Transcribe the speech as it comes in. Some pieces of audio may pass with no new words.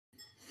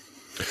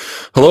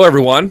Hello,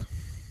 everyone.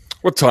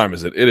 What time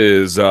is it? It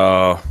is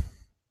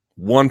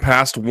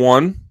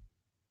 1:01.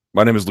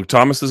 My name is Luke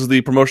Thomas. This is the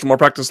Promotional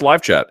Malpractice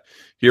Live Chat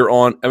here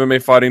on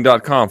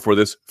MMAfighting.com for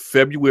this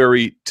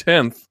February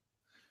 10th,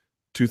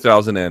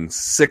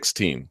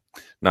 2016.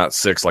 Not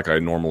 6 like I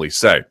normally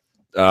say.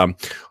 Thank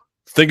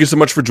you so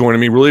much for joining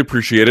me. Really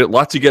appreciate it.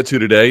 Lots to get to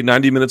today.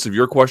 90 minutes of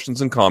your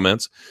questions and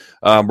comments.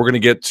 We're going to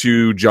get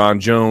to Jon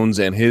Jones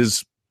and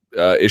his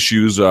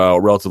issues,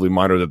 relatively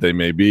minor that they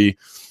may be.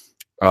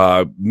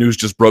 News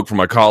just broke from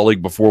my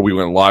colleague before we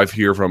went live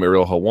here from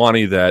Ariel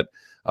Helwani that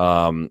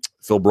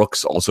Phil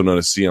Brooks, also known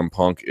as CM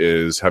Punk,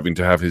 is having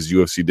to have his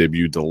UFC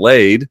debut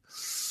delayed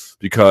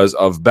because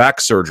of back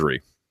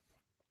surgery,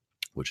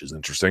 which is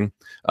interesting.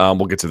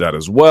 We'll get to that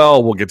as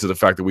well. We'll get to the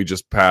fact that we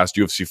just passed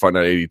UFC Fight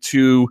Night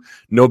 82.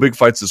 No big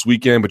fights this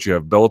weekend, but you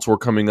have Bellator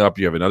coming up.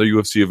 You have another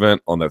UFC event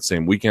on that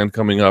same weekend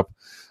coming up.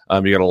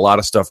 You got a lot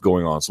of stuff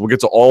going on. So we'll get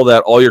to all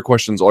that, all your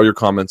questions, all your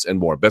comments, and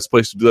more. Best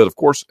place to do that, of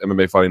course,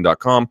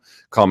 MMAfighting.com.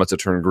 Comments that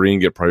turn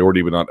green get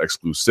priority, but not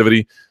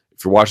exclusivity.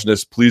 If you're watching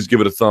this, please give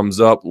it a thumbs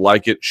up,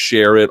 like it,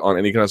 share it on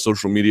any kind of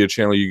social media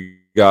channel you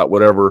got,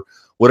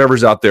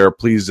 whatever's out there.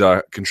 Please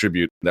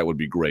contribute. That would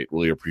be great.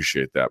 Really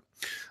appreciate that.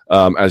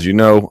 As you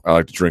know, I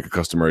like to drink a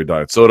customary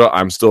diet soda.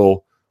 I'm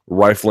still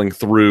rifling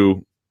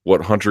through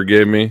what Hunter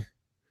gave me,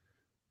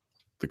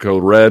 the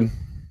code RED,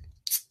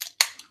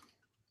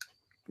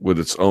 with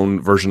its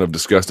own version of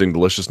disgusting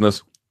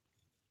deliciousness.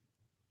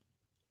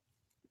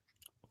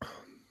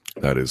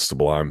 That is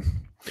sublime.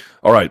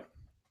 All right.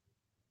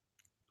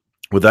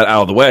 With that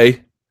out of the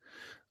way,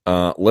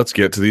 let's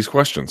get to these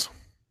questions.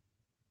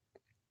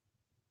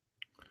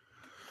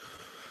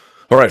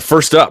 All right,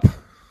 first up,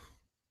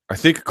 I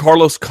think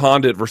Carlos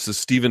Condit versus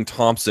Stephen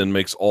Thompson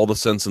makes all the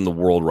sense in the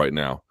world right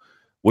now.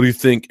 What do you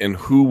think, and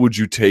who would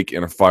you take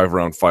in a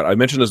 5-round fight? I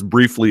mentioned this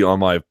briefly on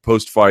my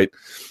post-fight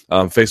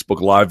Facebook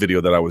Live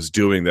video that I was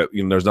doing, that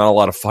there's not a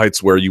lot of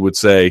fights where you would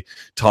say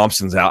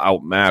Thompson's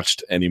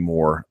outmatched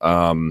anymore.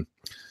 The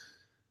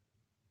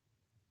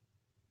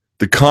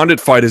Condit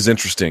fight is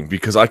interesting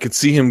because I could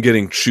see him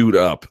getting chewed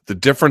up. The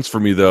difference for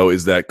me, though,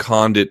 is that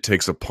Condit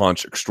takes a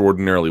punch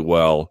extraordinarily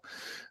well.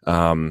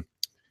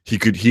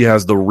 He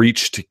has the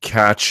reach to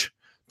catch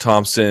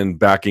Thompson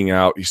backing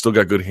out. He's still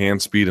got good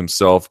hand speed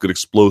himself, good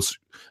explosive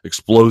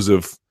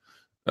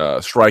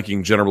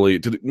striking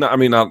generally. Not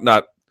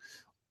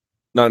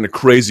in a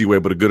crazy way,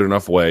 but a good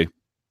enough way.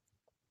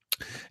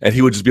 And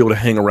he would just be able to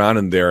hang around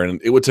in there, and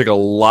it would take a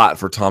lot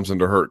for Thompson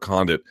to hurt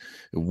Condit.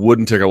 It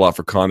wouldn't take a lot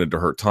for Condit to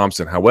hurt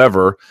Thompson.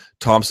 However,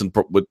 Thompson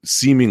would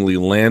seemingly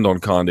land on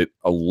Condit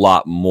a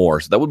lot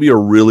more. So that would be a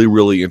really,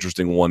 really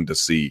interesting one to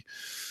see.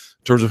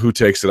 In terms of who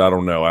takes it, I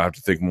don't know. I have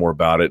to think more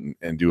about it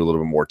and do a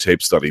little bit more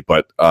tape study.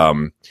 But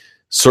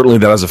certainly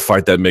that is a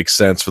fight that makes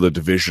sense for the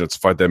division. It's a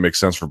fight that makes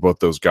sense for both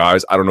those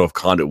guys. I don't know if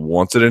Condit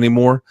wants it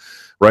anymore,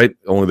 right?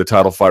 Only the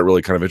title fight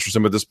really kind of interests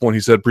him at this point,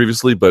 he said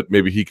previously, but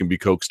maybe he can be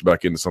coaxed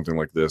back into something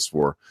like this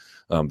for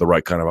the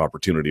right kind of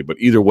opportunity. But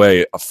either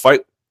way, a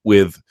fight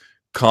with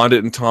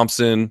Condit and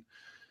Thompson,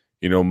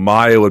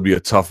 Maya would be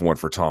a tough one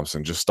for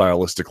Thompson, just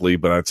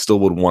stylistically, but I still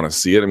would want to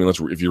see it. I mean,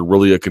 if you're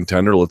really a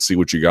contender, let's see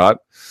what you got.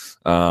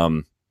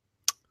 And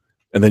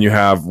then you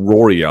have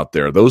Rory out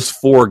there. Those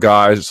four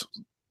guys,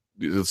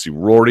 let's see,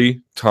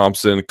 Rory,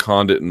 Thompson,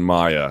 Condit, and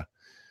Maya.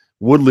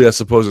 Woodley, I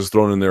suppose, is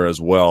thrown in there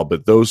as well,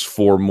 but those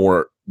four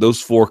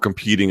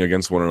competing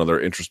against one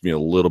another interest me a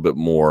little bit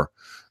more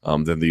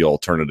than the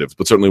alternatives.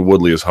 But certainly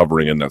Woodley is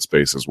hovering in that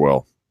space as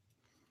well.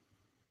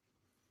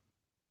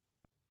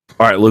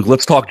 All right, Luke,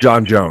 let's talk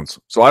Jon Jones.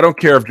 So I don't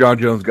care if Jon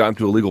Jones got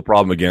into a legal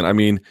problem again. I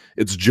mean,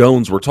 it's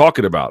Jones we're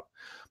talking about.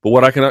 But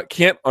what I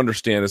can't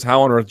understand is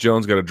how on earth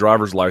Jones got a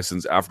driver's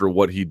license after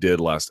what he did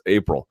last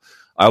April.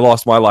 I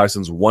lost my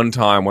license one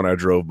time when I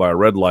drove by a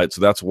red light, so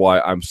that's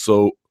why I'm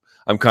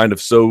kind of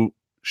so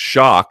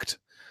shocked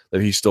that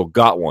he still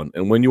got one.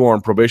 And when you are on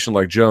probation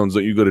like Jones,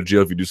 don't you go to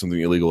jail if you do something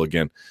illegal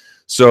again.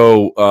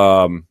 So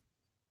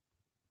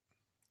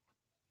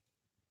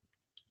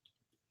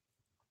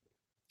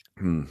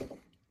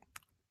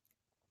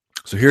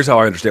So here's how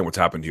I understand what's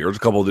happened here. There's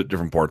a couple of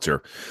different parts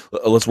here.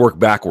 Let's work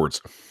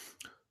backwards.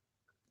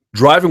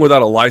 Driving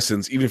without a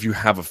license, even if you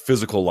have a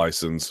physical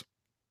license,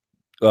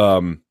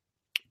 it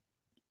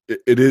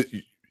is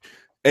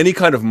any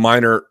kind of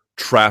minor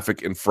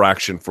traffic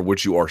infraction for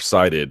which you are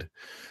cited,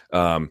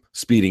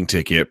 speeding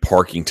ticket,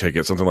 parking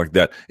ticket, something like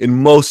that.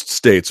 In most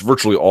states,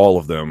 virtually all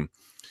of them,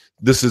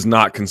 this is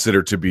not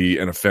considered to be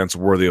an offense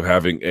worthy of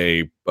having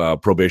a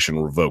probation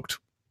revoked.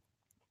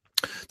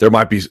 There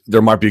might be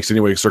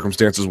extenuating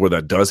circumstances where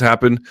that does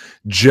happen.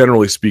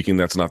 Generally speaking,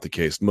 that's not the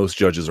case. Most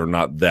judges are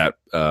not that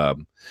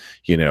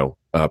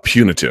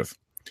punitive.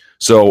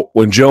 So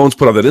when Jones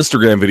put out that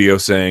Instagram video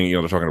saying,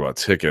 they're talking about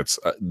tickets,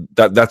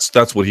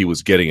 that's what he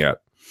was getting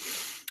at.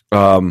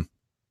 To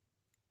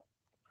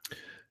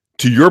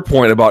your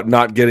point about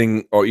not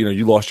getting,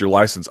 you lost your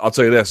license. I'll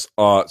tell you this.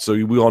 So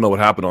we all know what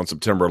happened on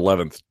September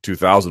 11th,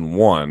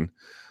 2001.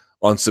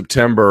 On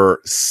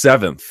September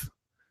 7th,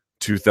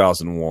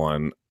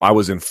 2001, I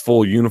was in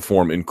full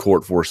uniform in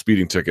court for a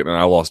speeding ticket, and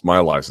I lost my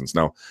license.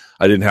 Now,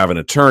 I didn't have an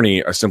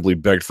attorney. I simply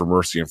begged for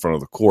mercy in front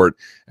of the court,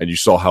 and you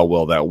saw how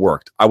well that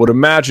worked. I would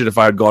imagine if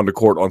I had gone to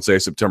court on, say,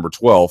 September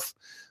 12th,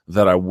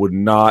 that I would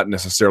not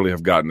necessarily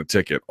have gotten a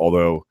ticket,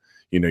 although,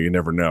 you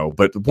never know.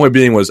 But the point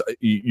being was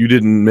you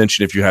didn't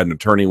mention if you had an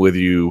attorney with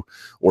you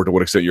or to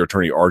what extent your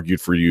attorney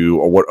argued for you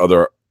or what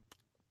other,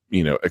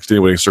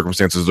 extenuating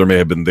circumstances there may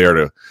have been there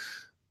to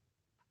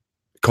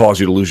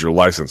cause you to lose your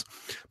license.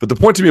 But the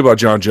point to me about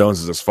Jon Jones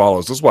is as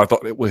follows. This is why I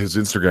thought his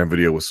Instagram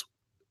video was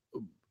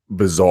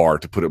bizarre,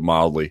 to put it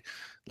mildly.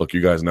 Look,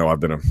 you guys know I've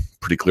been a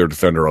pretty clear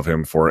defender of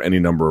him for any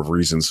number of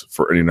reasons,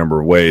 for any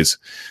number of ways.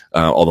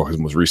 Although his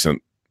most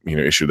recent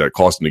issue that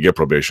caused him to get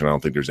probation, I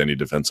don't think there's any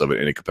defense of it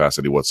in any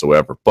capacity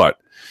whatsoever. But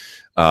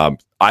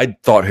I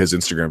thought his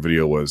Instagram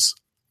video was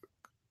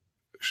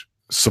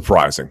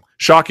surprising.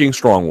 Shocking,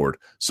 strong word.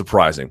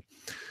 Surprising.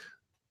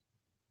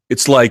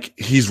 It's like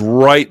he's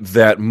right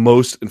that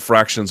most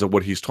infractions of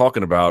what he's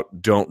talking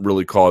about don't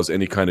really cause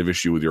any kind of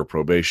issue with your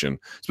probation,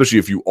 especially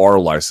if you are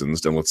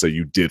licensed and let's say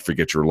you did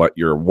forget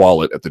your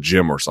wallet at the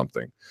gym or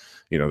something.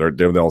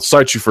 They'll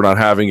cite you for not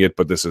having it,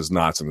 but this is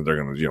not something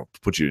they're going to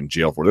put you in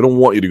jail for. They don't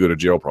want you to go to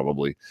jail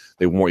probably.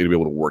 They want you to be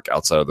able to work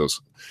outside of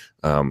those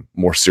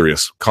more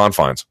serious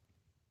confines.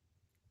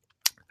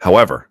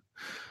 However,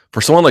 for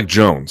someone like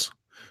Jones,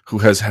 who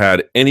has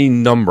had any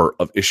number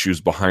of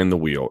issues behind the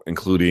wheel,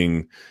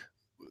 including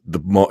the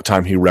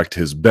time he wrecked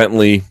his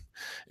Bentley,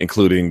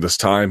 including this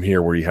time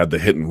here where he had the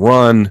hit and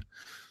run,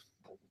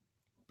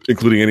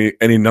 including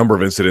any number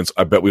of incidents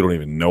I bet we don't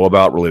even know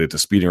about related to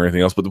speeding or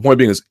anything else. But the point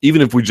being is,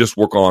 even if we just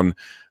work on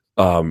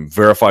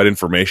verified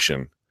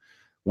information,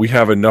 we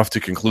have enough to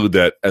conclude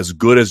that as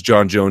good as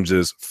Jon Jones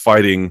is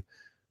fighting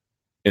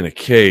in a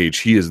cage,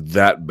 he is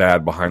that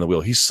bad behind the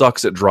wheel. He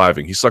sucks at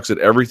driving. He sucks at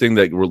everything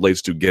that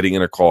relates to getting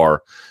in a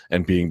car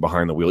and being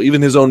behind the wheel.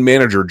 Even his own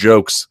manager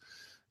jokes,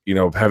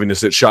 having to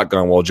sit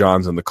shotgun while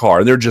John's in the car.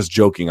 And they're just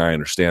joking. I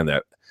understand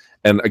that.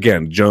 And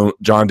again, John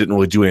didn't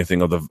really do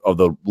anything of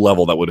the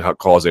level that would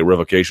cause a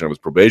revocation of his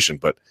probation.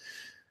 But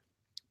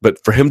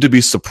for him to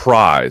be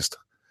surprised,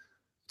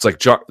 it's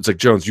like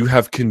Jones, you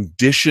have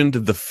conditioned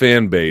the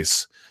fan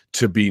base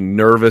to be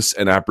nervous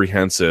and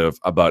apprehensive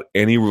about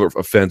any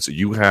offense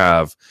you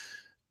have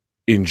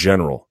in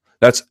general.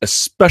 That's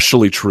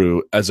especially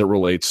true as it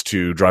relates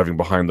to driving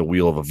behind the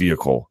wheel of a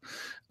vehicle.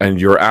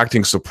 And you're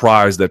acting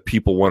surprised that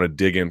people want to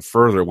dig in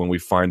further when we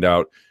find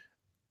out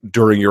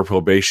during your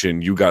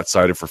probation you got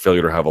cited for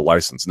failure to have a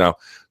license. Now,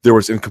 there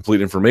was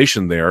incomplete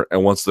information there,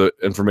 and once the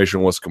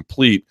information was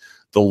complete,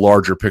 the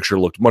larger picture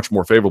looked much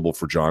more favorable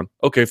for John.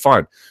 Okay,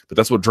 fine. But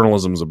that's what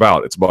journalism is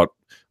about. It's about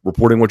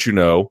reporting what you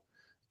know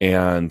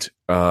and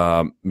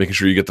making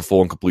sure you get the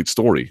full and complete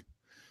story,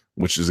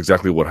 which is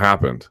exactly what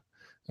happened.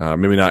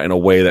 Maybe not in a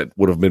way that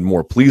would have been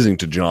more pleasing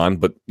to John,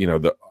 but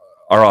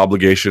our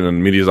obligation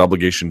and media's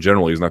obligation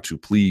generally is not to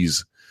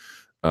please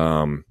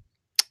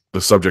the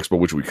subjects by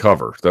which we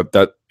cover.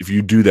 That if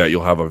you do that,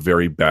 you'll have a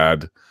very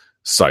bad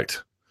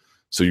sight.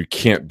 So you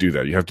can't do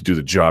that. You have to do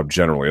the job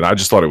generally. And I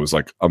just thought it was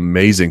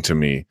amazing to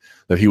me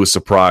that he was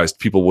surprised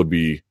people would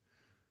be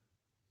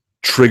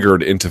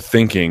triggered into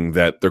thinking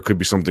that there could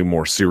be something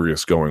more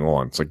serious going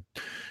on. It's like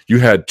you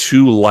had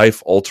two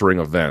life-altering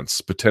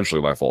events,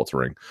 potentially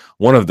life-altering.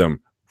 One of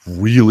them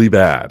really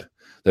bad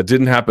that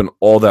didn't happen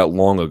all that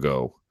long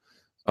ago.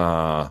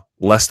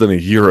 Less than a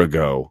year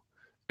ago,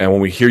 and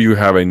when we hear you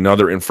have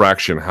another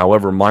infraction,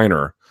 however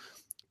minor,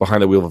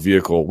 behind the wheel of a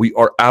vehicle, we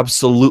are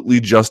absolutely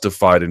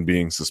justified in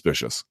being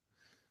suspicious.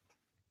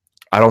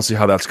 I don't see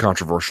how that's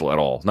controversial at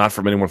all, not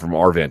from anyone from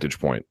our vantage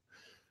point.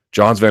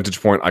 John's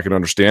vantage point, I can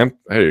understand.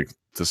 Hey,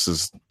 this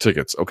is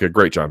tickets. Okay,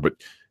 great, John. But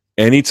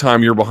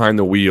anytime you're behind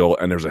the wheel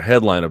and there's a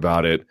headline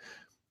about it,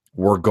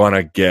 we're going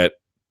to get,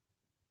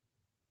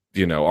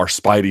 our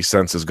spidey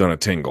sense is going to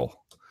tingle.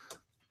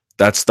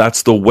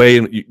 That's the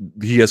way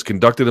he has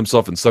conducted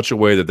himself in such a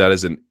way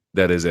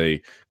that is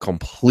a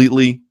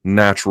completely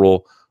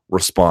natural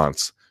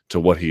response to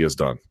what he has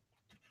done.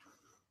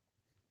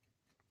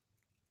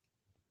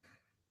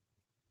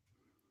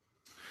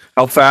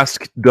 How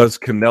fast does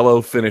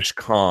Canelo finish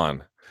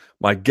Khan?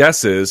 My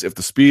guess is if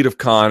the speed of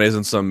Khan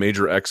isn't some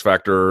major X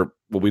factor,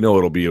 well, we know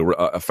it'll be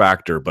a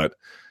factor, but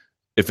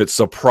if it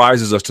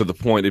surprises us to the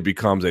point it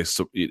becomes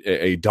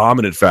a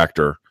dominant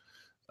factor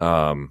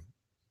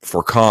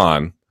for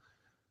Khan,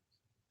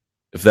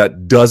 if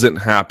that doesn't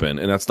happen,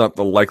 and that's not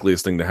the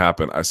likeliest thing to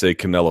happen, I say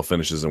Canelo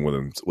finishes him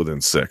within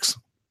 6.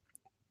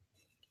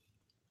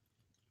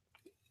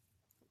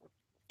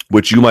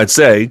 Which you might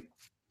say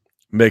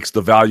makes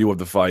the value of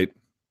the fight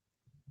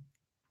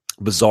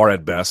bizarre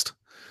at best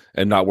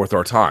and not worth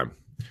our time.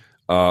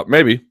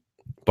 Maybe,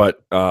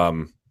 but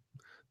how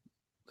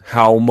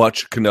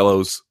much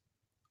Canelo's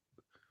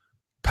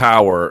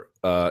power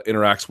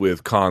interacts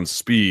with Khan's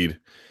speed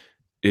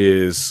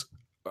is...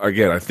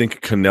 Again, I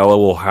think Canelo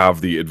will have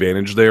the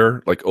advantage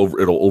there.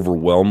 It'll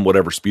overwhelm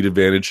whatever speed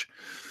advantage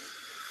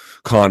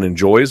Khan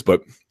enjoys,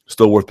 but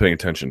still worth paying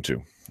attention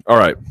to. All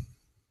right.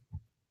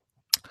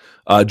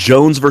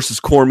 Jones versus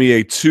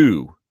Cormier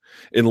 2.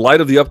 In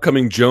light of the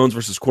upcoming Jones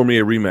versus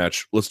Cormier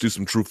rematch, let's do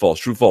some true false.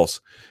 True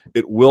false.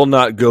 It will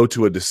not go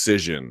to a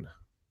decision.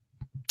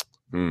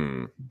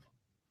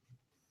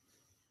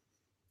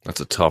 That's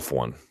a tough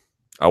one.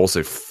 I will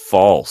say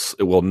false.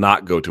 It will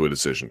not go to a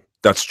decision.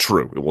 That's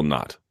true. It will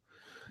not.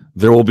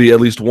 There will be at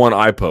least one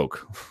eye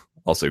poke.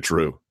 I'll say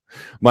true.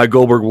 Mike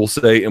Goldberg will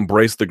say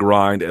embrace the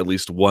grind at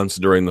least once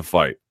during the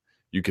fight.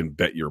 You can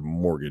bet your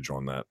mortgage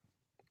on that.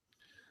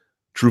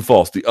 True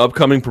false. The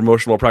upcoming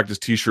Promotional Malpractice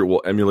t-shirt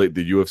will emulate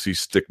the UFC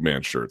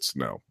Stickman shirts.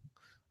 No,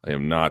 I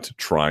am not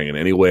trying in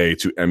any way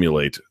to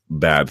emulate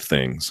bad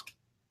things.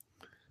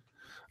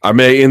 I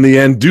may in the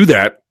end do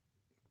that,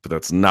 but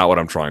that's not what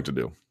I'm trying to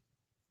do.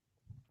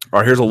 All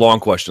right, here's a long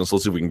question. So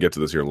let's see if we can get to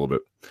this here a little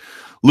bit.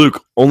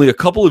 Luke, only a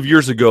couple of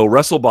years ago,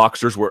 wrestle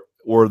boxers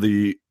were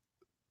the...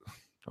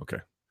 Okay.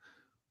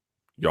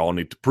 Y'all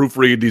need to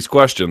proofread these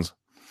questions.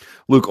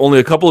 Luke, only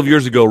a couple of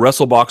years ago,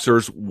 wrestle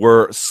boxers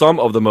were some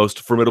of the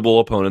most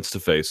formidable opponents to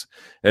face,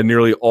 and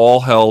nearly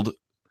all held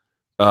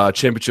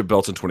championship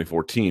belts in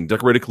 2014.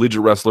 Decorated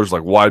collegiate wrestlers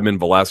like Weidman,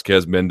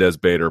 Velasquez, Mendez,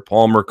 Bader,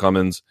 Palmer,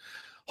 Cummins,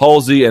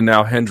 Halsey, and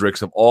now Hendricks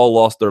have all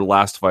lost their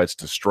last fights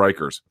to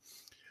strikers.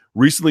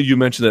 Recently, you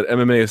mentioned that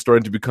MMA is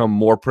starting to become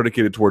more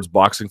predicated towards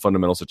boxing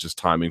fundamentals such as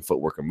timing,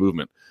 footwork, and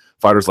movement.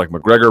 Fighters like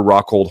McGregor,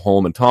 Rockhold,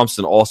 Holm, and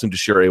Thompson all seem to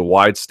share a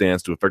wide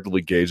stance to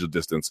effectively gauge the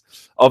distance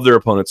of their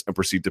opponents and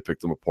proceed to pick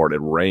them apart at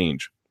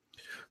range.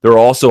 There are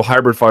also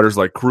hybrid fighters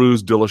like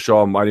Cruz,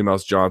 Dillashaw, Mighty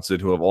Mouse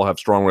Johnson, who all have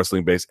strong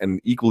wrestling base and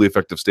an equally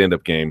effective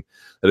stand-up game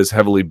that is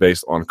heavily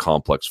based on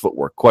complex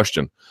footwork.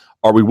 Question: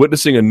 are we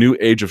witnessing a new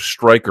age of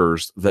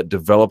strikers that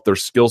develop their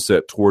skill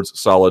set towards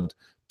solid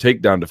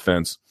takedown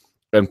defense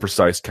and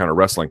precise counter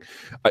wrestling?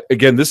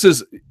 Again, this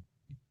is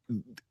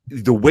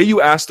the way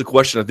you asked the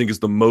question, I think, is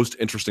the most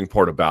interesting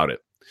part about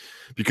it,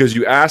 because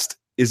you asked,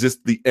 is this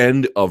the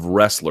end of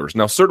wrestlers?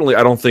 Now, certainly,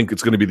 I don't think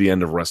it's going to be the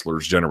end of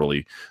wrestlers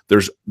generally.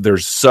 There's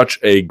such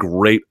a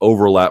great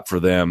overlap for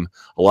them.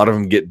 A lot of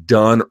them get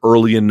done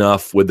early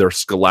enough with their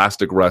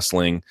scholastic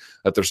wrestling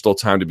that there's still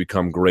time to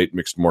become great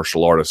mixed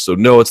martial artists. So,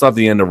 no, it's not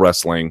the end of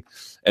wrestling.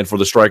 And for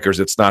the strikers,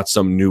 it's not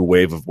some new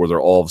wave of where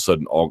they're all of a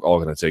sudden all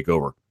going to take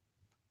over.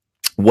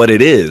 What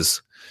it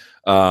is,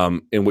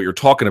 and what you're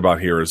talking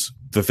about here, is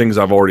the things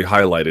I've already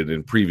highlighted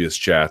in previous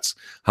chats: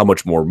 how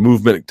much more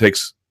movement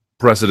takes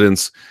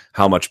precedence,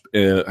 how much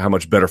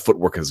better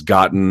footwork has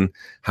gotten,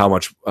 how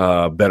much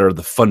better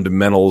the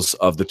fundamentals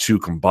of the two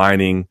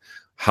combining,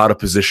 how to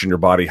position your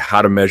body,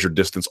 how to measure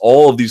distance.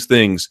 All of these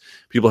things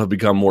people have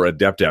become more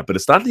adept at. But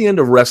it's not the end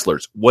of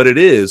wrestlers. What it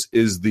is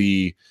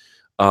the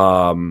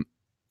how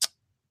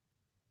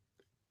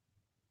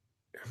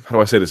do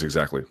I say this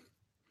exactly?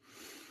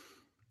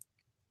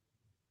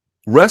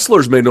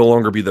 Wrestlers may no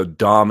longer be the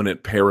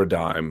dominant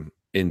paradigm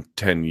in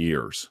 10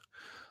 years,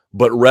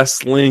 but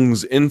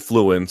wrestling's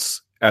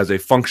influence as a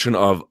function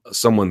of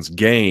someone's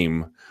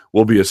game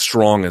will be as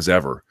strong as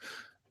ever.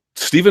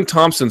 Stephen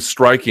Thompson's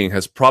striking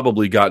has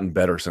probably gotten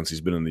better since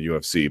he's been in the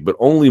UFC, but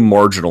only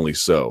marginally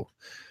so.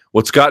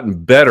 What's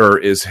gotten better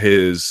is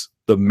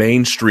the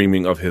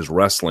mainstreaming of his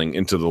wrestling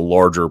into the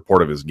larger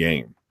part of his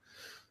game.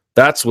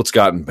 That's what's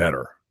gotten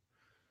better.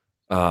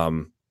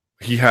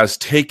 He has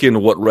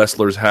taken what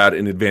wrestlers had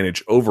an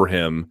advantage over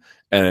him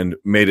and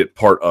made it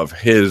part of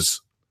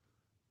his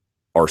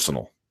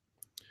arsenal.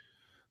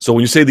 So when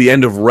you say the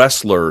end of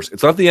wrestlers,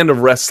 it's not the end of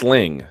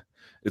wrestling.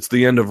 It's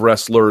the end of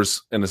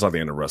wrestlers, and it's not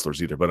the end of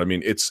wrestlers either. But I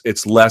mean,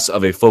 it's less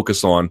of a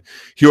focus on,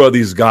 here are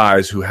these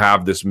guys who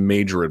have this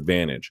major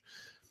advantage.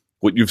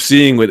 What you've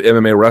seen with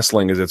MMA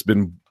wrestling is it's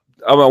been,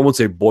 I won't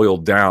say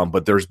boiled down,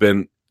 but there's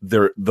been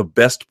the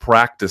best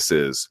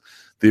practices,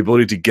 the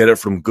ability to get it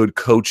from good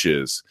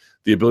coaches,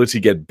 the ability to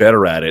get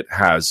better at it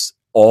has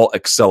all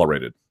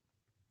accelerated.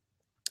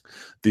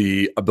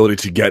 The ability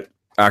to get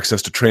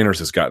access to trainers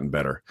has gotten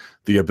better.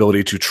 The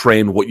ability to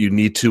train what you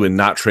need to and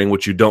not train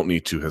what you don't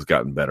need to has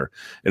gotten better.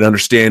 An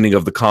understanding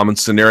of the common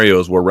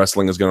scenarios where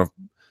wrestling is going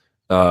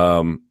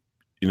to,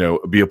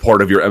 be a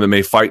part of your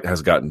MMA fight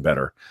has gotten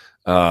better.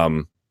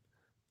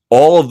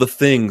 All of the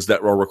things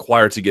that are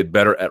required to get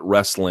better at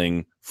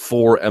wrestling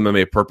for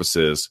MMA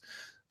purposes,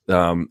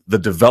 the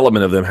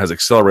development of them has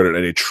accelerated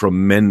at a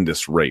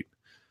tremendous rate.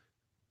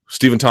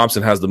 Stephen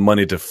Thompson has the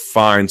money to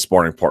find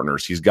sparring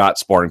partners. He's got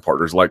sparring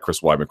partners like Chris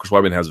Weidman. Chris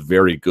Weidman has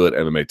very good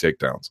MMA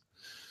takedowns.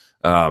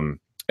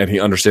 And he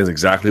understands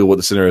exactly what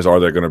the scenarios are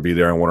that are going to be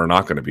there and what are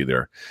not going to be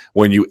there.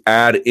 When you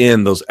add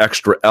in those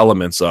extra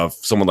elements of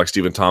someone like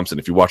Stephen Thompson,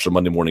 if you watch the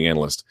Monday Morning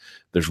Analyst,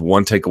 there's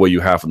one takeaway you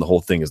have from the whole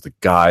thing is the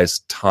guy's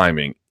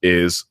timing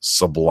is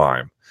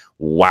sublime.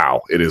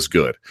 Wow, it is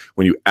good.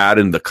 When you add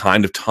in the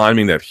kind of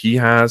timing that he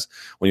has,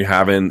 when you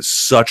have in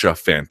such a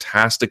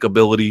fantastic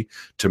ability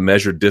to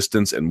measure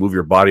distance and move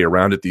your body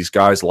around it, these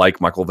guys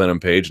like Michael Venom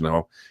Page,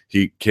 now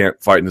he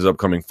can't fight in his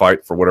upcoming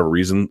fight for whatever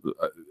reason.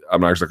 I'm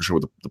not exactly sure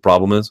what the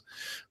problem is.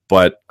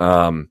 But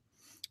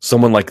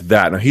Someone like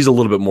that. Now, he's a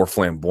little bit more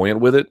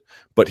flamboyant with it,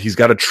 but he's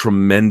got a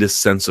tremendous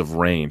sense of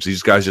range.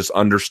 These guys just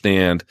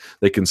understand.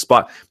 They can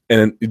spot.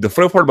 And the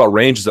funny part about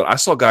range is that I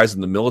saw guys in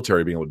the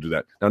military being able to do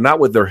that. Now, not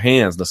with their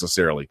hands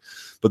necessarily,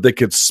 but they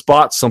could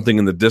spot something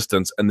in the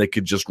distance, and they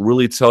could just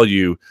really tell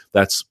you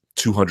that's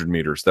 200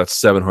 meters, that's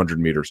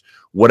 700 meters,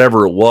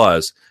 whatever it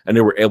was. And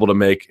they were able to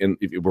make, and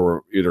if you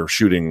were either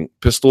shooting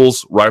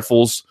pistols,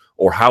 rifles,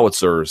 or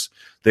howitzers,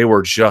 they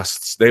were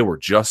just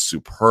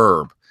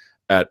superb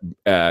at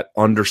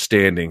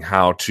understanding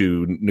how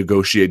to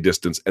negotiate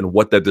distance and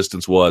what that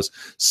distance was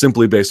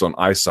simply based on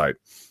eyesight.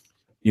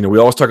 You know, we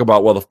always talk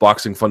about, well, the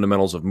boxing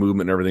fundamentals of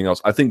movement and everything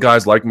else. I think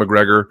guys like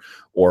McGregor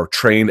or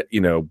trained,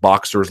 you know,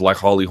 boxers like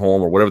Holly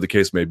Holm or whatever the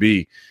case may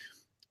be,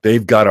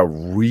 they've got a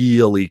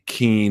really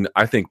keen,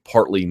 I think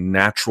partly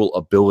natural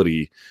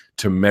ability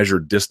to measure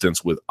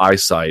distance with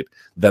eyesight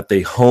that they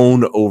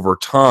hone over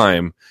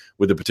time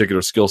with the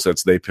particular skill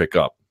sets they pick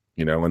up.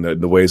 You know, and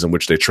the ways in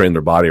which they train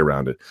their body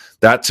around it.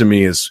 That to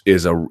me is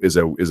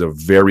a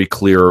very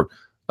clear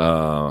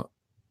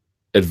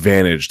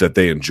advantage that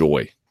they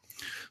enjoy.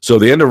 So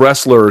the end of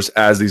wrestlers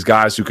as these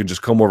guys who can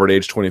just come over at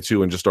age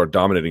 22 and just start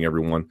dominating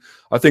everyone,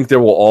 I think there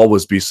will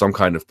always be some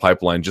kind of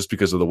pipeline just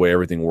because of the way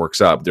everything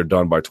works out. They're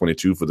done by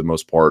 22 for the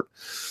most part,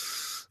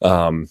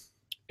 and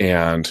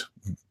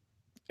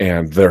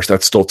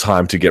that's still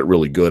time to get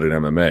really good at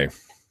MMA.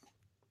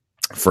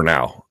 For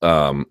now.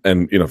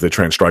 And, you know, if they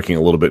train striking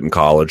a little bit in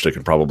college, they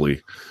can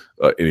probably,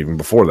 and even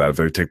before that, if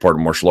they take part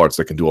in martial arts,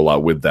 they can do a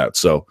lot with that.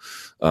 So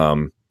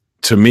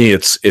to me,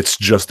 it's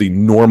just the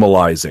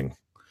normalizing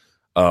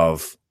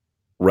of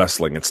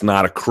wrestling. It's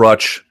not a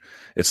crutch.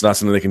 It's not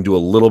something they can do a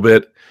little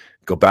bit.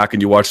 Go back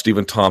and you watch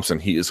Stephen Thompson.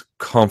 He is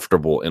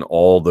comfortable in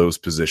all those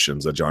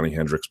positions that Johny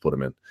Hendricks put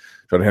him in.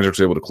 Johny Hendricks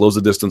was able to close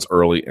the distance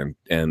early,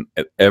 and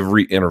at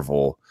every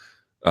interval,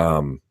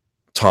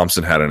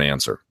 Thompson had an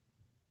answer.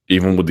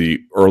 Even with the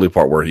early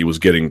part where he was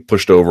getting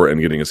pushed over and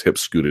getting his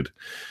hips scooted,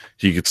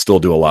 he could still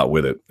do a lot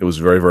with it. It was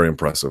very, very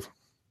impressive.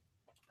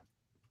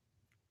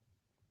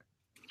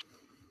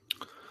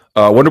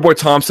 Wonderboy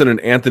Thompson and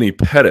Anthony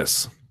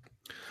Pettis.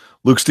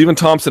 Luke, Stephen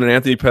Thompson and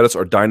Anthony Pettis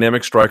are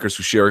dynamic strikers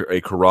who share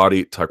a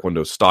karate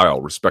taekwondo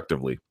style,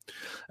 respectively.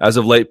 As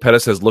of late,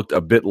 Pettis has looked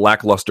a bit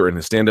lackluster in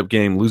his stand-up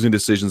game, losing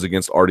decisions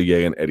against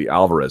RDA and Eddie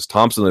Alvarez.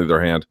 Thompson, on the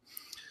other hand,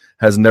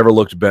 has never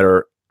looked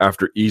better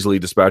after easily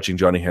dispatching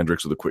Johny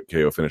Hendricks with a quick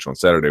KO finish on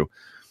Saturday.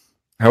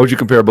 How would you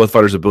compare both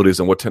fighters' abilities,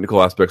 and what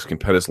technical aspects can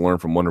Pettis learn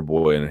from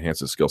Wonderboy and enhance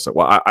his skill set?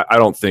 Well, I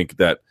don't think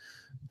that,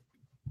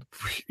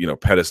 you know,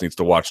 Pettis needs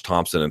to watch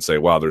Thompson and say,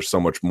 wow, there's so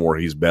much more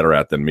he's better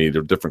at than me.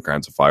 They're different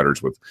kinds of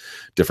fighters with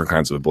different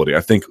kinds of ability.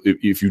 I think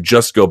if you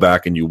just go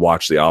back and you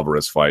watch the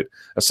Alvarez fight,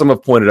 as some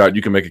have pointed out,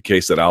 you can make a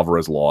case that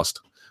Alvarez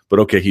lost, but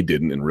okay, he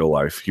didn't in real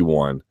life. He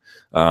won.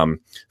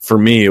 For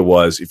me, it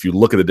was, if you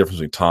look at the difference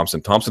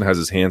between Thompson has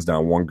his hands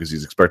down, one, because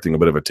he's expecting a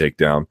bit of a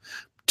takedown.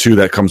 Two,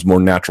 that comes more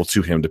natural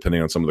to him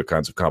depending on some of the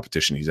kinds of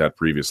competition he's had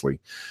previously.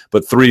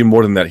 But three,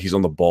 more than that, he's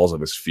on the balls of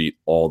his feet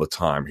all the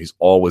time. He's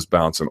always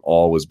bouncing,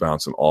 always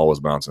bouncing, always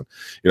bouncing.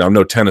 You know, I'm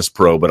no tennis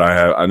pro, but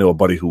I know a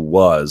buddy who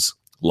was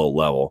low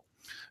level.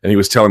 And he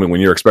was telling me,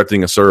 when you're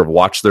expecting a serve,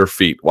 watch their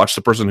feet. Watch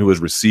the person who is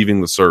receiving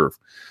the serve.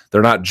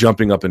 They're not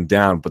jumping up and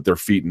down, but their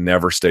feet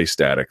never stay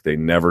static. They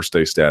never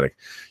stay static.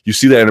 You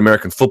see that in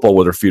American football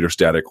where their feet are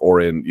static, or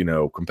in, you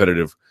know,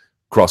 competitive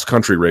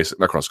cross-country race,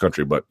 not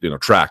cross-country, but, you know,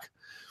 track,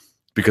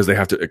 because they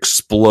have to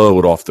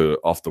explode off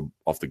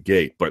the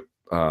gate, but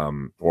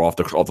or off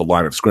the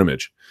line of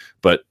scrimmage.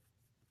 But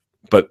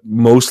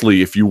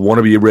mostly, if you want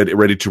to be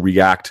ready to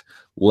react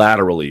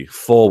laterally,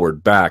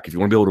 forward, back, if you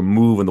want to be able to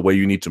move in the way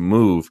you need to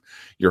move,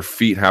 your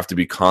feet have to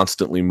be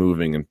constantly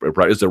moving. And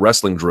it's a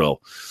wrestling drill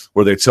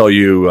where they tell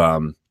you,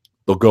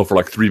 they'll go for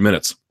like 3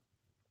 minutes,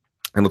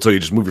 and they'll tell you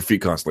just move your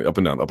feet constantly, up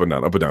and down, up and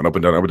down, up and down, up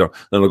and down, up and down.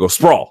 Then they'll go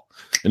sprawl,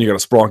 and you got to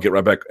sprawl and get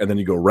right back, and then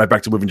you go right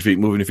back to moving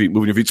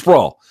your feet,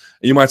 sprawl.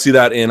 And you might see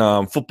that in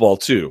football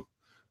too,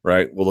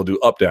 right? Well, they'll do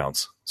up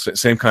downs,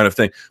 same kind of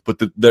thing.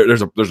 But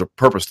there's a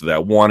purpose to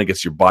that. One, it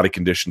gets your body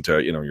conditioned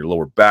to, you know, your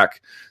lower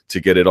back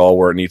to get it all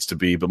where it needs to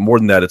be. But more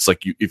than that, it's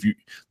like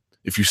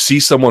if you see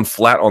someone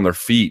flat on their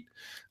feet,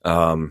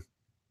 you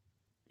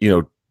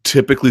know,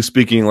 typically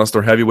speaking, unless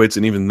they're heavyweights,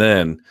 and even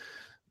then,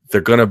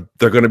 they're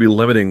gonna be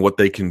limiting what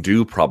they can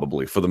do,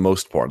 probably, for the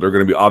most part. There are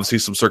going to be obviously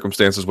some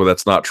circumstances where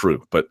that's not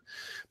true, but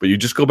you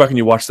just go back and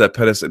you watch that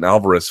Pettis and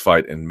Alvarez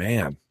fight, and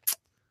man,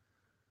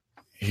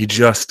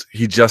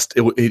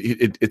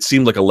 it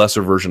seemed like a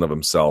lesser version of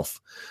himself.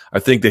 I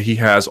think that he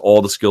has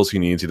all the skills he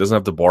needs. He doesn't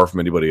have to borrow from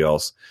anybody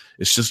else.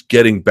 It's just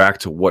getting back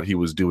to what he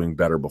was doing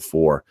better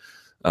before.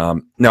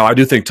 Now, I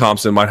do think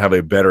Thompson might have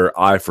a better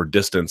eye for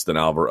distance than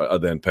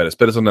Pettis.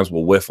 Pettis sometimes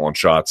will whiff on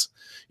shots,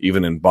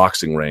 even in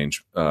boxing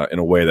range, in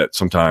a way that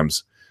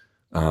sometimes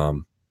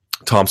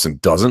Thompson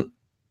doesn't.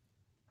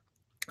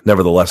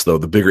 Nevertheless, though,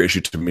 the bigger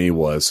issue to me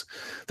was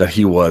that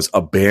he was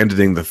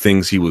abandoning the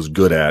things he was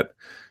good at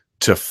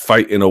to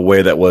fight in a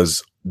way that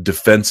was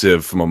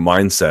defensive from a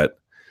mindset,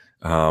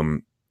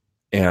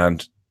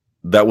 and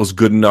that was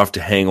good enough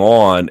to hang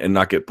on and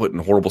not get put in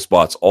horrible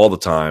spots all the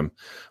time,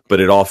 but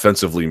it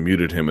offensively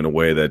muted him in a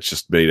way that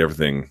just made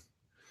everything,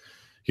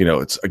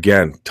 it's,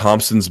 again,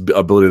 Thompson's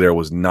ability there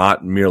was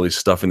not merely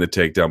stuffing the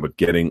takedown, but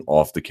getting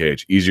off the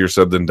cage. Easier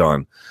said than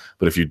done.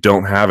 But if you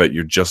don't have it,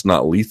 you're just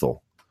not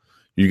lethal.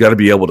 You got to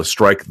be able to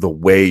strike the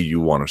way you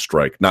want to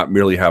strike, not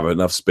merely have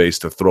enough space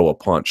to throw a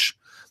punch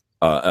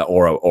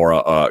or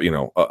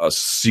a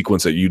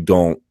sequence that you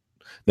don't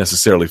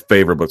necessarily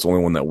favor, but it's the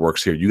only one that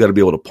works here. You got to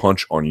be able to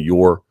punch on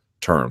your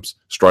terms,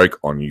 strike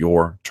on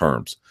your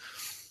terms.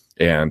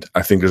 And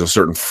I think there's a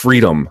certain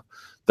freedom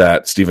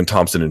that Stephen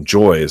Thompson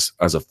enjoys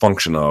as a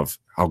function of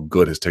how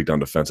good his takedown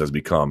defense has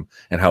become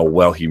and how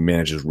well he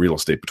manages real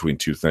estate between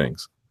two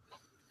things.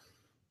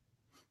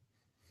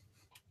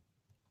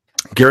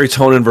 Gary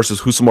Tonin versus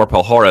Husamar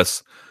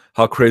Palhares.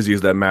 How crazy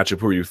is that matchup?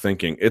 Who are you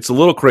thinking? It's a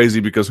little crazy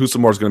because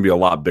Husamar is going to be a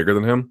lot bigger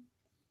than him.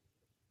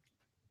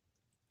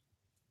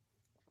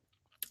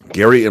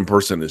 Gary in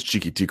person is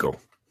chiquitico.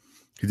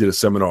 He did a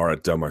seminar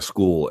at my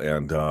school,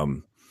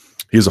 and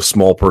he's a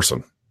small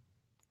person.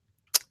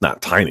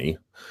 Not tiny,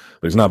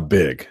 but he's not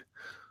big.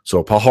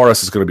 So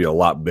Palhares is going to be a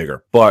lot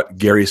bigger. But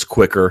Gary's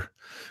quicker.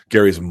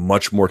 Gary's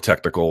much more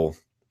technical.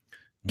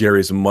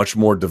 Gary's much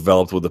more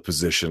developed with the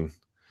position.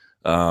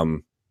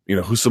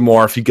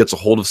 Husamar, if he gets a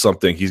hold of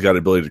something, he's got the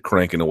ability to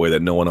crank in a way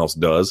that no one else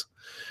does.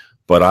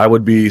 But I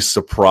would be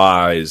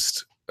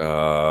surprised if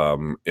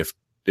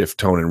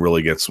Tonin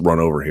really gets run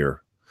over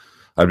here.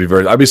 I'd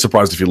be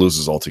surprised if he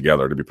loses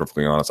altogether, to be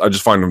perfectly honest. I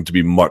just find him to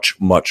be much,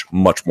 much,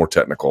 much more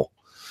technical.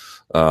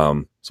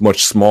 It's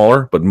much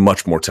smaller, but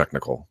much more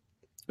technical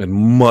and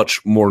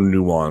much more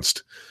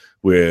nuanced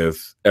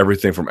with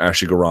everything from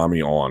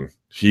Ashigarami on.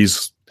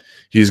 He's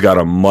got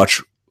a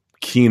much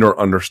keener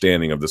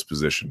understanding of this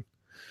position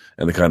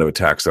and the kind of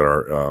attacks that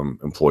are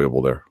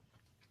employable there.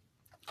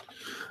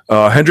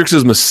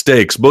 Hendricks'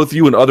 mistakes. Both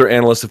you and other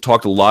analysts have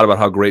talked a lot about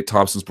how great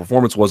Thompson's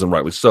performance was, and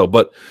rightly so.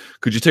 But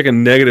could you take a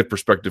negative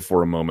perspective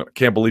for a moment? I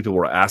can't believe people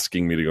were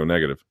asking me to go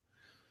negative.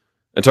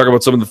 And talk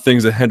about some of the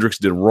things that Hendricks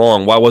did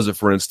wrong. Why was it,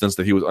 for instance,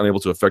 that he was unable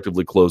to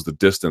effectively close the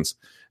distance?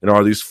 And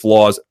are these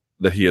flaws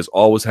that he has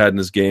always had in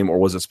his game, or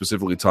was it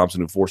specifically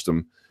Thompson who forced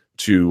him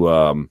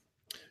to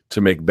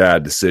make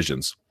bad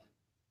decisions?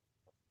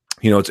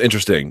 It's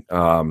interesting.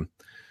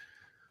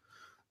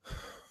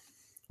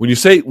 When you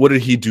say, what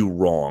did he do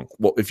wrong?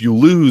 Well, if you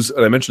lose,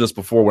 and I mentioned this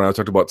before when I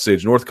talked about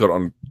Sage Northcutt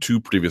on 2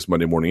 previous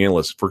Monday Morning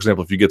Analysts. For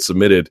example, if you get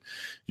submitted,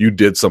 you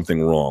did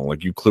something wrong.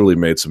 Like you clearly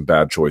made some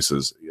bad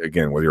choices,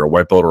 again, whether you're a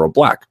white belt or a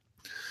black.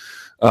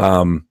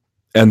 And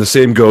the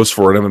same goes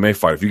for an MMA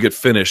fight. If you get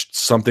finished,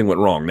 something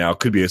went wrong. Now, it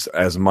could be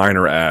as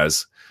minor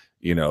as,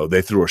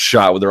 they threw a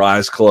shot with their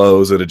eyes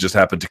closed and it just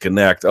happened to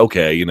connect.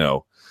 Okay,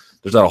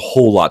 there's not a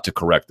whole lot to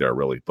correct there,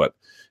 really. But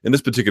in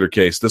this particular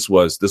case, this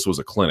was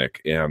a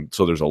clinic, and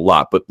so there's a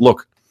lot. But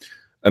look,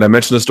 and I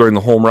mentioned this during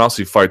the Holm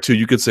Rousey fight too,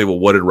 you could say, well,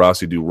 what did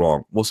Rousey do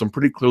wrong? Well, some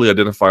pretty clearly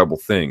identifiable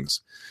things.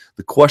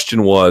 The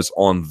question was,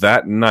 on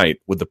that night,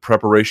 with the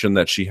preparation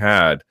that she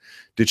had,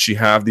 did she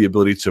have the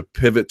ability to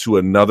pivot to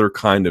another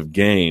kind of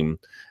game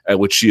at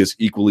which she is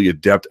equally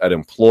adept at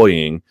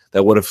employing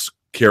that would have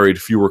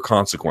carried fewer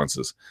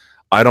consequences?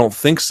 I don't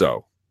think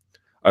so.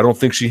 I don't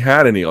think she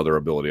had any other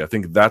ability. I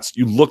think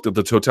you looked at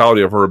the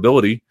totality of her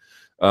ability,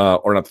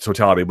 or not the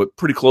totality, but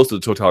pretty close to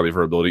the totality of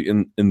her ability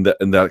in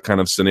that kind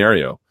of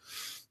scenario.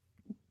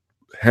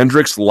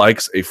 Hendricks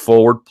likes a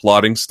forward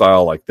plotting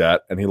style like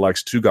that, and he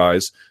likes two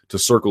guys to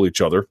circle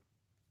each other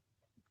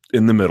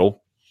in the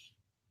middle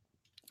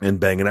and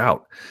bang it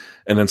out.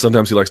 And then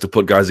sometimes he likes to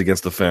put guys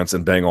against the fence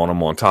and bang on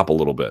them on top a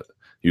little bit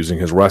using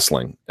his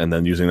wrestling, and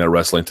then using that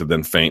wrestling to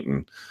then feint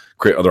and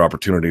create other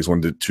opportunities when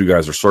the two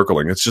guys are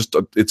circling.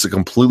 It's a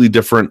completely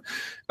different.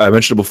 I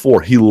mentioned it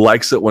before. He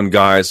likes it when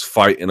guys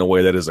fight in a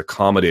way that is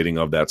accommodating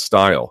of that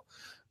style.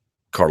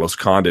 Carlos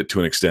Condit, to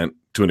an extent,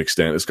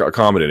 is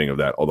accommodating of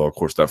that. Although, of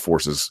course, that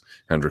forces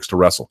Hendricks to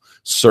wrestle.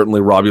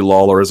 Certainly, Robbie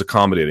Lawler is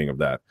accommodating of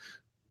that.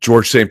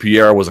 George St.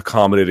 Pierre was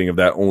accommodating of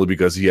that only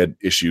because he had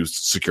issues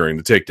securing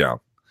the takedown.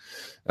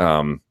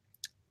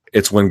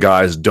 It's when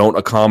guys don't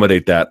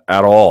accommodate that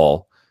at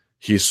all,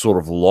 he's sort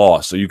of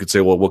lost. So you could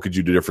say, well, what could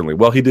you do differently?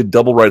 Well, he did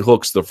double right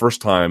hooks the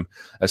first time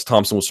as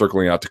Thompson was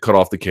circling out to cut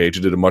off the cage.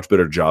 He did a much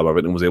better job of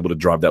it and was able to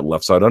drive that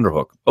left side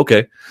underhook.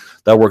 Okay,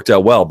 that worked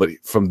out well. But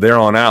from there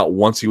on out,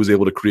 once he was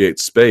able to create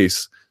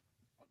space,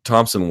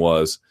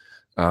 Hendricks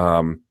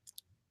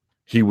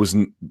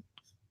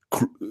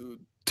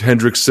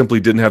simply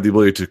didn't have the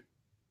ability to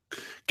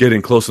get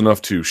in close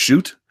enough to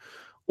shoot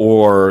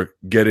or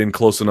get in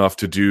close enough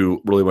to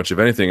do really much of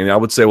anything. And I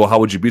would say, well, how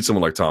would you beat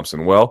someone like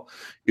Thompson? Well,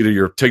 either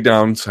your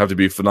takedowns have to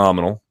be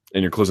phenomenal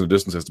and your closing the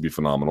distance has to be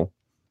phenomenal,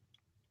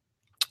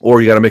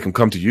 or you got to make him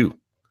come to you.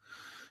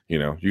 You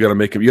got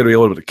to be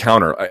able to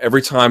counter.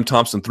 Every time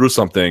Thompson threw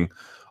something,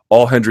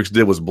 all Hendricks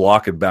did was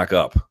block and back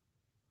up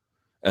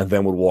and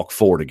then would walk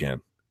forward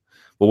again.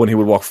 But when he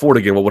would walk forward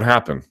again, what would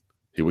happen?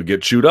 He would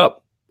get chewed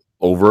up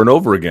over and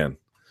over again.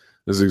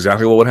 This is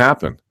exactly what would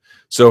happen.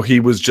 So he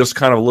was just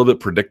kind of a little bit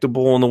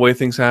predictable in the way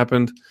things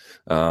happened.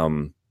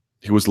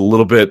 He was a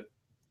little bit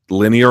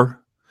linear.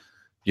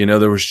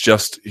 There was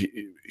just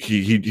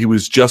he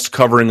was just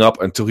covering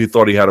up until he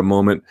thought he had a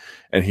moment,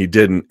 and he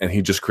didn't, and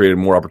he just created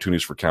more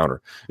opportunities for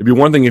counter. It'd be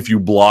one thing if you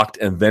blocked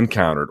and then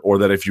countered, or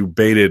that if you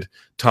baited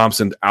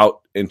Thompson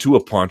out into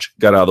a punch,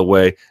 got out of the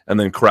way, and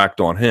then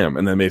cracked on him,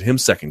 and then made him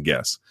second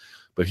guess.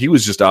 But he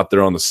was just out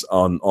there on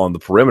the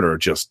perimeter,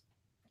 just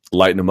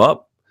lighting him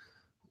up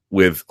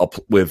with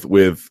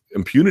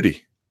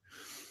impunity.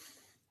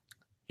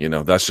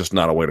 That's just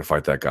not a way to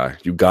fight that guy.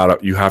 You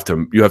have to.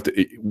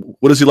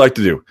 What does he like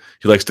to do?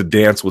 He likes to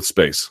dance with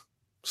space.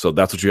 So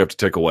that's what you have to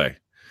take away.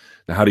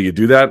 Now, how do you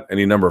do that?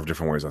 Any number of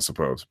different ways, I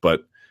suppose.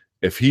 But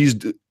if he's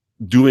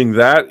doing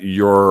that,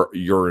 you're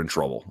in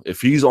trouble.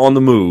 If he's on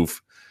the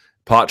move,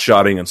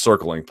 pot-shotting and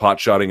circling,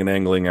 pot-shotting and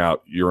angling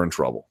out, you're in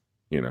trouble.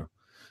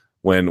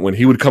 When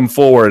he would come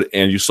forward,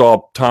 and you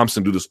saw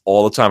Thompson do this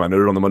all the time. I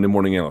noted on the Monday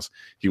Morning Analyst.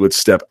 He would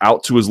step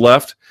out to his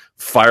left,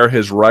 fire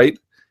his right.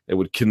 It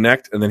would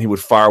connect, and then he would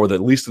fire with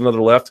at least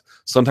another left,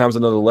 sometimes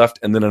another left,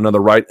 and then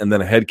another right, and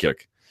then a head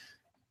kick.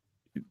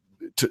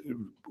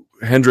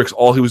 Hendricks,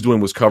 all he was doing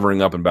was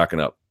covering up and backing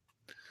up.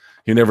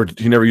 He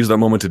never used that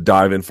moment to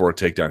dive in for a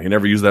takedown. He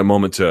never used that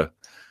moment to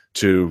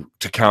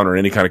counter in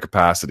any kind of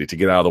capacity, to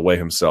get out of the way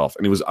himself.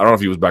 And I don't know if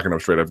he was backing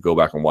up straight. I have to go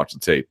back and watch the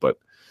tape, but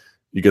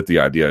you get the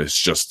idea.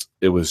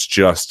 It was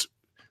just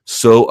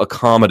so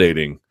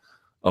accommodating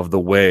of the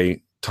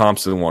way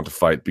Thompson wanted to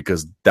fight,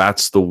 because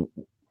that's the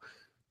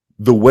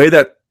way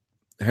that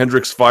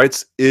Hendricks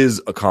fights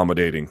is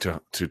accommodating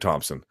to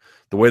Thompson.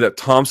 The way that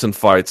Thompson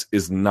fights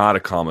is not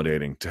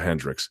accommodating to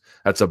Hendricks.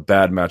 That's a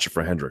bad matchup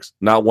for Hendricks.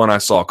 Not one I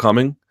saw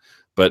coming,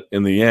 but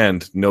in the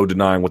end, no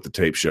denying what the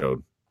tape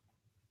showed.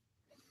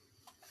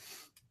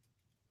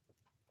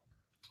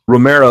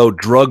 Romero,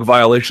 drug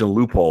violation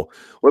loophole.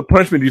 What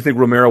punishment do you think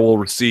Romero will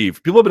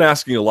receive? People have been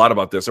asking a lot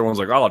about this. Everyone's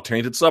like, oh,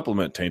 tainted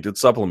supplement.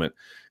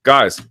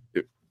 Guys,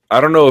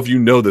 I don't know if you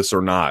know this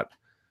or not,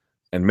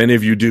 and many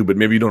of you do, but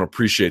maybe you don't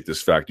appreciate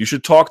this fact. You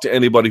should talk to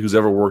anybody who's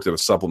ever worked at a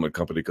supplement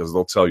company, because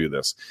they'll tell you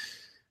this.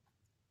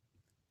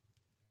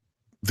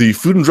 The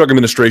Food and Drug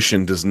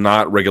Administration does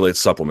not regulate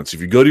supplements.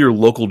 If you go to your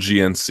local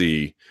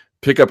GNC,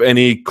 pick up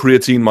any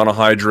creatine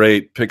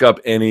monohydrate, pick up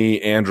any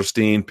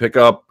androstenedione,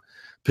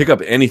 pick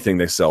up anything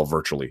they sell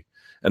virtually,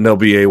 and there'll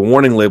be a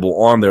warning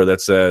label on there that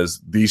says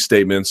these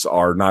statements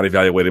are not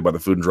evaluated by the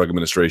Food and Drug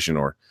Administration,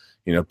 or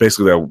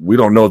basically that we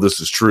don't know if this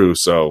is true,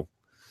 so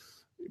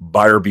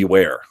buyer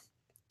beware.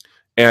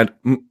 And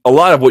a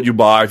lot of what you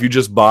buy, if you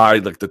just buy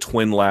like the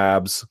Twin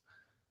Labs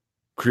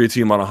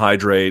creatine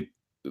monohydrate,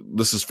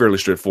 this is fairly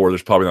straightforward.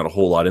 There's probably not a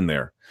whole lot in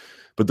there.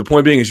 But the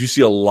point being is you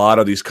see a lot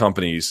of these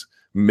companies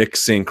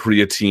mixing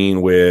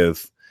creatine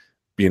with,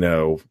 I don't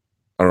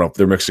know if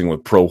they're mixing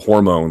with pro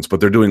hormones, but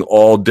they're doing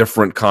all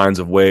different kinds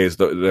of ways.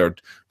 They're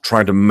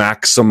trying to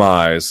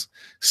maximize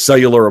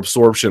cellular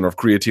absorption of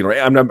creatine. Or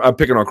I'm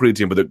picking on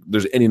creatine, but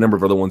there's any number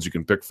of other ones you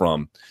can pick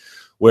from,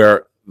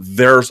 where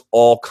there's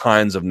all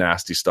kinds of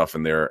nasty stuff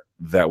in there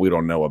that we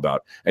don't know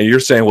about. And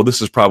you're saying, well,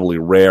 this is probably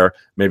rare,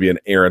 maybe an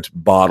errant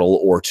bottle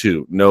or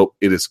two. No,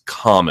 it is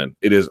common.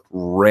 It is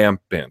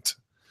rampant.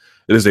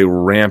 It is a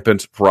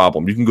rampant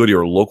problem. You can go to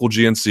your local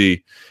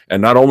GNC,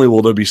 and not only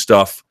will there be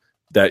stuff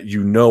that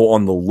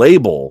on the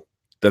label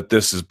that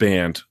this is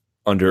banned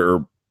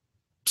under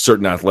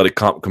certain athletic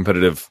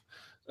competitive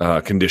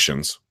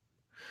conditions,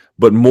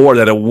 but more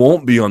that it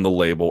won't be on the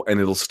label and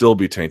it'll still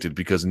be tainted,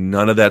 because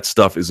none of that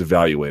stuff is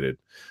evaluated.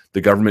 The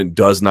government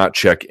does not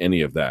check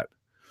any of that.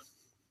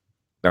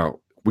 Now,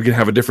 we can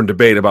have a different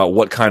debate about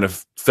what kind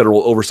of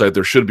federal oversight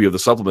there should be of the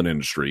supplement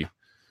industry,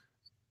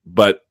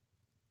 but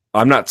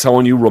I'm not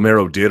telling you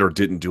Romero did or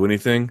didn't do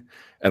anything,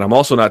 and I'm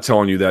also not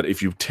telling you that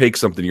if you take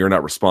something, you're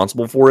not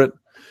responsible for it.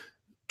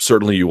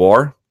 Certainly you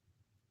are.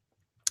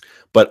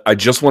 But I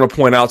just want to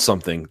point out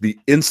something. The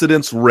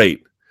incidence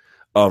rate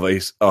of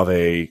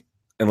a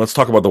and let's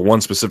talk about the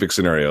one specific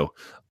scenario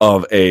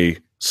of a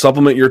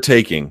supplement you're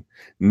taking,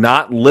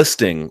 not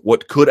listing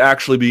what could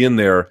actually be in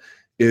there,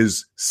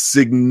 is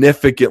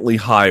significantly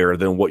higher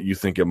than what you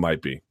think it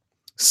might be.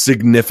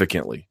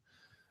 Significantly.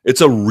 It's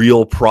a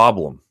real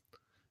problem.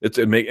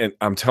 And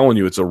I'm telling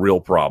you, it's a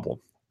real problem.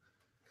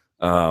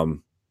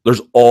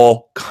 There's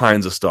all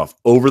kinds of stuff,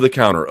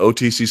 over-the-counter,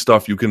 OTC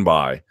stuff you can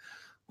buy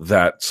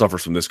that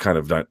suffers from this kind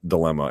of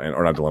dilemma,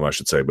 or not dilemma, I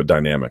should say, but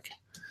dynamic.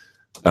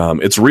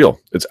 It's real.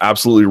 It's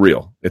absolutely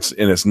real.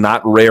 It's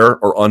not rare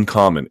or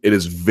uncommon. It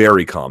is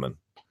very common.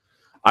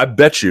 I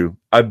bet you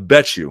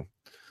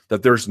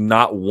that there's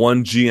not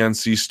one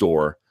GNC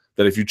store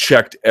that if you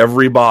checked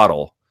every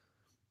bottle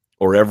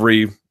or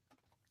every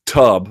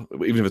tub,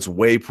 even if it's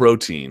whey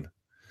protein,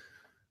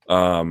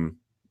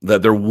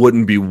 that there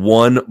wouldn't be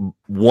one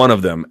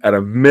of them at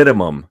a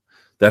minimum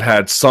that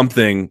had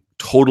something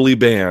totally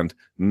banned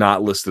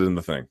not listed in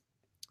the thing,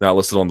 not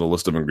listed on the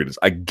list of ingredients.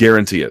 I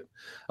guarantee it.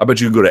 I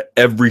bet you could go to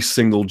every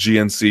single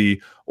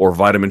GNC or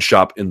vitamin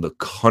shop in the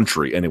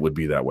country and it would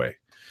be that way.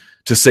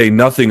 To say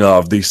nothing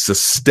of the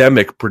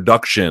systemic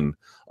production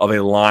of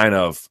a line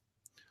of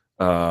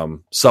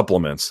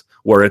supplements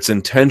where it's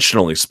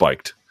intentionally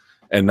spiked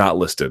and not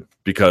listed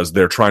because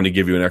they're trying to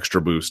give you an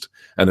extra boost,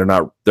 and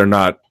they're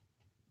not,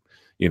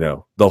 you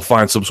know, they'll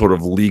find some sort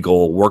of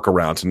legal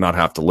workaround to not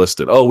have to list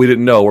it. Oh, we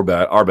didn't know,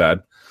 our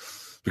bad,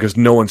 because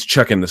no one's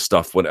checking this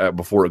stuff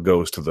before it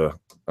goes to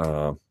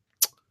the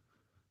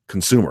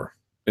consumer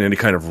in any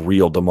kind of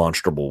real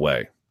demonstrable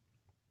way,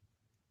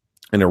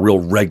 in a real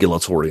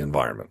regulatory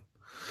environment.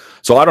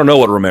 So I don't know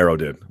what Romero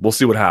did. We'll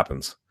see what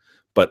happens.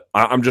 But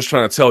I'm just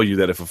trying to tell you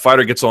that if a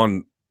fighter gets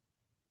on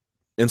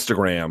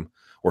Instagram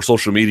or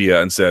social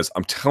media and says,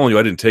 I'm telling you,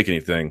 I didn't take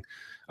anything,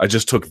 I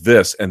just took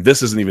this, and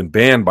this isn't even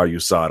banned by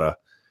USADA,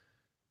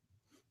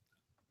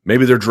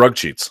 maybe they're drug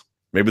cheats.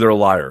 Maybe they're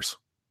liars.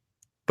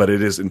 But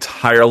it is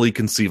entirely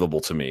conceivable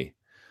to me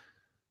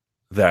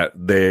that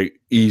they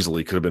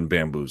easily could have been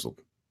bamboozled.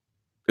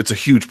 It's a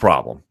huge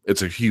problem.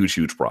 It's a huge,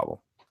 huge problem.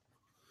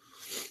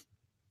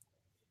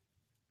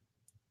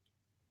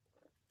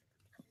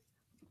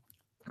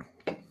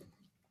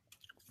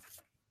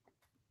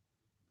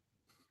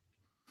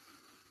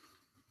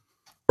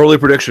 Early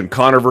prediction,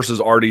 Conor versus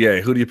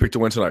RDA. Who do you pick to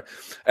win tonight?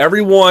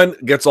 Everyone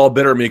gets all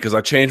bitter at me because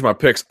I changed my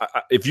picks.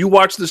 If you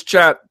watch this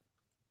chat,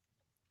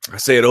 I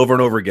say it over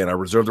and over again. I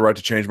reserve the right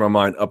to change my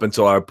mind up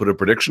until I put a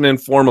prediction in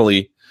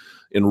formally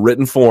in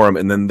written form,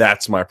 and then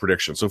that's my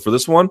prediction. So for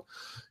this one,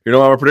 you know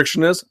what my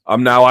prediction is?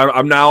 I'm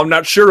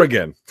not sure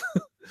again.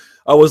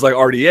 I was like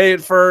RDA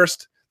at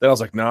first. Then I was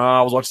like,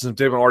 nah. I was watching some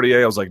tape on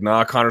RDA. I was like,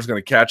 nah, Conor's going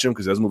to catch him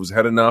because he doesn't move his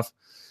head enough.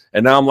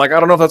 And now I'm like,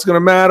 I don't know if that's going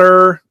to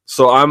matter.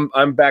 So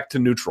I'm back to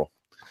neutral.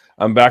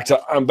 I'm back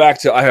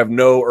to I have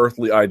no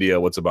earthly idea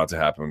what's about to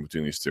happen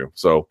between these two.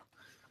 So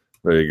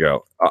there you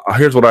go.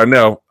 Here's what I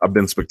know. I've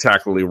been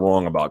spectacularly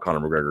wrong about Conor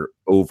McGregor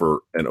over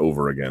and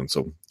over again.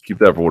 So keep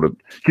that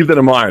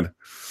in mind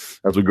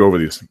as we go over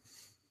these.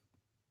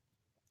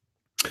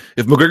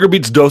 If McGregor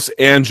beats Dos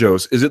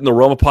Anjos, is it in the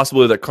realm of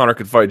possibility that Conor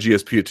could fight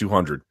GSP at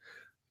 200?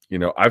 You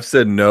know, I've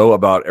said no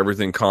about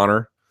everything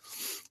Conor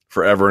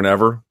forever and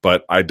ever,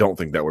 but I don't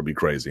think that would be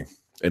crazy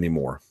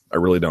anymore. I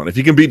really don't. If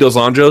he can beat Dos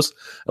Anjos,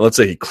 and let's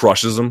say he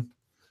crushes him,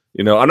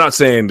 you know, I'm not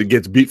saying he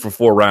gets beat for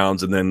 4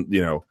 rounds and then,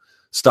 you know,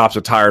 stops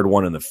a tired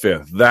one in the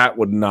 5th. That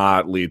would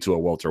not lead to a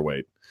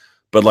welterweight.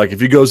 But, like,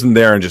 if he goes in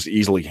there and just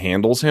easily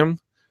handles him,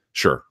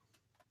 sure.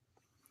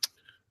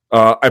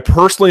 I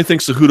personally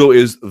think Cejudo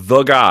is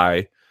the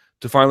guy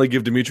to finally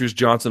give Demetrius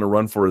Johnson a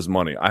run for his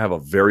money. I have a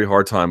very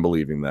hard time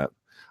believing that.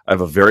 I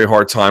have a very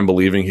hard time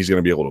believing he's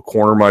going to be able to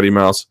corner Mighty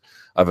Mouse.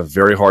 I have a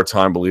very hard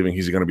time believing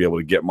he's going to be able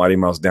to get Mighty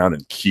Mouse down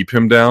and keep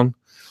him down.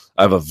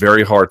 I have a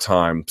very hard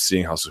time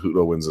seeing how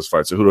Cejudo wins this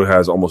fight. Cejudo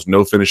has almost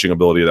no finishing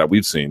ability that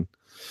we've seen.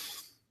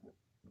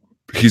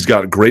 He's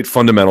got great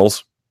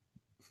fundamentals,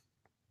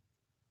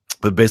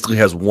 but basically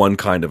has one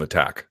kind of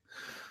attack.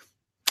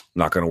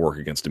 Not going to work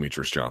against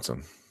Demetrius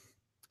Johnson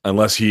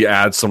unless he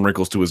adds some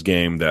wrinkles to his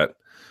game that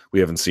we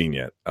haven't seen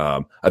yet.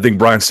 I think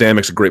Brian Sand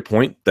makes a great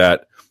point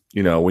that,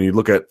 you know, when you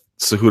look at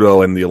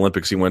Cejudo and the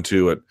Olympics he went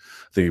to at,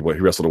 I think he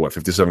wrestled at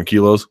 57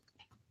 kilos.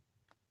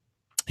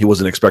 He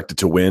wasn't expected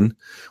to win,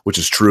 which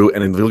is true.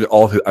 And in look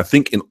at I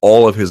think in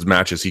all of his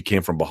matches, he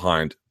came from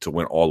behind to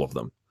win all of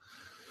them.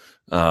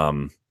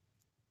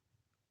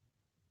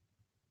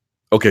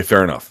 Okay,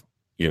 fair enough.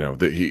 You know,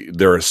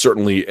 there is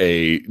certainly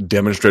a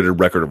demonstrated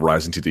record of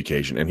rising to the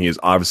occasion, and he is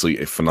obviously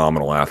a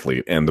phenomenal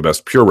athlete and the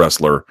best pure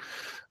wrestler,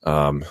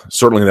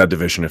 certainly in that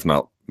division, if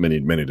not many,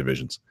 many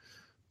divisions.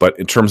 But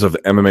in terms of the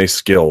MMA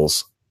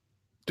skills,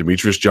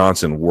 Demetrius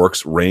Johnson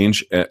works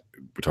range, we're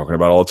talking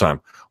about all the time,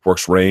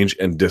 works range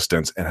and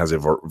distance and has a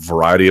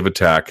variety of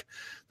attack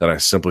that I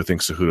simply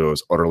think Cejudo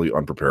is utterly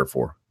unprepared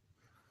for.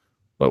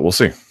 But we'll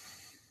see.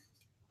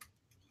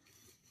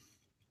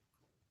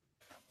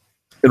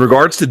 In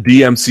regards to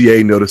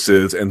DMCA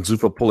notices and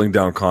Zuffa pulling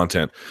down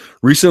content,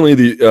 recently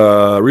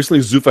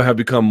Zuffa have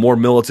become more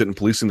militant in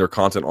policing their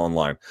content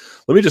online.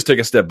 Let me just take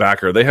a step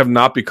back here. They have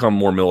not become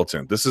more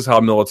militant. This is how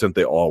militant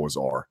they always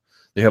are.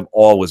 They have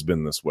always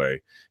been this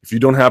way. If you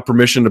don't have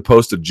permission to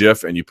post a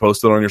GIF and you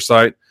post it on your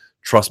site,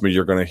 trust me,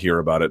 you're going to hear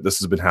about it. This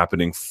has been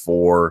happening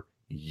for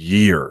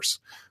years.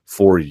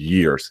 For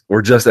years.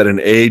 We're just at an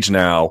age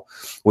now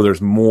where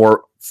there's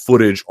more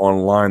footage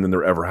online than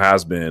there ever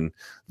has been.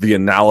 The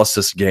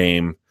analysis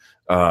game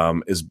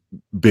is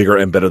bigger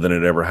and better than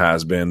it ever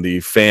has been. The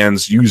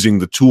fans using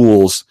the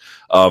tools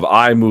of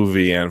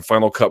iMovie and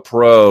Final Cut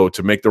Pro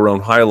to make their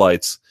own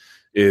highlights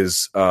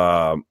is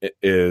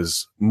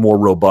more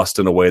robust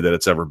in a way that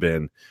it's ever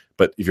been.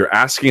 But if you're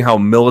asking how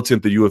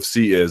militant the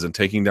UFC is in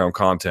taking down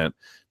content,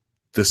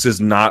 this is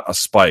not a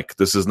spike.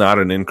 This is not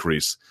an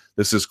increase.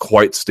 This is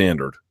quite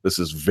standard. This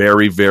is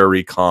very,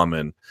 very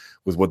common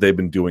with what they've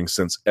been doing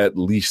since at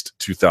least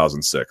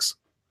 2006.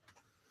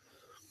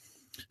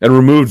 And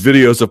removed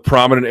videos of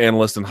prominent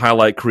analysts and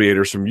highlight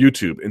creators from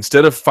YouTube.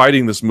 Instead of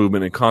fighting this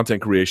movement in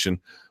content creation,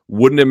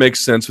 wouldn't it make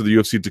sense for the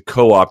UFC to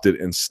co-opt it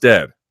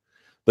instead?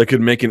 They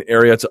could make an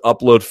area to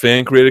upload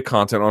fan-created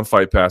content on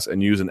Fight Pass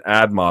and use an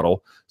ad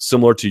model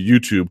similar to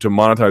YouTube to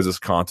monetize this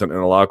content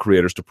and allow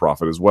creators to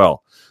profit as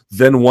well.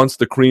 Then once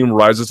the cream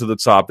rises to the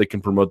top, they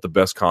can promote the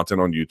best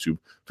content on YouTube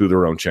through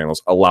their own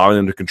channels, allowing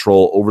them to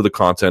control over the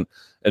content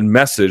and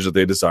message that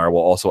they desire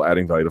while also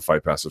adding value to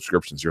Fight Pass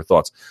subscriptions. Your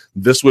thoughts?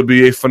 This would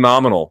be a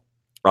phenomenal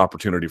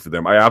opportunity for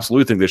them. I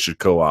absolutely think they should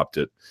co-opt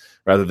it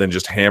rather than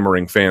just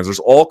hammering fans. There's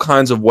all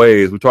kinds of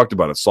ways. We talked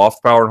about it,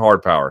 soft power and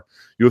hard power.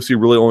 UFC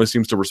really only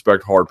seems to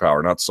respect hard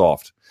power, not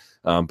soft.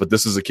 But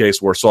this is a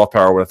case where soft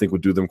power, I think,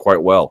 would do them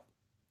quite well.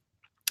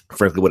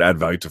 Frankly, would add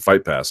value to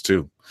Fight Pass,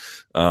 too.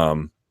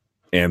 And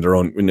their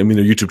own, I mean,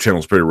 their YouTube channel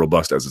is pretty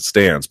robust as it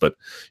stands, but,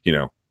 you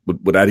know,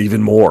 would add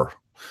even more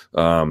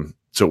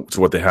to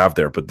what they have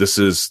there. But this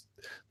is,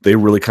 they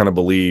really kind of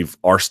believe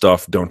our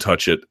stuff, don't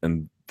touch it,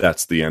 and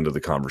that's the end of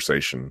the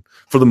conversation.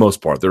 For the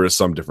most part, there is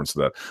some difference to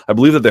that. I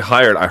believe that they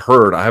hired, I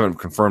haven't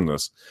confirmed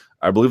this,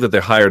 I believe that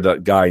they hired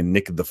that guy,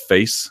 Nick the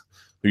Face,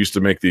 who used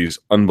to make these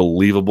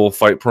unbelievable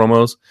fight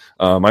promos.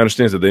 My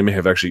understanding is that they may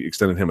have actually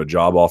extended him a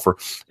job offer.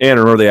 And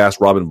remember, they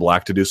asked Robin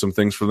Black to do some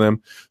things for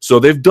them. So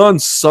they've done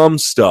some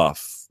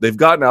stuff. They've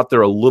gotten out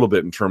there a little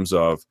bit in terms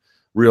of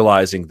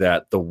realizing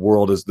that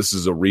this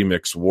is a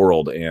remix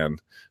world, and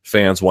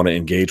fans want to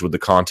engage with the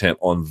content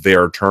on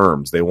their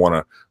terms. They want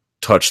to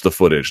touch the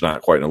footage,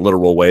 not quite in a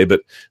literal way,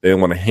 but they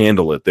want to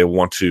handle it. They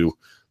want to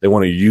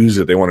use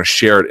it. They want to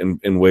share it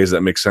in ways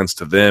that make sense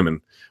to them and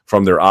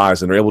from their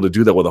eyes, and they're able to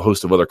do that with a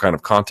host of other kind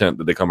of content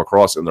that they come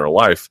across in their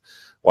life.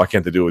 Why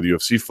can't they do it with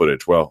UFC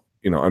footage? Well,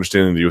 you know,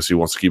 understanding the UFC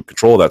wants to keep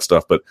control of that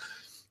stuff, but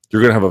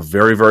you're going to have a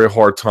very, very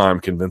hard time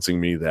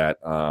convincing me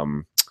that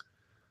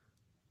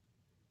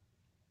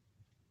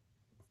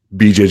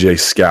BJJ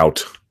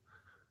Scout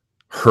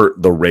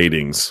hurt the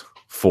ratings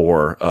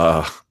for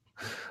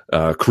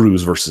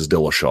Cruz versus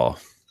Dillashaw.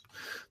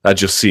 That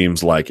just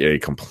seems like a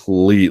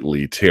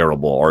completely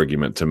terrible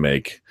argument to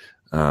make,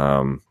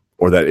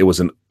 or that it was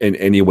in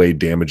any way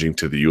damaging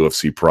to the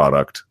UFC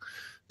product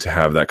to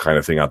have that kind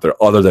of thing out there,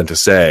 other than to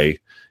say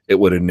it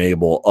would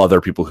enable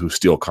other people who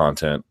steal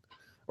content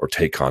or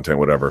take content,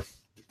 whatever.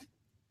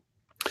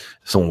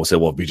 Someone will say,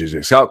 well, if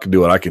BJJ Scout can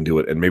do it, I can do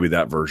it. And maybe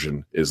that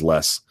version is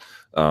less,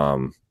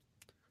 under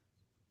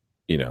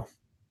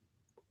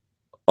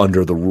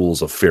the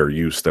rules of fair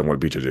use than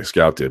what BJJ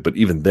Scout did. But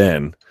even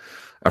then,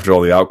 after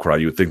all the outcry,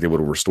 you would think they would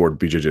have restored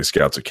BJJ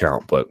Scout's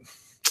account. But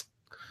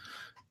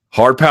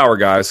hard power,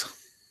 guys.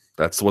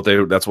 That's what they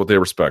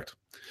respect.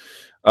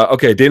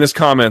 Okay, Dana's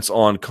comments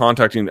on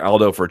contacting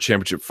Aldo for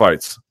championship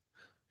fights.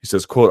 He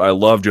says, quote, I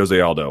love Jose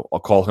Aldo. I'll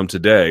call him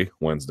today,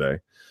 Wednesday,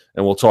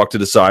 and we'll talk to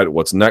decide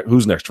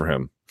who's next for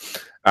him.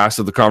 Asked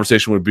if the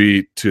conversation would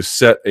be to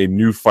set a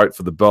new fight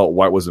for the belt.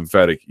 White was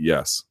emphatic,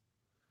 yes.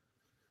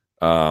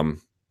 We'll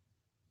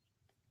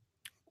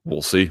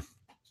see.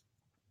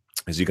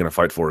 Is he going to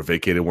fight for a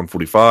vacated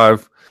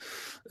 145?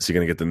 Is he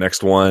going to get the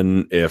next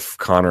one if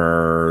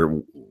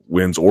Conor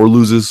wins or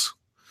loses?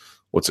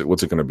 What's it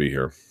going to be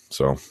here?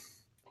 So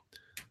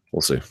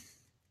we'll see.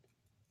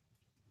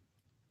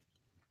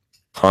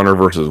 Conor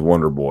versus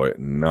Wonder Boy.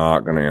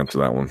 Not going to answer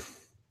that one.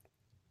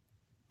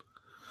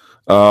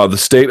 The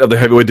state of the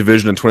heavyweight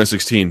division in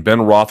 2016.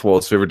 Ben Rothwell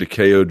is favored to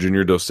KO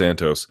Junior Dos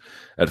Santos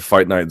at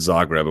Fight Night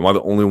Zagreb. Am I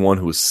the only one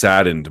who is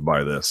saddened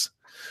by this?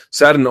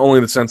 Saddened only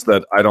in the sense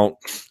that I don't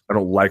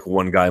like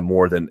one guy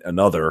more than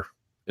another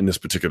in this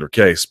particular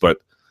case, but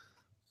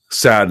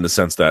sad in the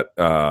sense that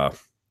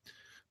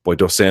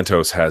Dos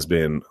Santos has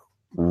been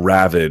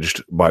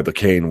ravaged by the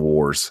Kane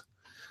Wars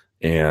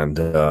and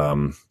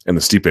the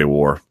Stipe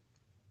War,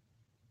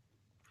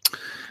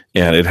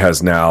 and it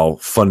has now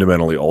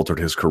fundamentally altered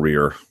his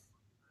career.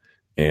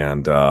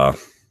 And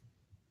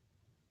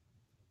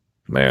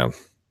man,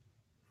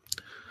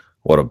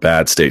 what a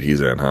bad state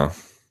he's in, huh?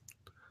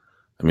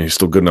 I mean, he's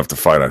still good enough to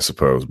fight, I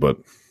suppose, but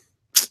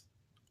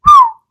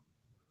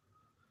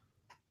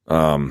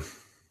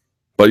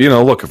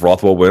look, if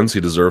Rothwell wins, he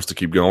deserves to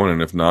keep going,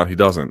 and if not, he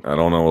doesn't. I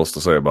don't know what else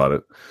to say about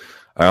it.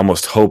 I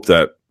almost hope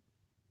that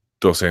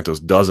Dos Santos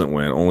doesn't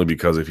win, only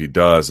because if he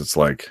does, it's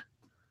like,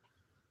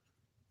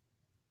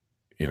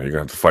 you're going to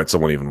have to fight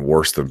someone even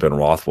worse than Ben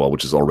Rothwell,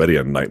 which is already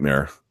a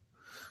nightmare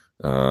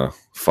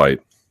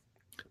fight.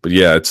 But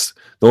yeah, it's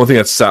the only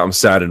thing I'm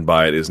saddened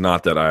by it is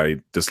not that I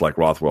dislike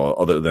Rothwell,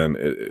 other than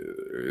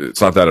it's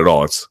not that at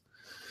all. It's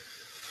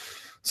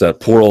that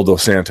poor old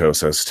Dos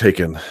Santos has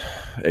taken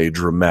a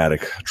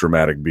dramatic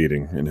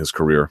beating in his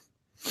career.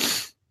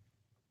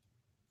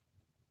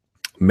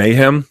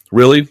 Mayhem,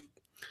 really?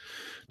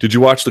 Did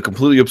you watch the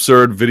completely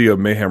absurd video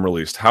Mayhem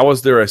released? How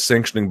is there a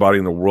sanctioning body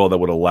in the world that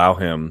would allow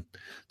him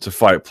to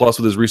fight? Plus,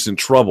 with his recent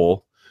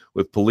trouble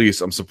with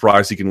police, I'm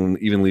surprised he can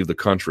even leave the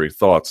country.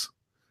 Thoughts?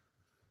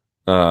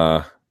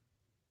 Someone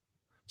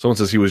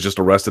says he was just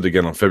arrested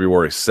again on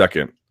February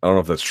 2nd. I don't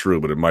know if that's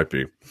true, but it might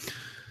be.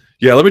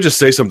 Yeah, let me just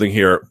say something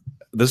here.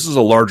 This is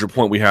a larger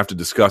point we have to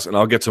discuss, and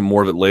I'll get to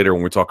more of it later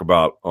when we talk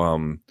about,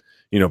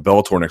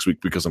 Bellator next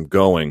week, because I'm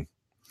going.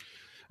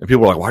 And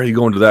people are like, why are you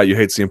going to that? You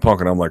hate CM Punk.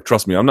 And I'm like,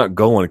 trust me, I'm not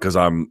going because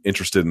I'm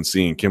interested in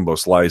seeing Kimbo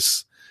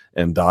Slice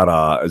and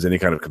Dada as any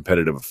kind of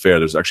competitive affair.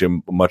 There's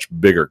actually a much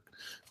bigger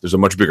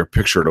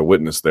picture to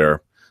witness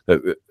there.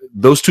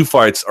 Those two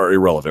fights are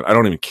irrelevant. I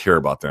don't even care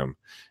about them.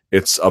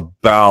 It's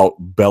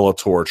about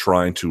Bellator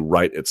trying to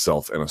right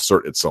itself and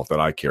assert itself that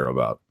I care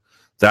about.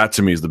 That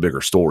to me is the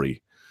bigger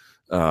story,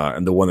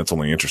 and the one that's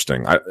only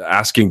interesting.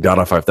 Asking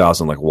Dada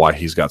 5000 like why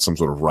he's got some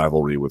sort of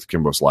rivalry with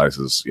Kimbo Slice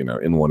is,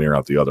 in one ear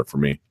out the other for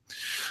me.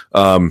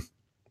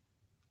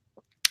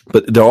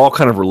 But they're all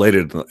kind of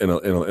related in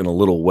a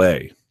little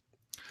way,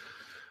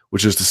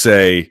 which is to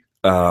say,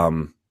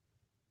 now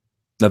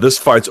this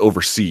fight's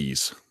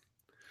overseas,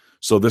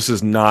 so this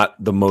is not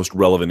the most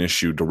relevant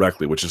issue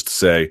directly, which is to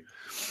say,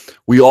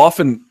 we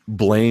often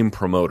blame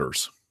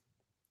promoters,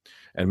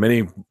 and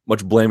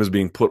much blame is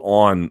being put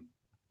on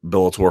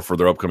Bellator for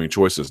their upcoming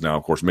choices. Now,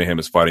 of course, Mayhem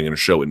is fighting in a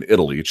show in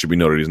Italy. It should be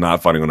noted he's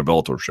not fighting on a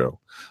Bellator show.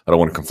 I don't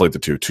want to conflate the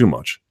two too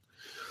much.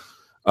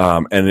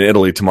 And in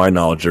Italy, to my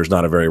knowledge, there's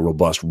not a very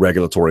robust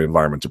regulatory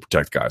environment to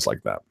protect guys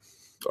like that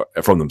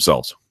from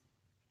themselves.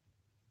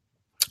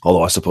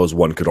 Although I suppose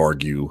one could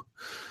argue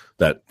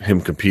that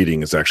him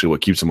competing is actually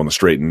what keeps him on the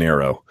straight and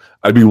narrow.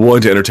 I'd be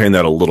willing to entertain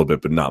that a little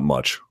bit, but not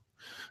much.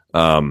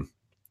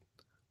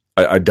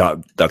 I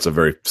doubt that's a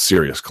very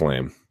serious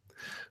claim.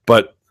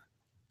 But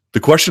the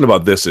question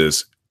about this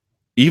is,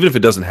 even if it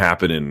doesn't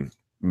happen in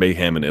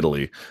Mayhem in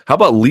Italy, how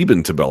about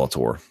Lieben to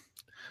Bellator?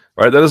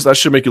 Right, that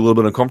should make you a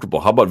little bit uncomfortable.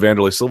 How about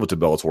Vanderlei Silva to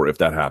Bellator if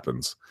that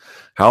happens?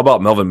 How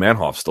about Melvin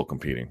Manhoff still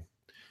competing?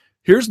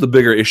 Here's the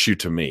bigger issue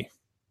to me.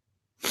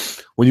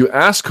 When you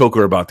ask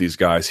Coker about these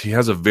guys, he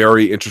has a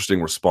very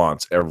interesting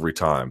response every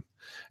time.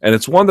 And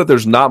it's one that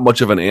there's not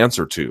much of an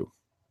answer to,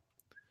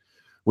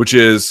 which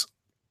is,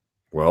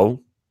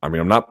 well,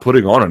 I'm not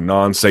putting on a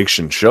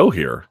non-sanctioned show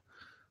here,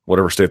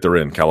 whatever state they're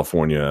in,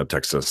 California,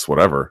 Texas,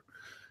 whatever.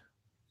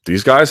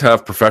 These guys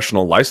have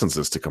professional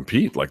licenses to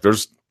compete. Like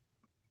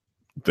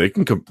they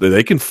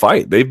can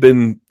fight. They've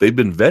been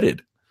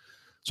vetted.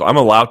 So I'm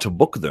allowed to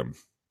book them.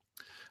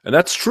 And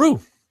that's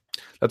true.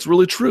 That's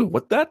really true.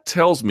 What that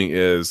tells me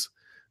is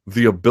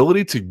the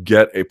ability to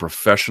get a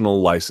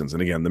professional license.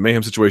 And again, the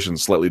Mayhem situation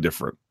is slightly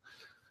different.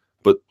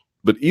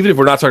 But even if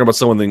we're not talking about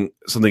something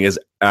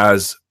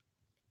as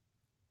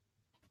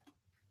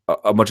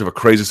a much of a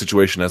crazy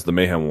situation as the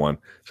Mayhem one,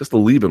 just the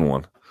Lieben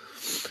one,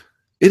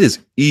 it is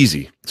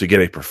easy to get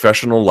a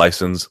professional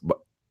license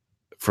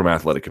from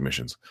athletic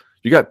commissions.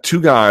 You got two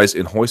guys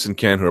in Hoist and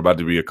Ken who are about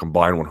to be a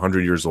combined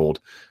 100 years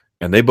old,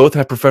 and they both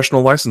have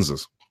professional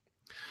licenses.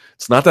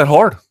 It's not that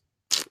hard.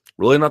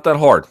 Really not that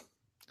hard.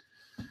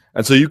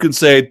 And so you can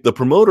say the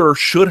promoter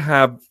should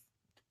have,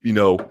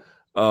 the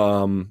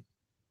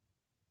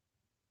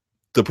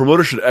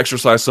promoter should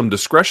exercise some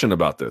discretion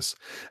about this.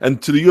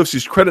 And to the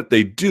UFC's credit,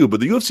 they do. But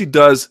the UFC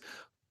does,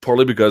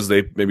 partly because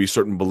they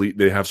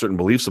have certain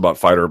beliefs about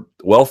fighter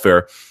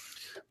welfare,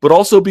 but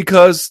also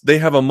because they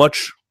have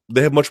much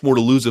more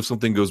to lose if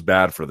something goes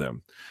bad for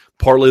them.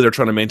 Partly they're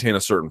trying to maintain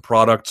a certain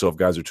product, so if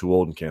guys are too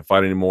old and can't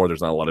fight anymore,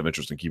 there's not a lot of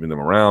interest in keeping them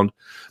around.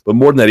 But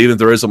more than that, even if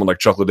there is someone like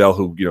Chuck Liddell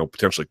who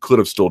potentially could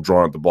have still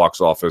drawn at the box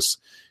office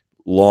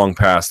long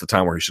past the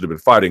time where he should have been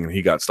fighting, and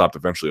he got stopped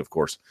eventually, of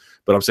course.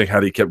 But I'm saying,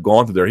 had he kept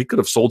going through there, he could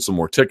have sold some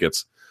more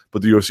tickets.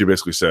 But the UFC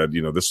basically said,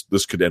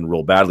 this could end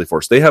real badly for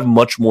us. They have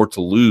much more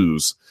to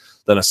lose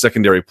than a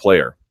secondary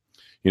player.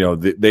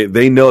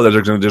 They know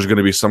that there's going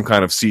to be some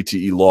kind of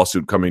CTE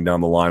lawsuit coming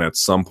down the line at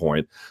some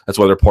point. That's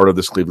why they're part of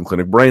this Cleveland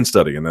Clinic brain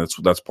study, and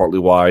that's partly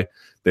why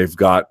they've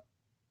got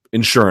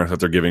insurance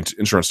that they're giving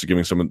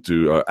someone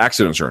to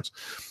accident insurance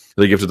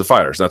they give to the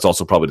fighters. That's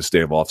also probably to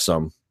stave off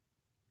some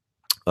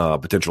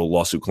potential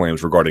lawsuit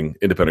claims regarding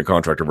independent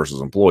contractor versus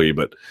employee.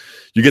 But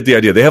you get the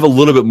idea. They have a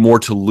little bit more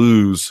to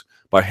lose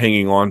by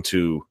hanging on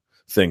to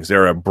things.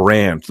 They're a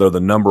brand. They're the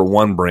number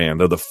one brand.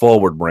 They're the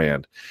forward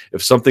brand.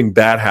 If something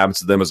bad happens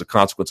to them as a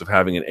consequence of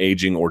having an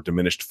aging or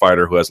diminished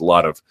fighter who has a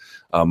lot of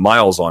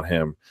miles on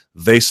him,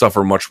 they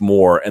suffer much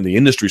more, and the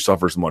industry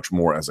suffers much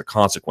more as a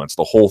consequence.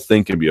 The whole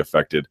thing can be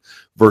affected,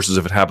 versus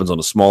if it happens on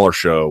a smaller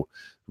show,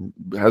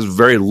 it has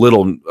very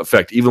little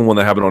effect. Even when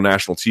they happen on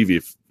national TV,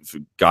 if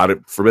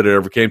God forbid it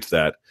ever came to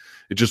that,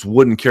 it just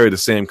wouldn't carry the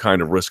same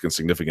kind of risk and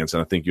significance.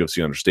 And I think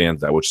UFC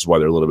understands that, which is why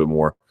they're a little bit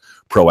more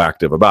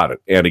proactive about it.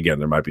 And again,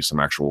 there might be some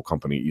actual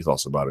company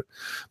ethos about it.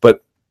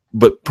 But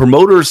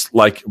promoters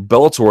like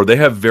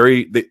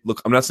Bellator,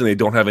 look, I'm not saying they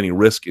don't have any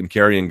risk in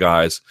carrying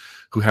guys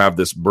who have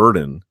this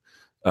burden,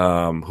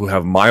 who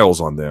have miles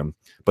on them,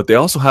 but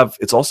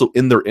it's also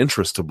in their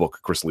interest to book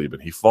Chris Lieben.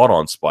 He fought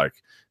on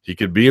Spike. He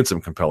could be in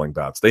some compelling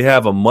bouts. They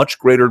have a much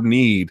greater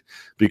need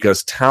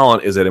because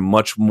talent is at a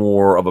much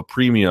more of a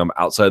premium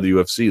outside the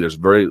UFC.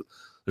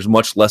 There's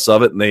much less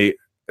of it, and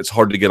it's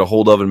hard to get a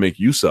hold of and make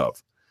use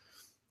of.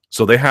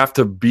 So they have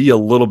to be a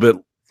little bit,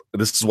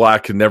 this is why I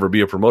could never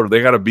be a promoter,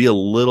 they got to be a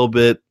little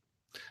bit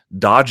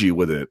dodgy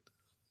with it.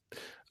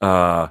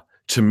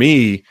 To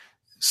me,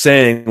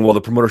 saying, well,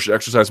 the promoter should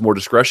exercise more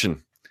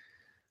discretion,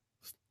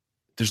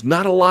 there's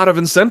not a lot of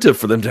incentive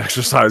for them to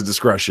exercise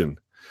discretion.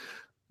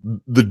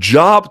 The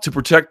job to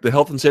protect the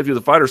health and safety of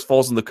the fighters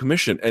falls on the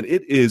commission, and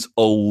it is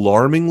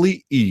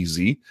alarmingly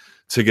easy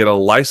to get a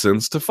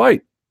license to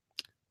fight.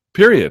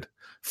 Period.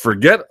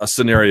 Forget a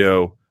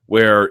scenario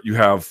where you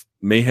have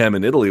mayhem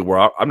in Italy,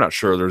 where I'm not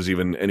sure there's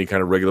even any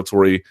kind of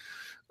regulatory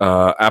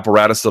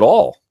apparatus at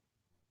all.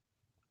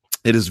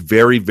 It is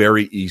very,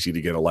 very easy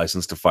to get a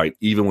license to fight,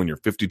 even when you're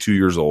 52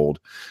 years old.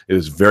 It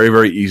is very,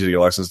 very easy to get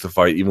a license to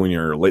fight, even when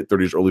you're in your late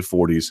 30s, early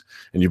 40s,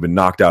 and you've been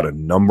knocked out a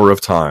number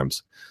of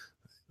times.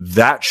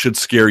 That should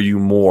scare you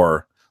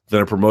more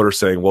than a promoter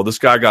saying, well, this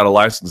guy got a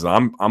license,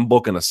 and I'm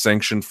booking a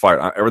sanctioned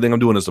fight. Everything I'm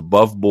doing is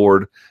above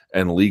board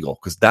and legal,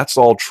 because that's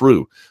all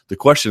true. The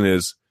question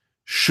is,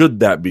 should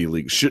that be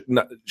legal?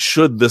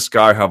 Should this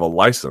guy have a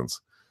license?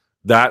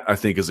 That, I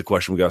think, is a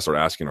question we got to start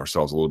asking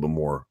ourselves a little bit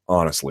more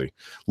honestly.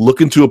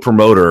 Look into a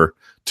promoter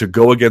to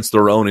go against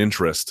their own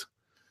interest,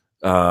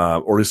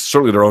 or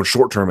certainly their own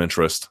short-term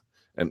interest,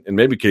 and in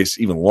maybe case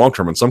even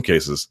long-term in some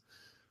cases,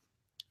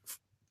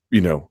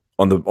 to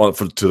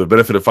the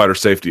benefit of fighter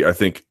safety. I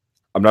think,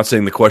 I'm not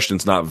saying the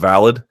question's not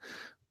valid,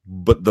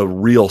 but the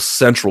real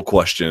central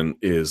question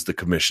is the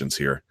commissions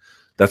here.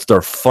 That's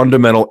their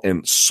fundamental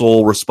and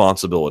sole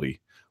responsibility,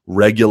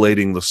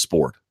 regulating the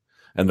sport.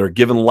 And they're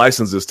giving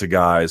licenses to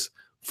guys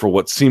for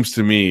what seems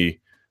to me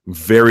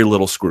very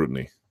little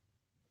scrutiny.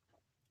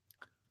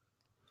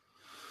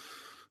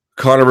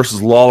 Conor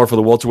versus Lawler for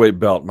the welterweight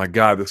belt. My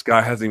God, this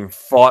guy hasn't even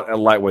fought at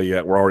lightweight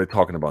yet. We're already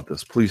talking about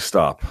this. Please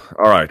stop.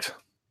 All right.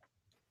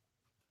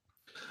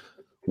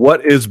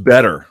 What is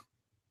better?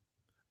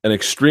 An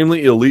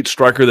extremely elite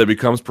striker that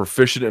becomes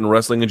proficient in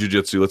wrestling and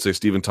jiu-jitsu, let's say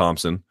Stephen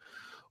Thompson,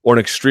 or an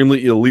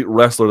extremely elite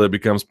wrestler that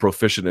becomes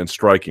proficient in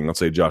striking, let's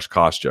say Josh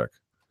Koscheck?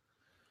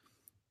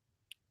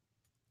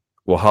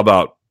 Well, how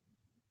about,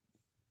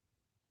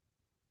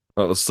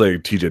 let's say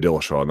TJ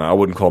Dillashaw. Now, I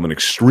wouldn't call him an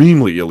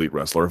extremely elite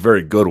wrestler, a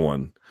very good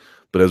one,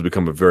 but has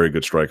become a very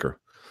good striker.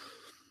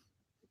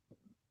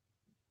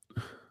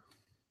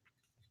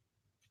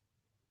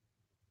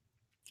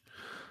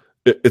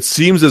 It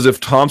seems as if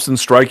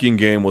Thompson's striking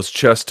game was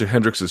chess to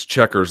Hendricks'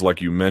 checkers,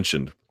 like you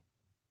mentioned.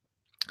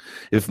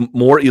 If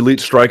more elite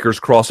strikers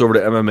cross over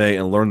to MMA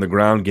and learn the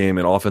ground game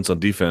and offense on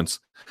defense,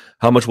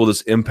 how much will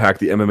this impact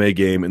the MMA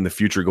game in the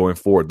future going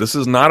forward? This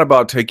is not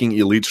about taking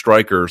elite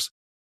strikers.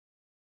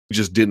 We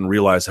just didn't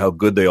realize how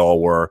good they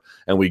all were,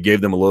 and we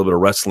gave them a little bit of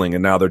wrestling,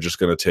 and now they're just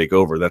going to take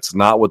over. That's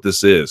not what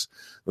this is.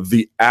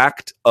 The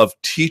act of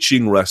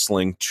teaching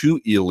wrestling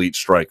to elite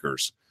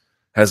strikers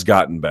has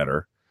gotten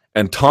better,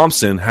 and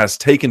Thompson has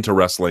taken to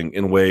wrestling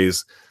in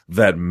ways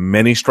that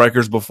many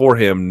strikers before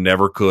him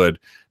never could,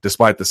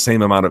 despite the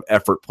same amount of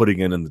effort putting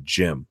in the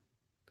gym.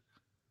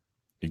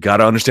 You got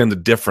to understand the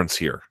difference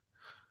here.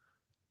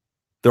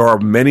 There are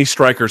many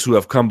strikers who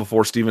have come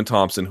before Stephen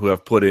Thompson who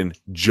have put in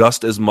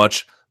just as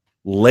much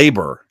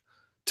labor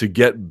to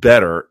get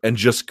better and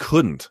just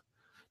couldn't.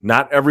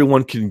 Not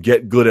everyone can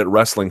get good at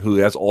wrestling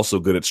who is also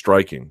good at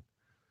striking.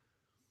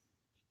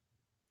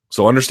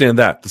 So understand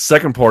that. The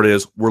second part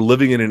is we're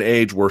living in an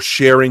age where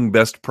sharing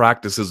best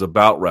practices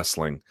about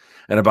wrestling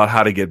and about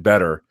how to get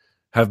better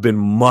have been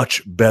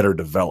much better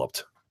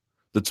developed.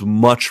 That's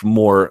much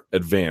more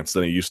advanced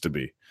than it used to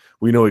be.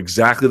 We know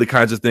exactly the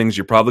kinds of things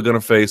you're probably going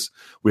to face.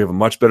 We have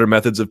much better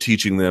methods of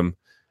teaching them.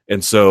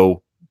 And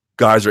so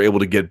guys are able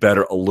to get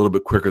better a little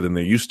bit quicker than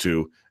they used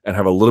to and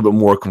have a little bit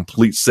more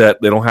complete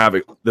set. They don't have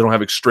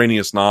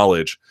extraneous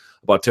knowledge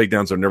about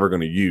takedowns they're never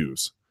going to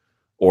use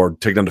or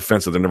takedown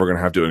defense that they're never going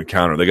to have to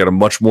encounter. They got a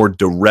much more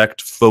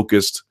direct,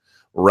 focused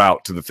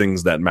route to the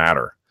things that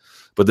matter.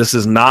 But this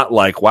is not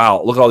like,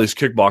 wow, look at all these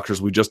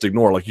kickboxers we just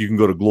ignore. Like, you can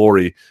go to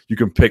Glory, you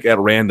can pick at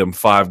random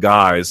 5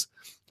 guys,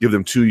 give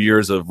them 2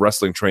 years of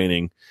wrestling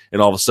training,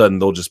 and all of a sudden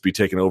they'll just be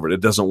taken over.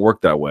 It doesn't work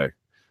that way.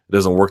 It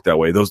doesn't work that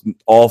way.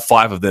 All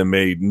 5 of them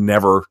may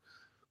never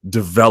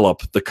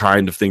develop the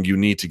kind of thing you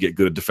need to get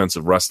good at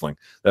defensive wrestling.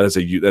 That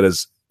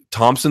is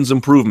Thompson's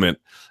improvement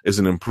is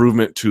an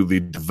improvement to the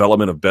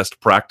development of best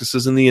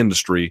practices in the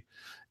industry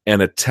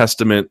and a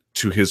testament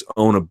to his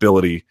own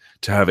ability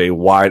to have a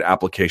wide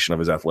application of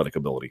his athletic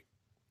ability.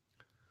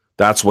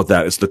 That's what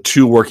that is. The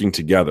two working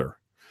together.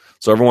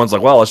 So everyone's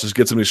like, well, let's just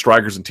get some of these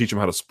strikers and teach them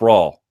how to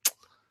sprawl.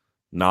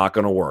 Not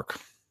going to work.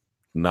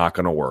 Not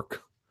going to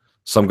work.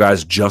 Some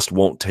guys just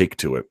won't take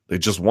to it. They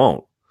just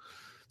won't.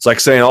 It's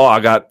like saying, oh, I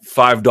got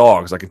 5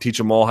 dogs. I can teach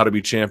them all how to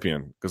be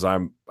champion because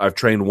I've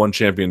trained one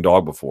champion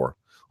dog before.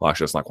 Well,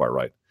 actually, that's not quite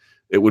right.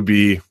 It would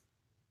be,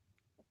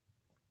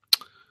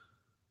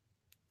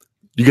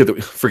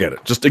 forget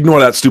it. Just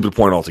ignore that stupid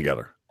point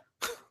altogether.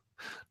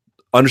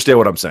 Understand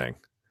what I'm saying.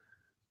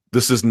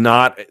 This is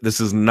not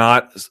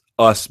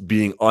us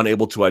being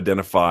unable to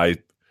identify.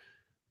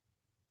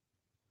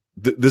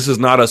 This is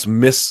not us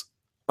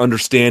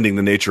misunderstanding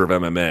the nature of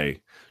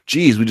MMA.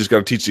 Geez, we just got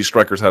to teach these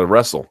strikers how to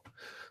wrestle.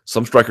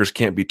 Some strikers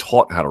can't be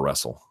taught how to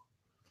wrestle.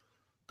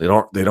 They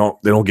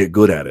don't get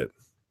good at it.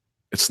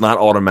 It's not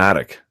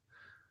automatic.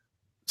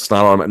 It's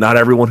not automatic. Not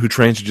everyone who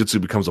trains jiu-jitsu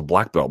becomes a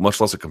black belt, much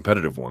less a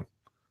competitive one.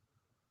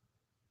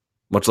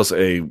 Much less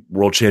a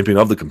world champion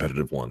of the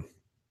competitive one.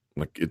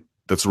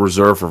 That's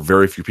reserved for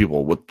very few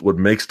people. What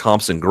makes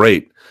Thompson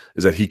great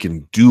is that he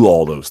can do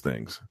all those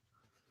things.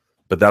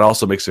 But that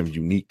also makes him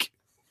unique.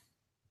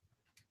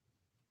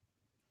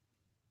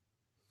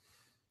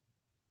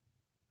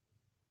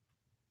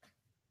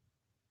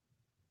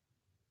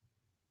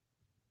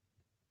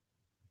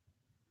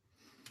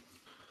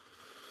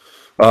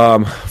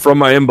 From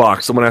my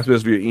inbox, someone asked me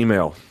this via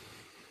email.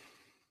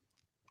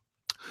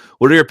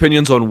 What are your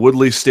opinions on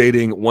Woodley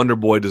stating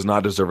Wonderboy does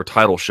not deserve a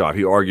title shot?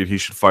 He argued he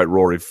should fight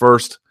Rory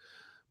first,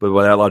 but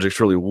by that logic,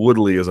 surely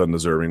Woodley is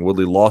undeserving.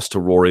 Woodley lost to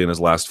Rory in his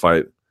last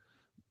fight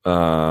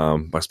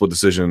by split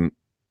decision.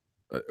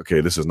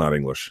 Okay, this is not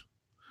English.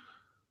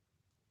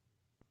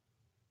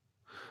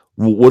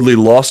 Woodley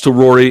lost to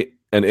Rory,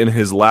 and in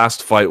his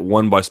last fight,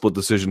 won by split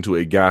decision to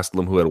a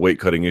Gastelum who had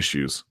weight-cutting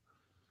issues.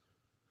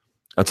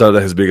 Outside of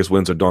that, his biggest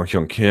wins are Dong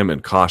Hyun Kim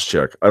and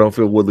Koscheck. I don't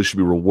feel Woodley should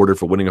be rewarded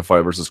for winning a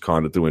fight versus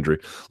Condit through injury.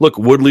 Look,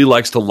 Woodley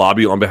likes to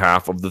lobby on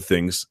behalf of the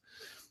things.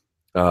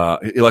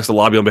 He likes to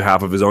lobby on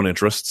behalf of his own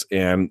interests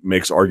and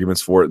makes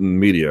arguments for it in the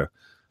media.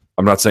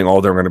 I'm not saying all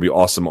of them are going to be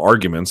awesome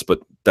arguments, but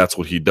that's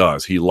what he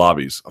does. He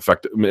lobbies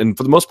effective, and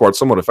for the most part,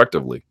 somewhat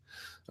effectively.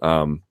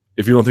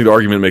 If you don't think the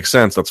argument makes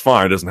sense, that's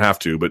fine. It doesn't have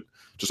to, but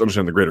just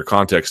understand the greater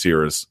context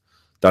here is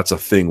that's a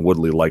thing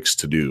Woodley likes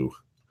to do.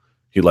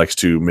 He likes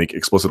to make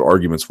explicit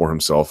arguments for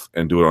himself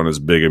and do it on as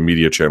big a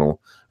media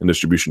channel and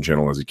distribution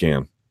channel as he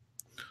can.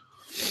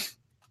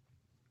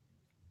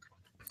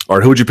 All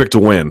right, who would you pick to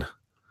win?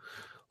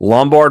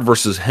 Lombard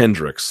versus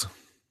Hendricks.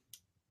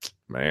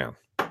 Man.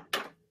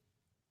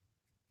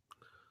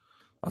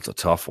 That's a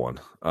tough one.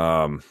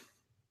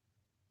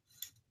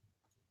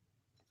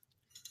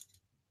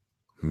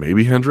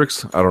 Maybe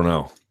Hendricks? I don't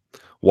know.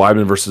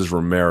 Weidman versus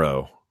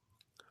Romero.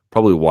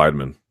 Probably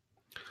Weidman.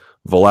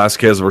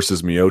 Velasquez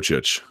versus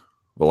Miocic.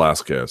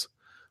 Velasquez.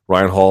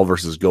 Ryan Hall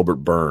versus Gilbert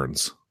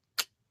Burns.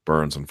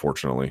 Burns,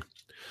 unfortunately.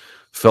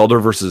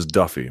 Felder versus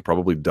Duffy.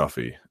 Probably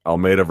Duffy.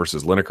 Almeida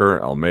versus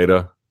Lineker.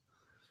 Almeida.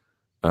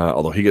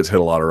 Although he gets hit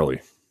a lot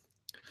early.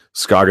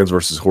 Scoggins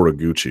versus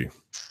Horiguchi.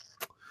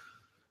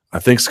 I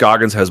think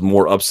Scoggins has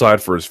more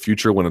upside for his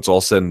future when it's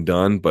all said and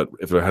done, but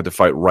if I had to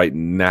fight right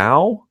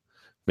now,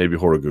 maybe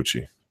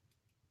Horiguchi.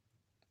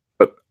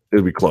 But it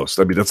would be close.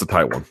 I mean, that's a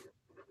tight one.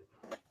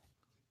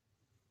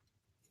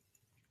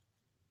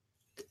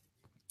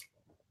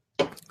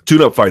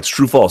 Tune-up fights,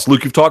 true, false.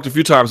 Luke, you've talked a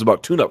few times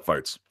about tune-up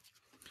fights.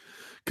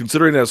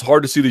 Considering that it's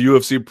hard to see the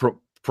UFC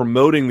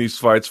promoting these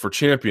fights for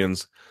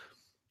champions,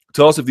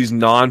 tell us if these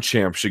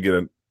non-champs should get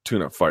a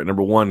tune-up fight.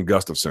 Number 1,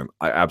 Gustafsson.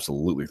 I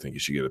absolutely think he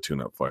should get a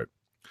tune-up fight.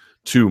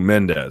 2,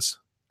 Mendez.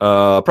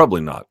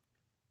 Probably not.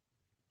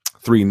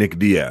 3, Nick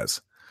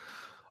Diaz.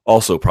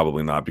 Also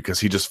probably not, because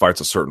he just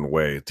fights a certain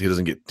way.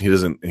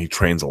 And he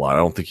trains a lot. I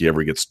don't think he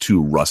ever gets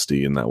too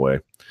rusty in that way.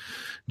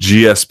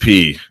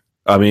 GSP.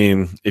 I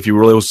mean, if he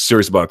really was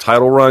serious about a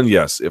title run,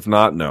 yes. If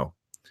not, no.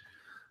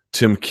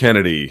 Tim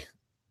Kennedy.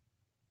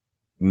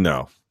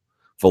 No.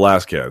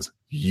 Velasquez.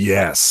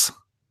 Yes.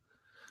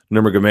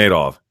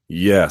 Nurmagomedov.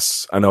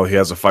 Yes. I know he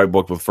has a fight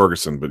booked with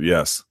Ferguson, but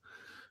yes.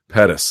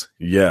 Pettis.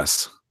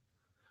 Yes.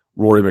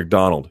 Rory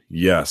McDonald.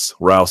 Yes.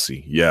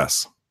 Rousey.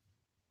 Yes.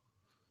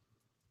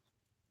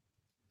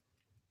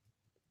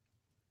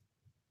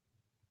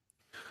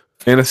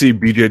 Fantasy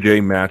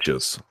BJJ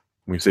matches.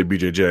 When you say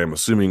BJJ, I'm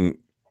assuming,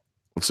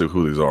 let's see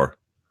who these are.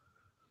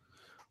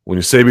 When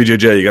you say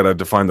BJJ, you got to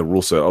define the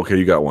rule set. Okay,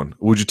 you got one.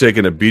 Would you take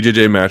in a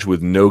BJJ match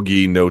with no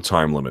gi, no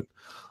time limit?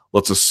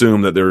 Let's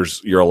assume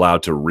that you're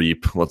allowed to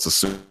reap. Let's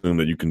assume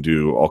that you can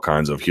do all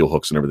kinds of heel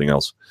hooks and everything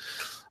else.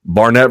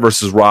 Barnett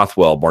versus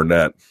Rothwell.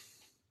 Barnett.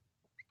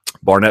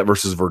 Barnett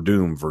versus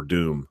Verdum.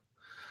 Verdum.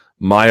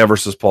 Maya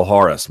versus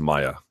Palhares.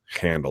 Maya.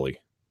 Handily.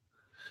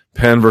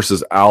 Penn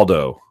versus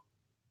Aldo.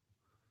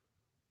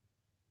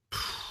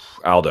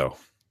 Aldo.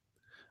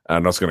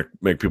 And that's going to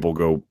make people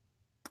go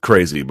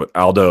crazy, but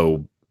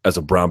Aldo, as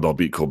a brown belt,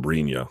 beat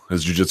Cobrinha.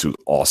 His jiu-jitsu is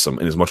awesome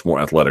and is much more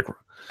athletic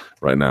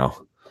right now.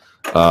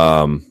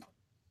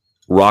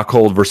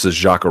 Rockhold versus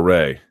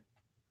Jacare.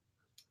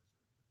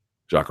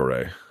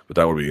 Jacare. But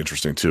that would be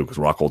interesting, too, because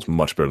Rockhold's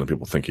much better than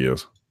people think he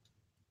is.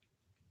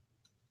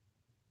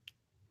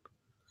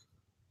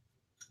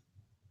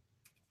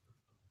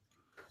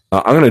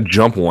 I'm going to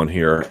jump one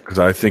here because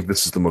I think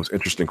this is the most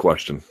interesting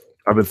question.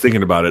 I've been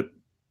thinking about it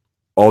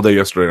all day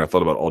yesterday, and I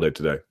thought about it all day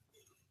today.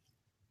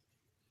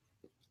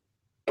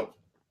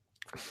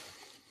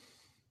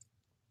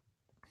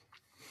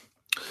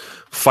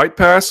 Fight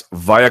Pass,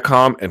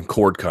 Viacom, and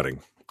cord cutting.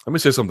 Let me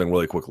say something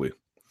really quickly.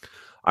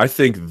 I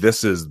think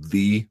this is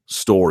the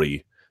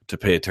story to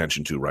pay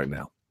attention to right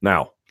now.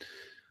 Now,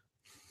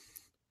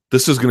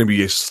 this is going to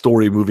be a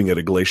story moving at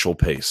a glacial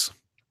pace.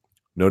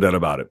 No doubt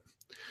about it.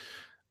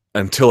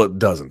 Until it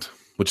doesn't.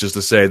 Which is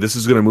to say, this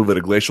is going to move at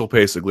a glacial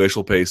pace,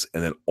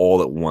 and then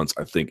all at once,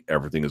 I think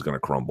everything is going to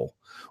crumble.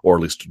 Or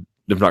at least,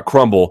 if not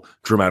crumble,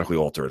 dramatically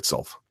alter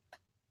itself.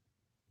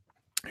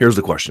 Here's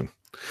the question.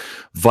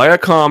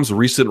 Viacom's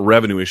recent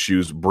revenue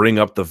issues bring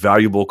up the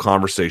valuable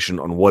conversation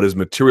on what is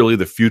materially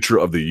the future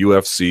of the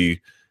UFC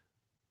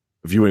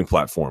viewing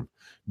platform.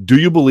 Do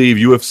you believe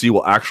UFC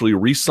will actually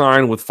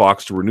re-sign with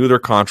Fox to renew their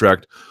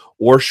contract,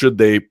 or should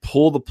they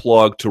pull the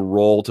plug to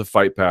roll to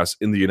Fight Pass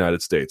in the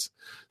United States?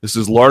 This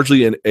is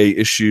largely a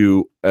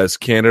issue as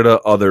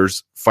Canada,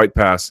 others, Fight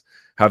Pass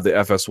have the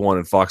FS1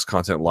 and Fox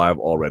content live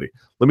already.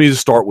 Let me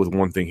just start with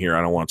one thing here.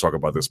 I don't want to talk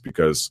about this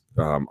because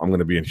I'm going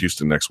to be in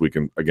Houston next week.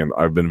 And again,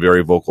 I've been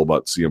very vocal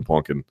about CM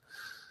Punk. And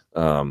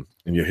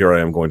yet here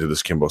I am going to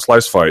this Kimbo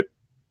Slice fight,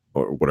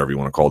 or whatever you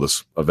want to call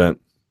this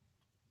event.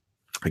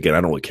 Again,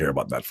 I don't really care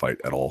about that fight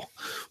at all,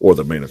 or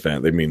the main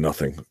event. They mean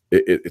nothing.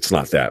 It's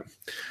not that.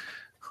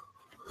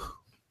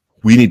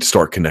 We need to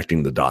start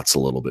connecting the dots a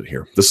little bit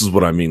here. This is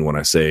what I mean when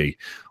I say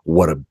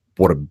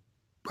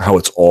how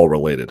it's all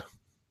related.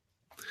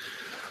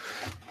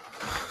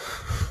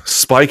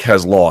 Spike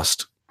has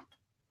lost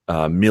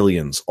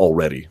millions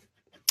already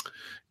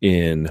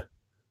in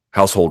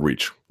household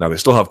reach. Now, they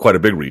still have quite a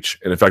big reach.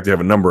 And in fact, they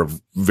have a number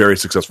of very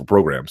successful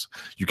programs.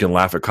 You can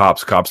laugh at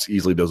Cops. Cops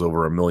easily does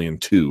over 1 million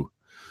too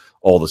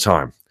all the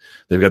time.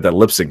 They've got that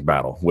lip sync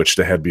battle, which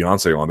they had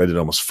Beyonce on. They did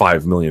almost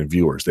 5 million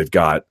viewers. They've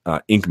got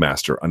Ink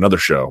Master, another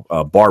show,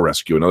 Bar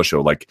Rescue, another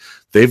show. Like,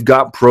 they've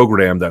got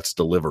program that's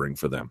delivering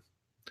for them.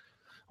 I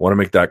want to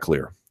make that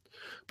clear.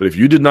 But if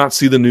you did not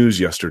see the news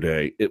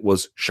yesterday, it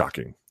was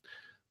shocking.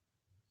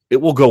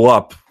 It will go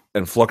up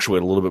and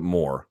fluctuate a little bit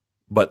more.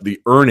 But the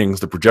earnings,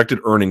 the projected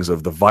earnings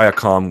of the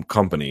Viacom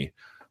company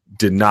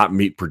did not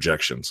meet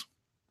projections.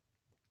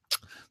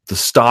 The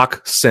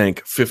stock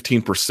sank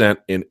 15%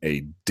 in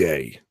a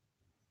day.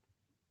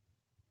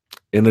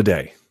 In a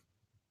day.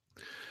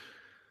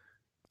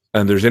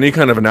 And there's any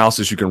kind of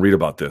analysis you can read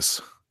about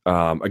this.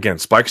 Again,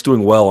 Spike's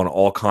doing well in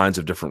all kinds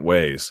of different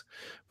ways.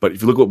 But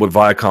if you look at what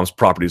Viacom's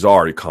properties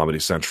are, Comedy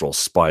Central,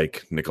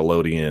 Spike,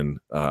 Nickelodeon,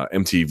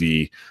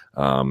 MTV,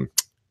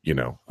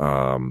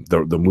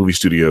 the movie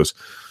studios,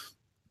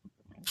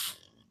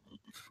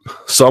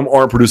 some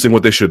aren't producing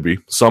what they should be.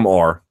 Some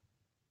are.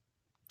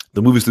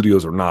 The movie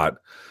studios are not.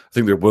 I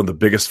think they're one of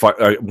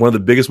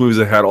the biggest movies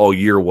they had all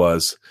year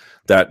was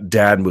that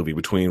Dad movie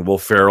between Will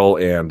Ferrell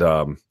and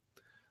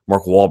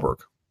Mark Wahlberg,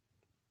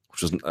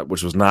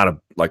 which was not a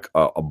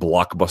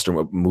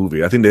blockbuster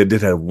movie. I think they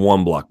did have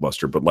one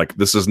blockbuster, but like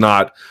this is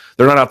not.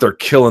 They're not out there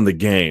killing the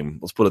game.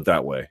 Let's put it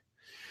that way.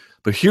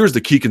 But here's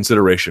the key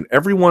consideration.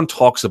 Everyone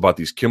talks about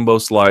these Kimbo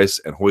Slice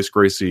and Royce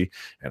Gracie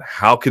and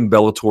how can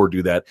Bellator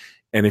do that.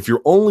 And if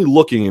you're only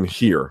looking in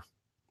here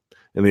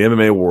in the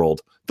MMA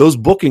world, those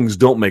bookings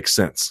don't make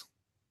sense.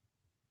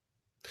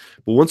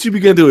 But once you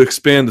begin to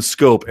expand the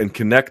scope and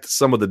connect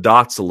some of the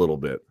dots a little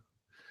bit,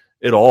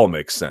 it all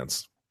makes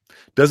sense.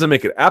 Doesn't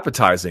make it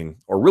appetizing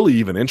or really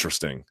even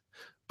interesting,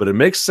 but it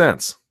makes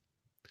sense.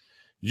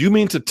 You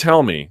mean to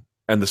tell me,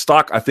 and the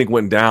stock I think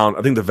went down,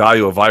 I think the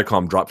value of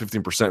Viacom dropped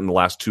 15% in the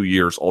last 2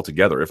 years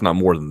altogether, if not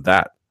more than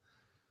that.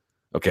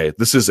 Okay,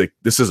 this is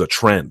a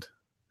trend.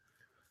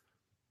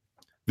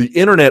 The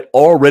internet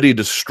already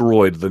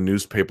destroyed the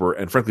newspaper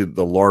and frankly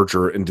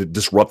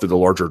disrupted the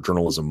larger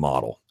journalism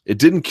model. It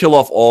didn't kill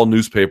off all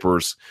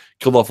newspapers,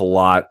 killed off a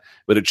lot,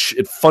 but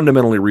it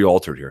fundamentally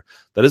re-altered here.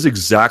 That is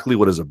exactly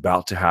what is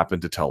about to happen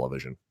to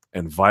television,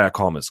 and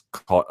Viacom is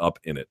caught up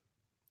in it.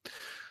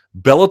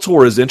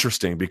 Bellator is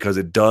interesting because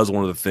it does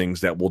one of the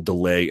things that will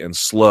delay and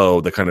slow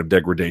the kind of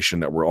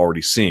degradation that we're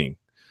already seeing.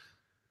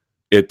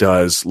 It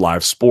does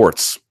live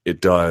sports.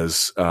 It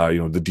does,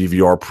 the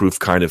DVR-proof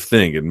kind of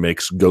thing. It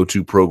makes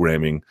go-to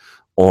programming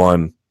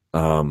on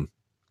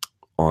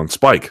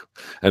Spike,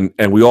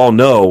 and we all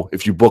know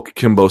if you book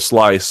Kimbo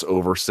Slice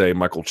over, say,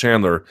 Michael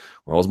Chandler,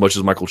 well, as much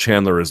as Michael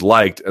Chandler is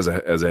liked as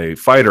a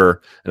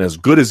fighter and as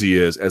good as he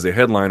is as a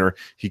headliner,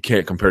 he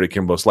can't compare to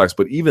Kimbo Slice.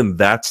 But even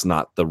that's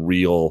not the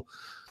real.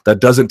 That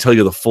doesn't tell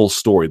you the full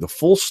story. The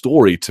full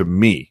story to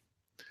me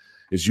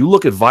is you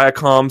look at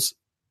Viacom's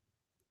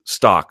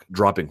stock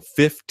dropping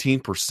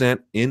 15%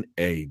 in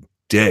a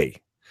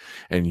day.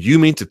 And you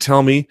mean to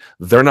tell me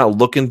they're not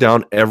looking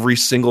down every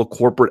single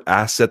corporate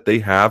asset they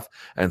have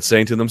and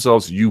saying to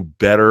themselves, you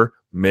better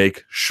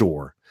make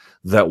sure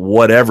that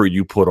whatever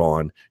you put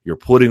on, you're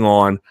putting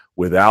on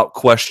without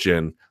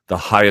question the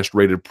highest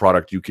rated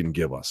product you can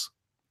give us.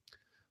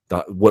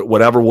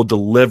 Whatever will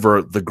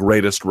deliver the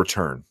greatest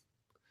return.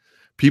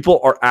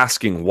 People are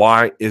asking,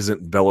 why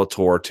isn't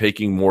Bellator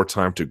taking more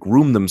time to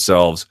groom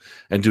themselves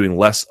and doing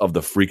less of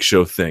the freak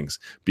show things?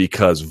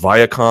 Because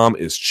Viacom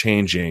is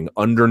changing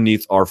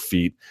underneath our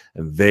feet,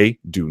 and they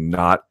do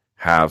not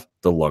have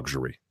the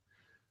luxury.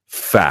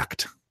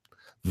 Fact.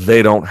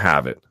 They don't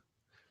have it.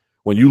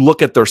 When you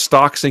look at their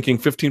stock sinking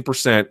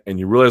 15% and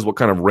you realize what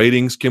kind of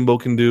ratings Kimbo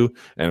can do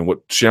and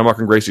what Shamrock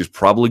and Gracie is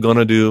probably going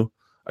to do,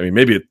 I mean,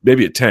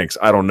 maybe it tanks.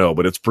 I don't know,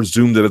 but it's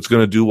presumed that it's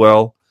going to do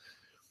well.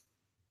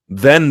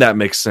 Then that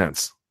makes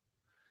sense.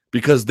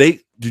 Because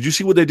did you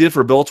see what they did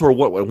for Bellator?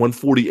 What,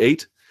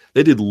 148?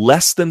 They did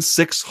less than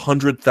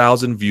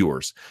 600,000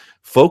 viewers.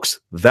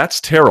 Folks,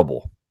 that's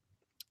terrible.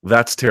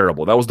 That's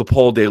terrible. That was the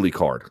Paul Daly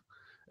card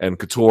and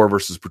Couture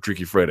versus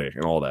Patricky Freire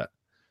and all that.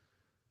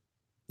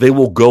 They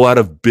will go out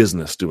of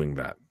business doing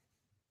that.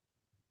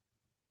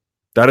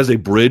 That is a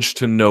bridge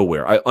to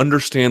nowhere. I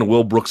understand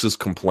Will Brooks's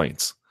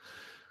complaints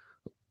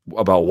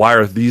about why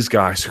are these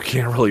guys who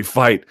can't really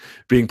fight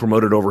being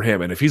promoted over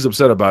him. And if he's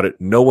upset about it,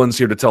 no one's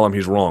here to tell him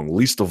he's wrong,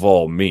 least of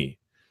all me.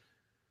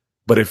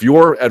 But if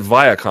you're at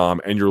Viacom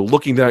and you're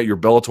looking down at your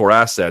Bellator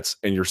assets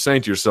and you're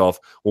saying to yourself,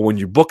 well, when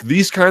you book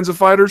these kinds of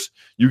fighters,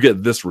 you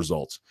get this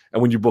result.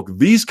 And when you book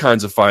these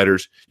kinds of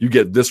fighters, you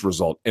get this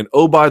result. And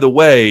oh, by the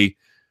way,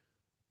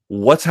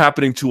 what's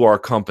happening to our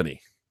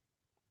company?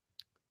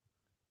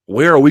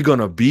 Where are we going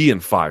to be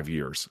in 5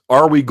 years?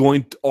 Are we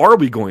going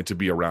to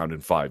be around in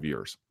 5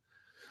 years?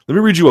 Let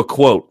me read you a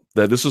quote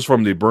that this is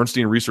from the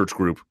Bernstein Research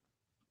Group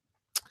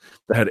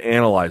that had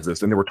analyzed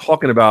this. And they were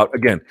talking about,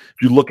 again,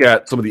 if you look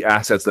at some of the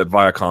assets that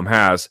Viacom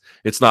has,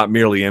 it's not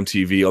merely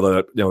MTV,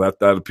 although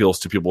that appeals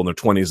to people in their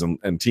 20s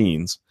and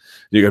teens.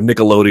 You have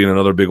Nickelodeon,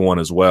 another big one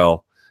as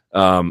well.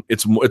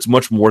 It's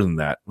much more than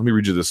that. Let me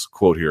read you this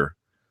quote here.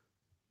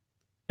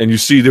 And you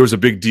see there was a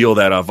big deal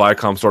that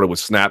Viacom started with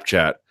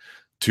Snapchat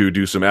to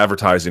do some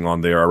advertising on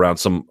there around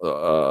some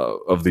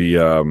of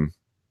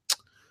the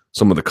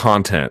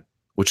content,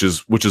 which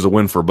is a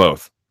win for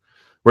both.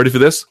 Ready for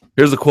this?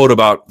 Here's a quote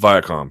about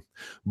Viacom.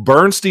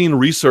 Bernstein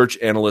research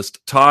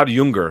analyst Todd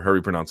Junger, how do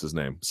you pronounce his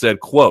name, said,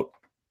 quote,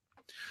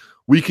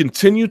 "We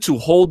continue to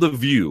hold the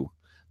view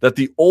that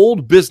the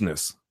old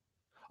business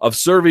of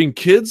serving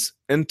kids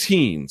and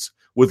teens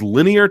with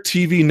linear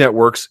TV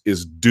networks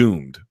is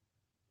doomed.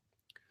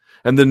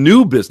 And the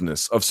new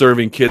business of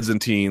serving kids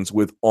and teens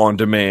with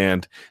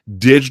on-demand,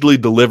 digitally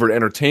delivered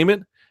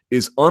entertainment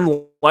is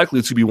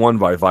unlikely to be won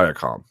by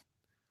Viacom."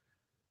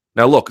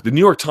 Now, look, the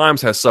New York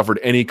Times has suffered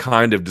any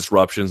kind of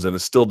disruptions and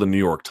is still the New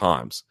York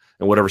Times,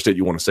 in whatever state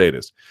you want to say it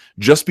is.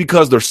 Just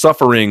because they're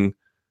suffering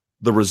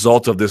the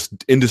result of this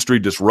industry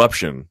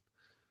disruption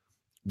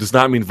does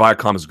not mean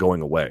Viacom is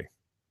going away.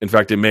 In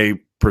fact, it may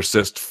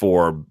persist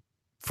for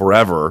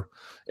forever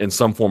in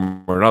some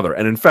form or another.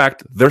 And in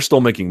fact, they're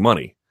still making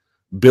money.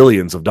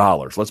 Billions of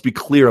dollars. Let's be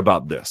clear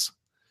about this.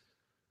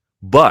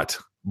 But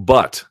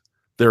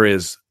there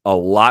is a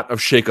lot of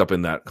shakeup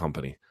in that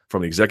company,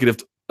 from the executive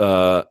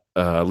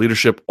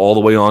leadership all the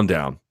way on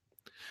down.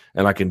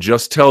 And I can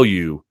just tell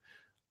you,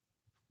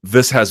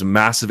 this has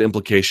massive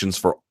implications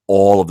for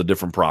all of the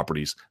different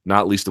properties,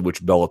 not least of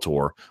which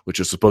Bellator, which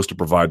is supposed to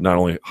provide not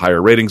only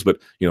higher ratings, but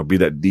be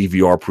that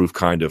DVR-proof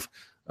kind of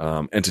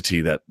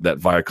entity that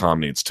Viacom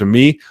needs. To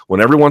me, when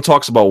everyone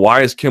talks about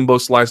why is Kimbo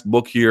Slice's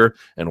book here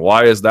and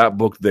why is that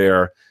book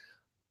there,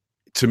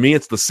 to me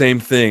it's the same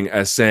thing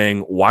as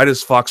saying, why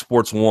does Fox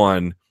Sports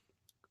 1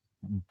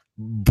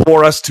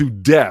 bore us to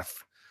death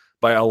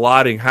by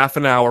allotting half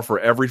an hour for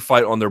every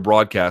fight on their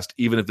broadcast,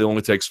 even if it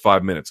only takes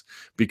 5 minutes?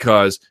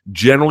 Because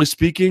generally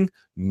speaking,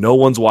 no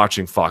one's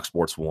watching Fox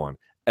Sports 1,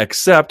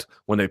 except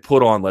when they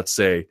put on, let's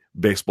say,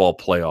 baseball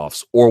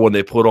playoffs, or when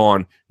they put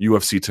on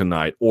UFC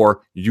Tonight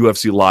or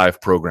UFC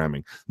Live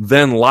programming.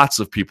 Then lots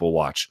of people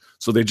watch.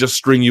 So they just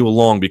string you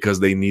along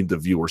because they need the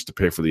viewers to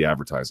pay for the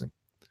advertising.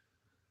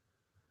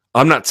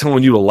 I'm not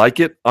telling you to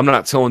like it. I'm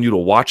not telling you to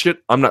watch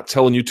it. I'm not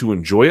telling you to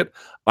enjoy it.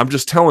 I'm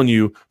just telling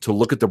you to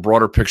look at the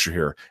broader picture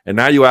here. And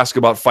now you ask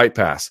about Fight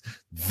Pass.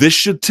 This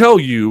should tell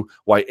you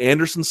why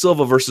Anderson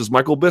Silva versus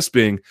Michael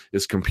Bisping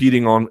is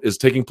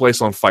taking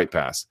place on Fight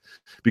Pass.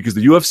 Because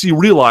the UFC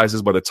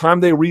realizes by the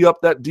time they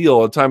re-up that deal,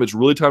 by the time it's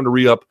really time to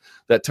re-up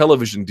that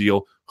television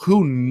deal,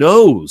 who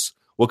knows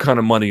what kind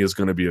of money is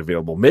going to be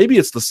available. Maybe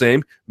it's the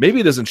same.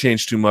 Maybe it doesn't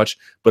change too much.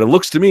 But it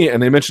looks to me,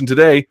 and they mentioned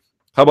today,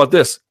 how about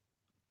this?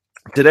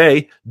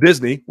 Today,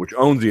 Disney, which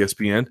owns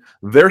ESPN,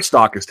 their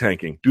stock is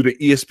tanking due to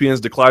ESPN's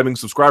declining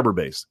subscriber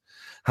base.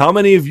 How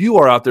many of you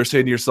are out there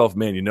saying to yourself,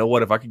 man, you know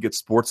what? If I could get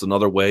sports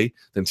another way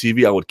than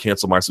TV, I would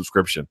cancel my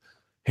subscription.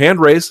 Hand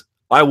raise,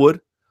 I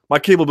would. My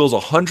cable bill is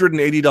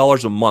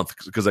 $180 a month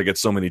because I get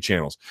so many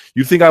channels.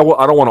 You think I don't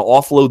want to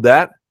offload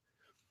that?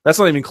 That's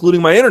not even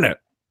including my internet.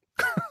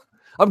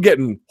 I'm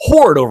getting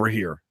horrid over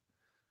here.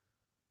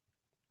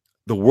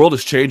 The world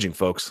is changing,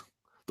 folks.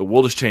 The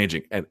world is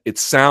changing, and it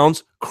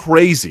sounds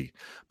crazy,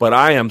 but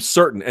I am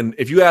certain. And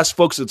if you ask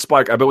folks at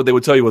Spike, I bet what they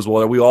would tell you is,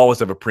 well, we always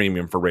have a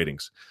premium for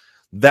ratings.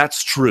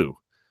 That's true.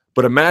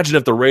 But imagine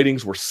if the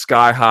ratings were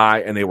sky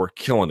high and they were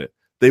killing it.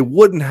 They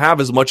wouldn't have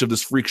as much of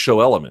this freak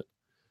show element.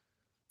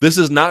 This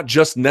is not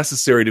just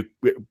necessary to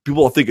 –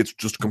 people think it's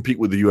just to compete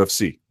with the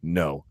UFC.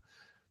 No.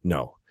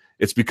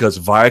 It's because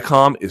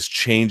Viacom is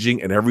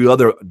changing and every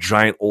other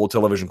giant old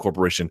television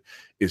corporation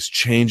is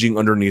changing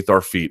underneath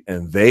our feet.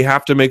 And they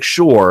have to make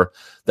sure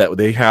that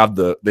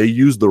they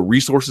use the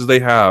resources they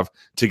have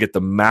to get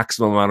the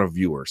maximum amount of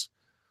viewers.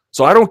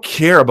 So I don't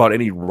care about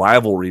any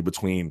rivalry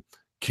between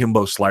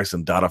Kimbo Slice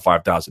and Dada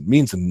 5000. It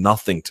means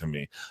nothing to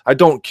me. I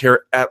don't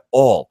care at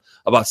all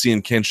about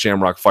seeing Ken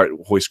Shamrock fight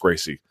Royce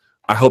Gracie.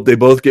 I hope they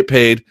both get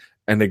paid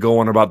and they go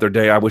on about their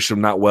day. I wish them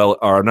not well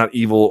or not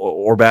evil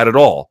or bad at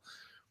all.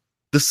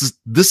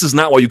 This is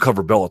not why you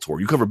cover Bellator.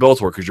 You cover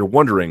Bellator because you're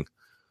wondering,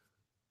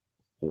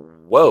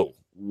 whoa,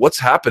 what's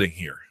happening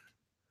here?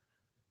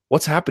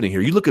 What's happening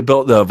here? You look at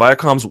the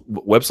Viacom's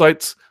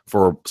websites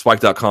for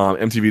Spike.com,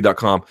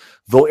 MTV.com.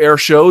 They'll air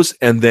shows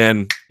and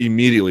then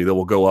immediately they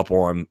will go up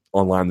online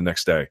the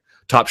next day.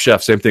 Top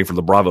Chef, same thing for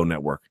the Bravo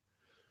network.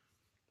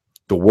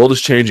 The world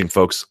is changing,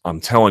 folks.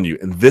 I'm telling you.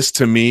 And this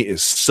to me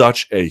is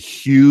such a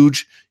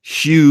huge,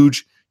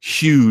 huge,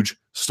 huge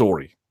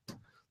story.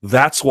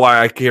 That's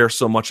why I care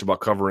so much about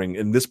covering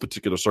in this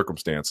particular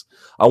circumstance.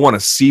 I want to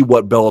see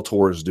what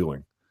Bellator is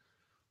doing.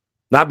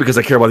 Not because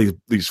I care about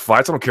these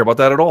fights. I don't care about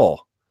that at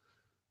all.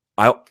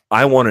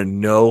 I want to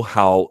know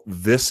how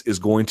this is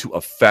going to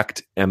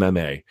affect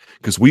MMA.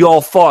 Because we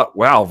all thought,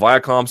 wow,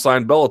 Viacom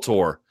signed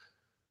Bellator.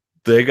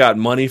 They got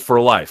money for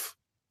life.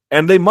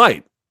 And they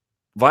might.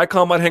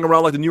 Viacom might hang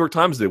around like the New York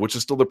Times did, which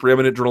is still the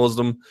preeminent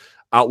journalism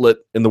outlet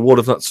in the world,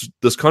 if not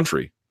this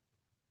country.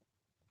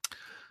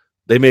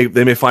 They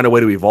may find a way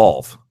to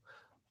evolve.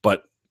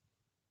 But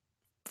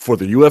for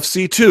the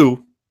UFC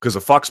too, because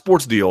of Fox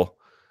Sports deal,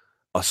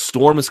 a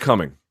storm is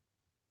coming.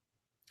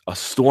 A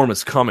storm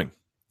is coming.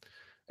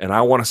 And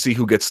I want to see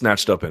who gets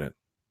snatched up in it.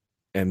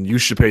 And you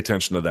should pay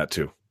attention to that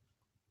too.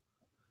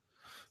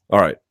 All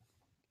right.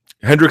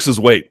 Hendricks'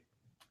 weight.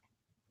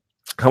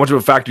 How much of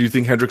a factor do you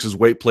think Hendricks'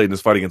 weight played in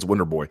his fight against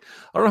Wonderboy?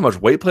 I don't know how much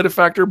weight played a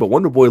factor, but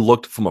Wonderboy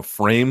looked from a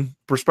frame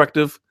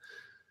perspective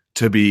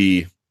to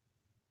be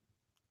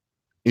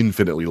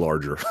infinitely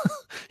larger.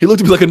 He looked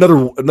to be like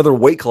another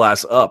weight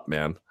class up,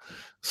 man.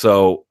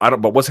 So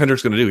but what's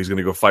Hendricks going to do? He's going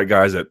to go fight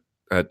guys at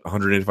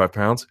 185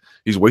 pounds?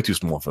 He's way too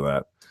small for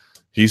that.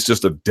 He's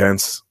just a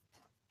dense,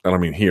 and I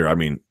mean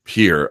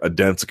here, a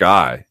dense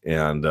guy.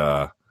 And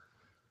I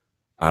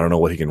don't know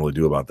what he can really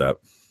do about that.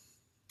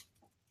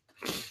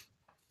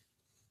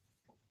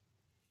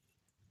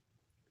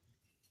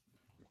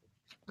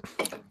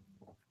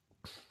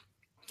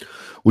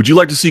 Would you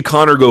like to see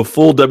Conor go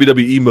full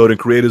WWE mode and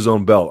create his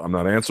own belt? I'm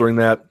not answering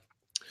that.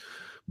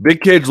 Big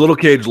cage, little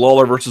cage,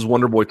 Lawler versus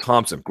Wonderboy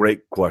Thompson.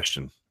 Great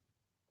question.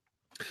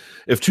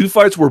 If two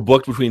fights were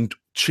booked between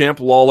Champ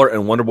Lawler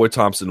and Wonderboy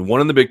Thompson, one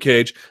in the big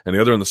cage and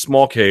the other in the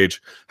small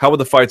cage, how would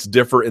the fights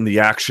differ in the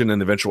action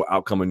and eventual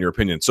outcome, in your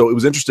opinion? So it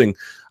was interesting.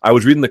 I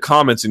was reading the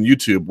comments in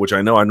YouTube, which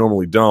I know I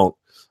normally don't,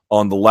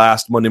 on the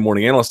last Monday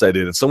Morning Analyst I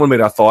did, and someone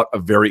made, I thought, a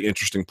very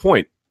interesting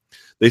point.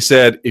 They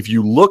said, if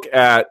you look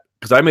at,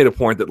 because I made a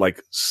point that like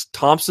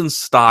Thompson's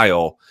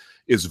style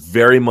is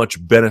very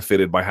much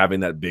benefited by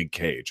having that big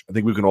cage. I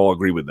think we can all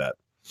agree with that.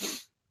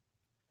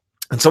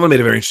 And someone made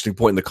a very interesting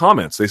point in the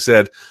comments. They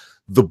said,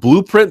 the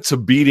blueprint to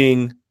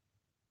beating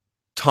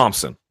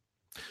Thompson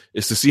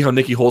is to see how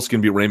Nikki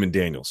Holtzkin beat Raymond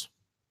Daniels.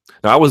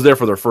 Now, I was there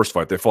for their first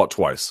fight. They fought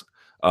twice.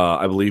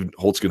 I believe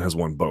Holtzkin has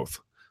won both.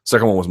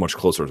 Second one was much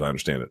closer, as I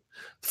understand it.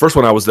 The first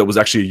one that was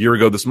actually a year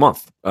ago this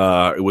month.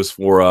 It was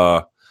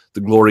for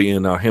the Glory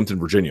in Hampton,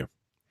 Virginia.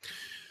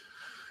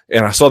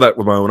 And I saw that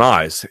with my own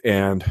eyes.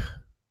 And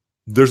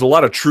there's a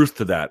lot of truth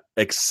to that,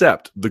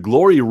 except the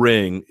Glory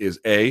ring is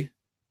A,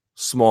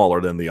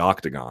 smaller than the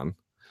octagon,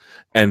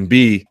 and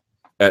B,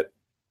 at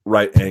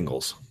right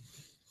angles.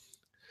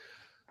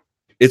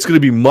 It's going to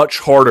be much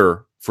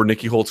harder for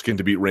Nikki Holtzkin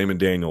to beat Raymond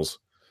Daniels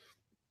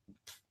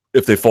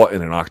if they fought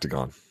in an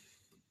octagon.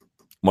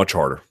 Much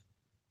harder.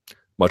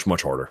 Much,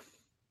 much harder.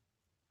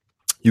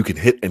 You can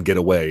hit and get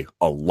away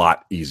a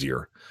lot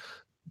easier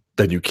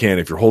than you can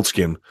if you're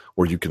Holtzkin,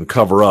 where you can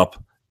cover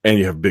up and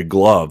you have big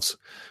gloves.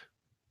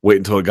 Wait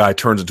until a guy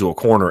turns into a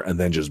corner and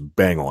then just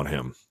bang on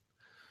him.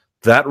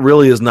 That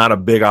really is not a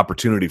big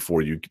opportunity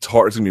for you. It's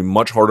hard. It's going to be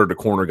much harder to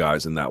corner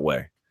guys in that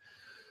way.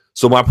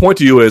 So my point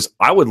to you is,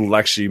 I would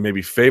actually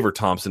maybe favor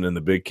Thompson in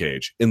the big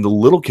cage. In the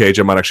little cage,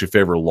 I might actually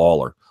favor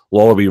Lawler.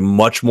 Lawler will be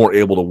much more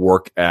able to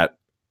work at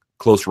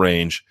close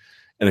range.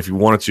 And if you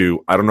wanted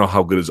to, I don't know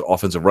how good his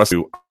offensive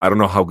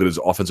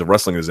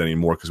wrestling is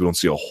anymore, because we don't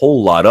see a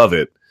whole lot of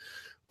it,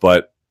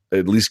 but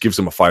at least gives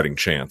him a fighting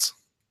chance.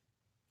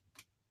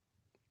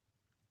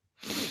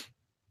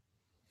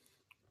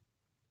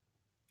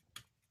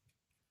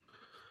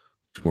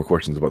 Two more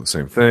questions about the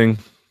same thing.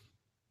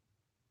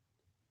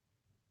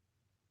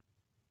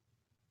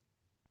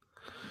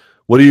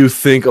 What do you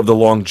think of the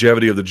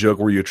longevity of the joke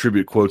where you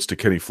attribute quotes to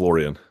Kenny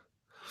Florian?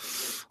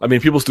 I mean,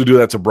 people still do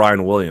that to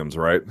Brian Williams,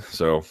 right?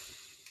 So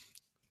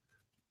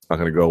it's not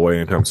going to go away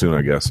anytime soon,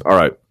 I guess. All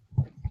right.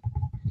 I'm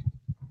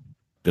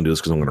going to do this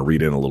because I'm going to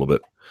read in a little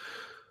bit.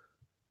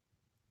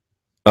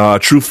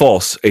 True,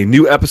 false. A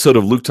new episode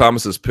of Luke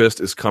Thomas's Pissed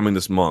is coming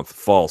this month.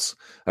 False.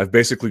 I've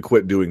basically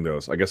quit doing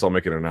those. I guess I'll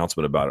make an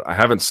announcement about it. I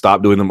haven't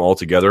stopped doing them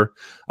altogether.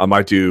 I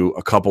might do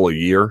a couple a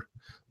year,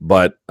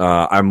 but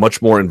I'm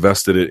much more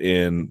invested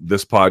in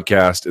this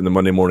podcast, in the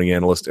Monday Morning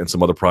Analyst, and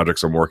some other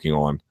projects I'm working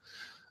on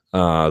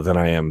than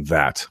I am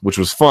that, which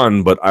was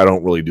fun, but I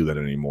don't really do that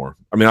anymore.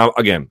 I mean,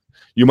 again,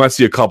 you might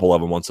see a couple of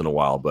them once in a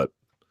while, but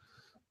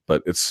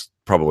it's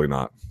probably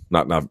not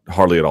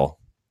hardly at all.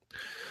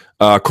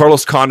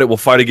 Carlos Condit will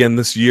fight again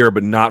this year,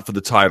 but not for the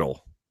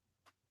title.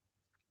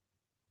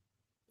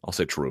 I'll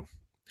say true.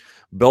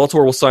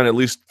 Bellator will sign at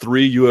least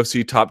 3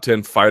 UFC top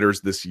 10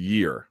 fighters this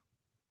year.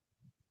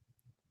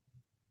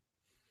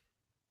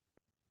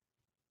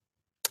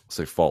 I'll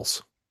say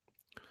false.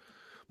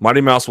 Mighty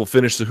Mouse will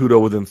finish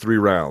Cejudo within 3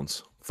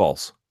 rounds.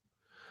 False.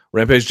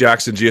 Rampage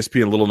Jackson,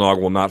 GSP, and Little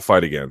Nog will not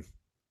fight again.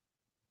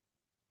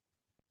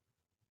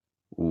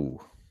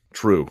 Ooh,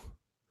 true.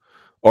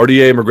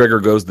 RDA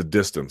McGregor goes the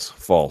distance.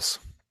 False.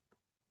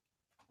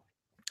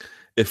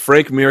 If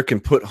Frank Mir can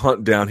put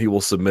Hunt down, he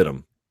will submit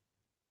him.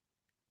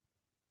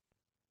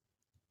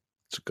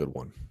 It's a good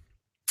one.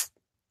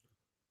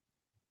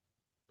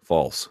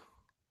 False.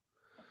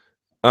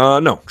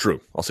 No,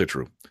 true. I'll say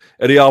true.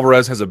 Eddie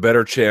Alvarez has a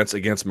better chance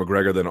against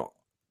McGregor than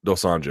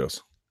Dos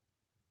Anjos.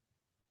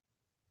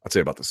 I'd say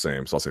about the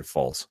same, so I'll say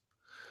false.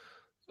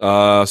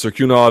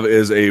 Serkunov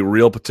is a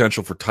real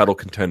potential for title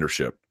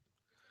contendership.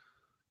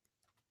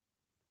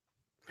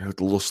 A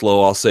little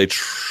slow. I'll say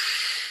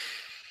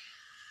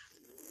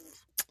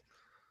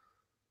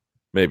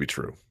maybe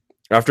true.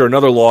 After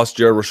another loss,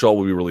 Jared Rochelle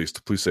will be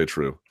released. Please say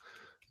true.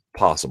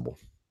 Possible.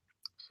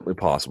 Certainly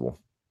possible.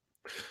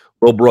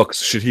 Will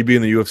Brooks, should he be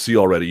in the UFC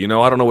already? I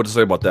don't know what to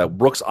say about that.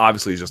 Brooks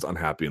obviously is just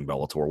unhappy in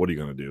Bellator. What are you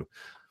going to do?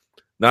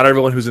 Not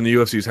everyone who's in the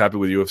UFC is happy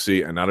with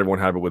UFC, and not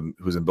everyone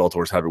who's in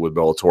Bellator is happy with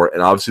Bellator.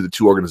 And obviously the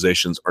two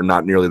organizations are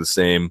not nearly the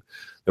same.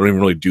 They don't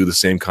even really do the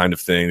same kind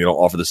of thing. They don't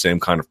offer the same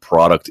kind of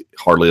product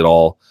hardly at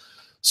all.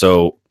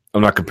 So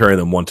I'm not comparing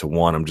them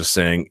one-to-one. I'm just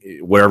saying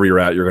wherever you're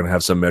at, you're going to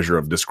have some measure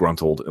of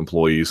disgruntled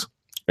employees.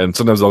 And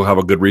sometimes they'll have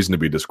a good reason to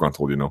be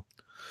disgruntled,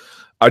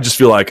 I just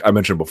feel like I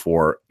mentioned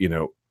before,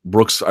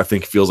 Brooks, I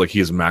think, feels like he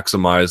is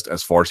maximized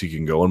as far as he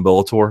can go in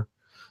Bellator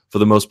for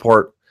the most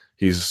part.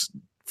 I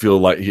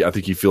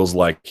think he feels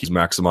like he's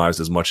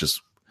maximized as much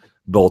as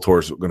Bellator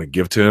is going to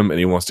give to him, and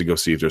he wants to go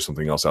see if there's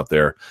something else out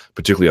there,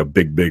 particularly a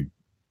big,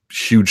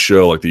 huge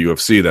show like the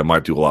UFC that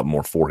might do a lot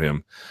more for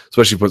him,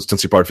 especially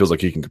since he probably feels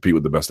like he can compete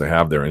with the best they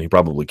have there, and he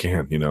probably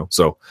can,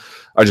 So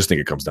I just think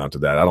it comes down to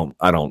that. I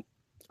don't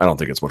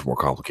think it's much more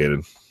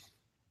complicated.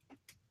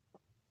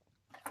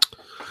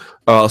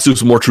 Let's do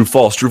some more true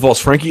false. True false.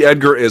 Frankie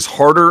Edgar is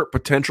harder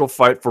potential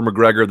fight for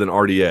McGregor than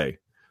RDA.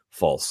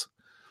 False.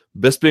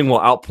 Bisping will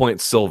outpoint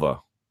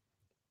Silva.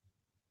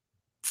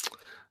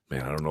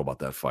 Man, I don't know about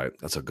that fight.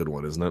 That's a good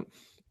one, isn't it?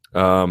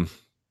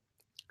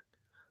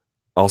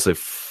 I'll say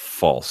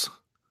false.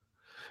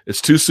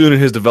 It's too soon in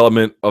his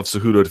development of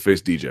Cejudo to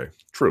face DJ.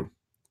 True.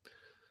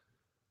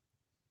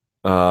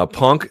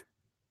 Punk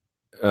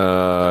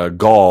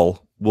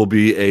Gall will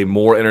be a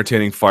more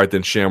entertaining fight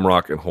than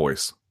Shamrock and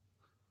Hoyce.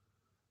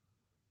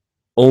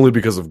 Only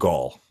because of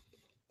Gall.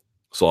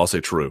 So I'll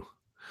say true.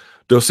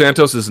 Dos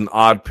Santos is an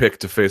odd pick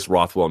to face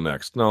Rothwell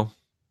next. No,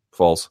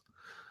 false.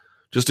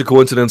 Just a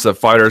coincidence that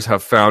fighters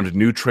have found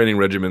new training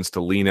regimens to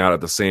lean out at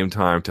the same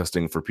time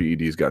testing for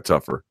PEDs got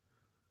tougher.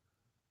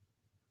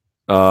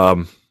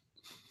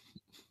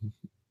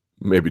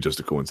 Maybe just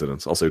a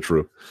coincidence. I'll say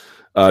true.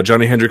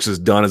 Johny Hendricks is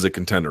done as a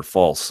contender.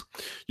 False.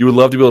 You would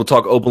love to be able to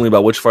talk openly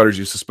about which fighters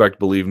you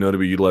believe know to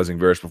be utilizing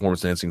various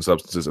performance-enhancing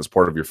substances as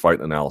part of your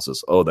fight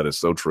analysis. Oh, that is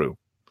so true.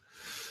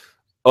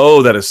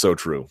 Oh, that is so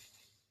true.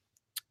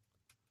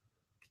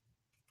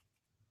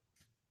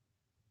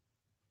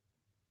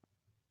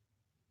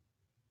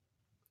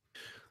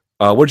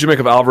 What did you make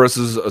of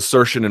Alvarez's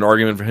assertion and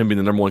argument for him being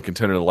the number one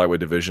contender in the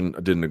lightweight division?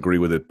 I didn't agree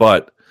with it,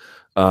 but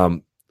I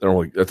don't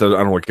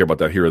really care about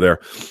that here or there.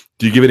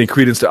 Do you give any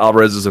credence to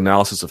Alvarez's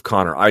analysis of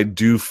Conor? I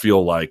do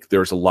feel like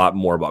there's a lot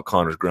more about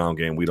Conor's ground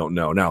game we don't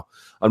know. Now,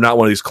 I'm not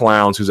one of these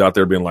clowns who's out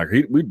there being like,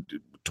 we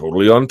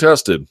totally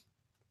untested.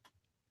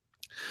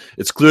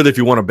 It's clear that if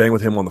you want to bang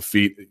with him on the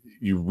feet,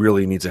 you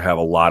really need to have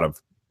a lot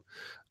of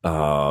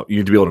you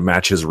need to be able to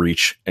match his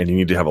reach, and you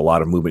need to have a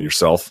lot of movement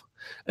yourself.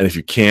 And if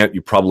you can't,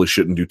 you probably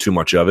shouldn't do too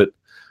much of it.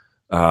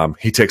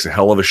 He takes a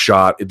hell of a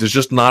shot. It's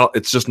just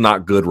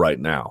not good right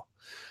now.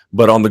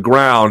 But on the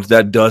ground,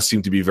 that does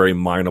seem to be very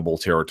mineable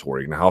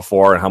territory. Now, how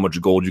far and how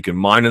much gold you can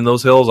mine in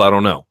those hills, I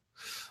don't know.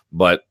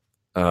 But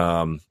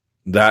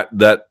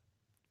that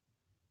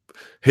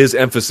his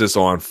emphasis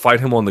on fight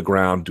him on the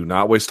ground, do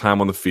not waste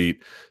time on the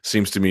feet,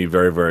 seems to me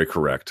very, very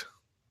correct.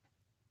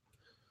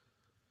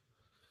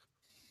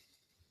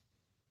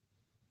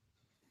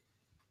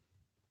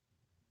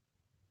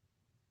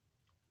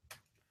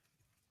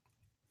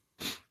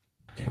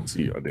 Can't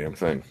see a damn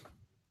thing.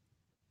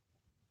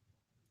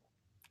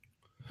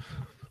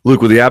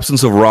 Luke, with the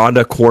absence of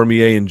Ronda,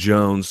 Cormier, and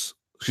Jones,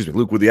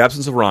 Luke, with the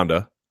absence of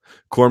Ronda,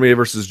 Cormier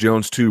versus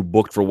Jones 2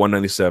 booked for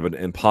 197,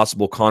 and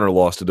possible Conor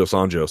loss to Dos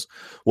Anjos,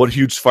 what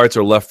huge fights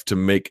are left to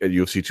make at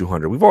UFC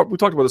 200? We've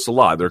talked about this a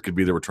lot. There could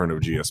be the return of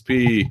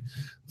GSP.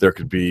 There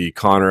could be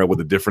Conor with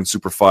a different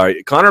super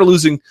fight. Conor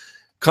losing at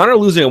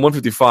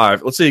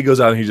 155. Let's say he goes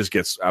out and he just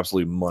gets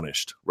absolutely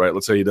munished, right?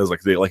 Let's say he does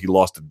like he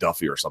lost to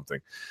Duffy or something.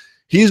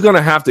 He's going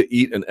to have to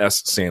eat an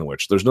S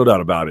sandwich. There's no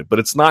doubt about it. But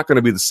it's not going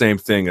to be the same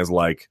thing as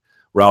like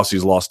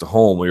Rousey's lost to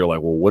Holm, where you're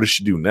like, well, what does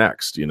she do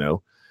next?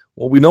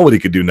 Well, we know what he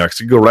could do next.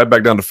 He could go right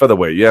back down to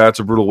featherweight. Yeah, it's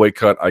a brutal weight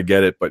cut. I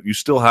get it. But you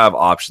still have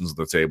options at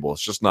the table.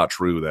 It's just not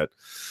true that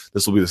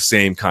this will be the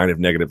same kind of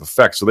negative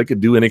effect. So they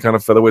could do any kind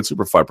of featherweight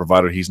super fight,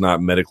 provided he's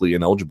not medically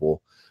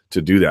ineligible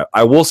to do that.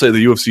 I will say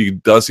the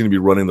UFC does seem to be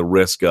running the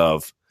risk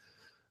of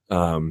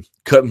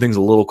cutting things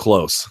a little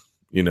close,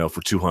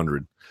 for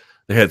 200.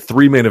 They had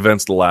 3 main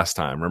events the last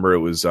time. Remember, it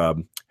was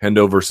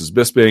Hendo versus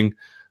Bisping,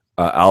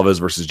 Alves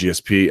versus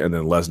GSP, and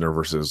then Lesnar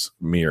versus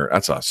Mir.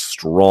 That's a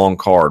strong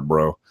card,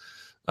 bro.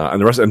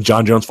 And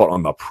Jon Jones fought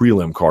on the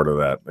prelim card of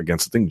that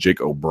against, I think, Jake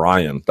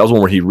O'Brien. That was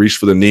one where he reached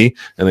for the knee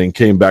and then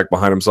came back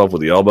behind himself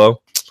with the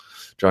elbow.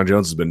 Jon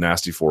Jones has been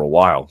nasty for a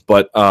while.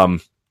 But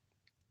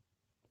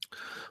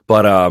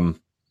But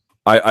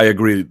I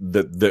agree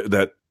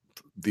that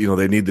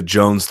they need the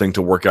Jones thing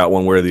to work out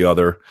one way or the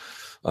other.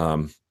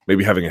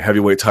 Maybe having a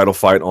heavyweight title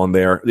fight on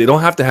there. They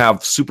don't have to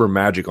have super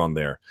magic on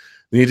there.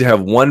 They need to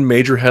have one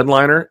major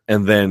headliner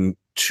and then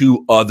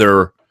two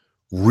other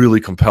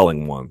really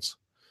compelling ones.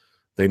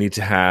 They need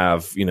to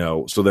have,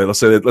 so let's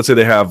say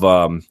they have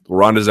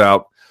Ronda's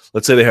out.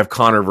 Let's say they have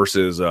Conor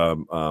versus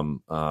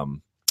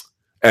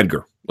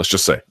Edgar. Let's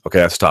just say, okay,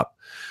 that's top.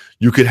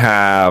 You could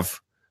have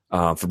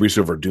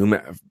Fabricio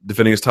Verdum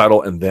defending his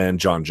title and then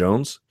Jon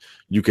Jones.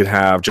 You could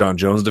have Jon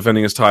Jones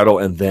defending his title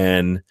and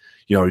then,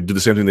 do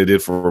the same thing they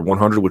did for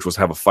 100, which was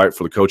have a fight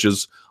for the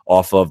coaches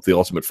off of the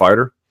Ultimate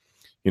Fighter.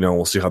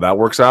 We'll see how that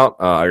works out.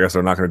 I guess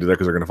they're not going to do that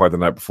because they're going to fight the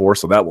night before,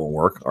 so that won't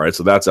work. All right,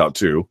 so that's out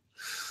too.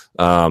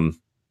 Let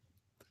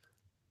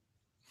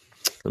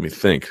me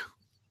think.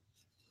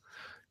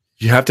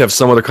 You have to have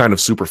some other kind of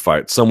super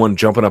fight. Someone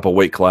jumping up a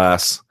weight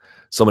class,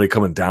 somebody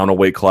coming down a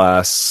weight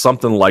class,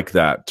 something like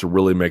that to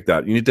really make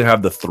that. You need to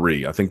have the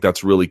three. I think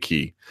that's really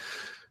key.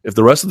 If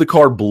the rest of the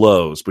card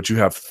blows, but you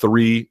have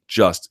three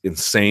just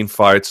insane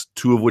fights,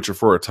 two of which are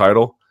for a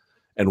title,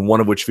 and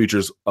one of which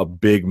features a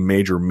big,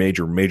 major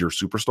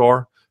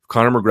superstar,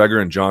 Conor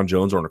McGregor and Jon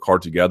Jones are on a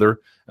card together,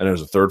 and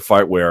there's a third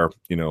fight where,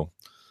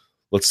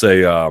 let's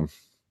say I'm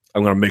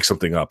going to make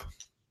something up.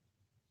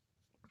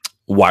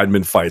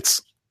 Weidman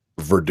fights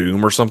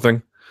Verdum or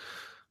something.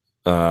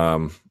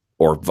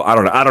 Or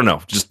I don't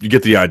know. Just you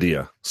get the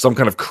idea. Some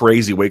kind of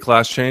crazy weight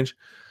class change.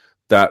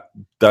 That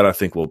I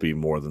think will be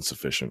more than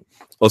sufficient.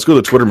 Let's go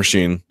to the Twitter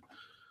machine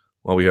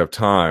while we have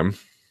time.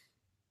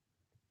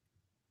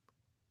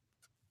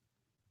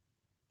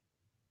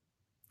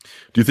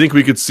 Do you think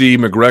we could see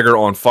McGregor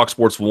on Fox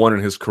Sports 1 in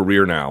his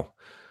career now?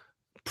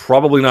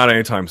 Probably not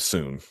anytime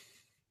soon.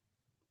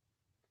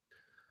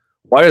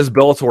 Why is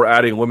Bellator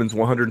adding women's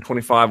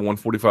 125 and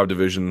 145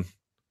 division?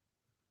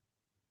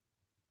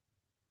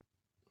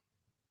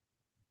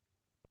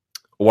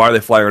 Why are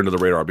they flying under the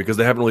radar? Because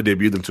they haven't really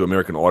debuted them to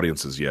American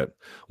audiences yet.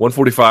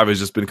 145 has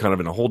just been kind of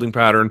in a holding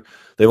pattern.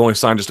 They've only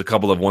signed just a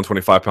couple of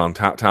 125-pound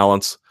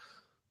talents.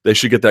 They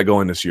should get that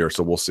going this year,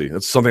 so we'll see.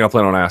 That's something I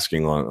plan on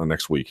asking on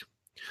next week.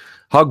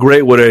 How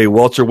great would a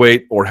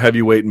welterweight or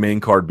heavyweight main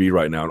card be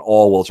right now? An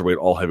all welterweight,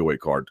 all heavyweight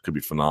card could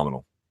be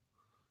phenomenal.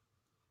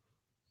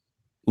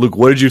 Luke,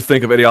 what did you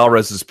think of Eddie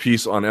Alvarez's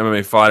piece on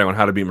MMA fighting on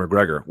how to beat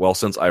McGregor? Well,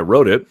 since I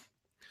wrote it,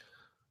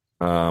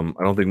 I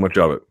don't think much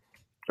of it.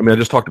 I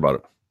just talked about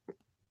it.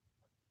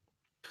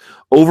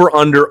 Over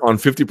under on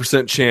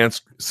 50%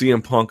 chance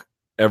CM Punk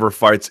ever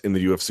fights in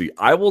the UFC.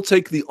 I will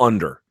take the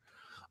under.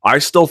 I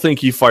still think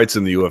he fights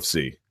in the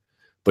UFC.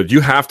 But you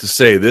have to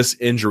say this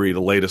injury,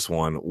 the latest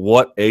one,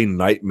 what a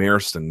nightmare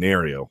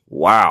scenario.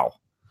 Wow.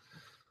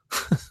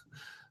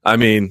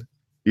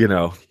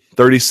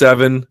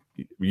 37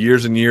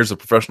 years and years of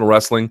professional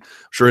wrestling. I'm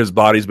sure his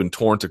body's been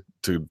torn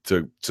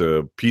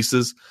to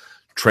pieces.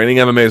 Training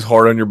MMA is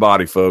hard on your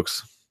body,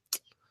 folks.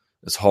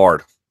 It's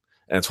hard.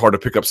 And it's hard to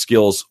pick up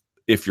skills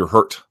if you're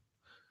hurt.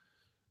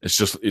 It's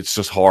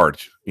just hard.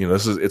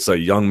 It's a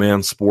young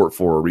man sport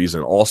for a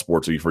reason. All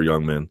sports are for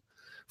young men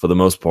for the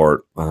most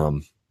part.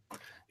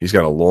 He's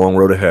got a long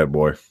road ahead,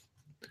 boy.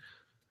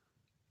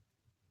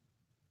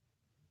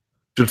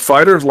 Should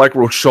fighters like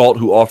Rochalt,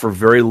 who offer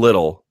very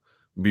little,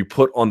 be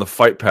put on the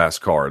Fight Pass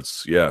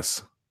cards?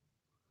 Yes.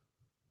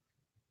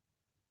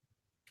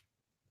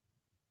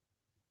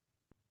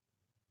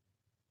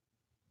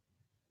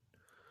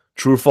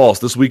 True or false?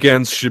 This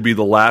weekend should be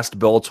the last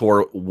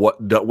Bellator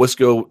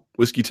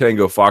Whiskey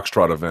Tango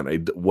Foxtrot event, a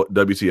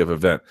WTF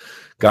event.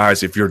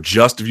 Guys, if you're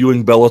just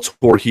viewing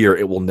Bellator here,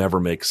 it will never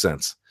make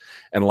sense.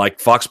 And like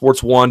Fox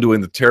Sports 1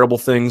 doing the terrible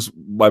things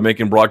by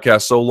making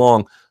broadcasts so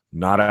long,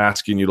 not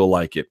asking you to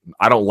like it.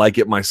 I don't like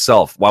it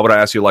myself. Why would I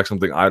ask you to like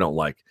something I don't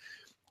like?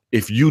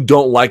 If you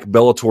don't like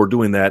Bellator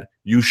doing that,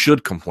 you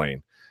should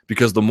complain.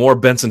 Because the more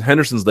Benson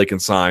Hendersons they can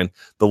sign,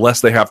 the less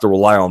they have to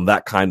rely on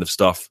that kind of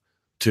stuff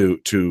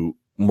to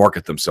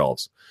market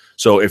themselves.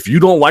 So if you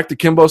don't like the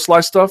Kimbo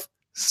Slice stuff,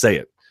 say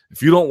it.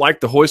 If you don't like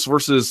the Hoist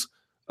versus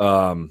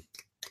Ken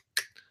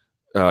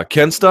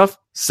stuff,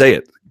 say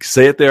it.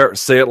 Say it there.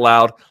 Say it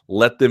loud.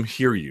 Let them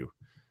hear you.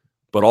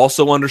 But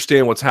also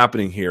understand what's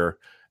happening here.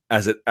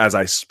 As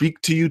I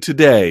speak to you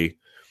today,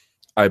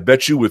 I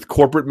bet you with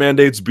corporate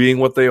mandates being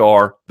what they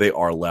are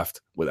left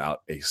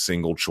without a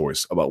single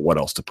choice about what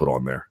else to put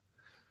on there.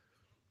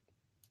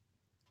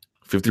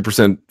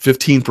 50%,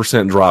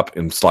 15% drop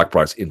in stock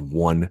price in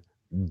one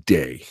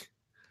day.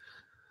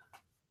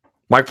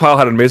 Mike Pyle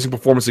had an amazing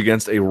performance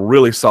against a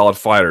really solid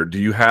fighter. Do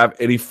you have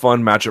any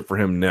fun matchup for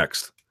him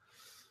next?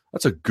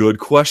 That's a good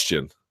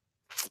question.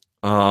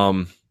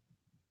 I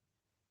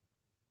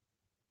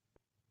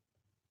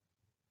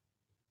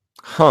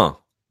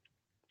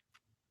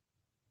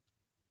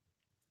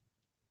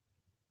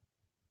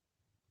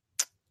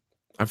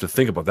have to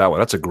think about that one.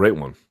 That's a great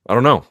one. I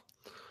don't know.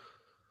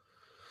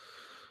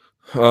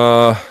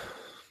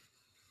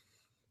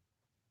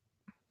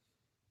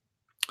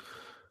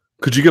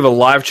 Could you give a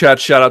live chat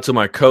shout out to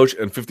my coach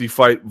and 50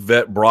 fight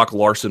vet Brock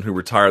Larson, who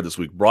retired this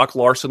week? Brock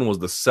Larson was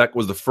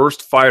the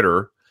first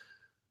fighter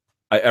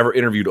I ever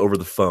interviewed over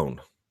the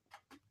phone,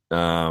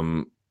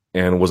 and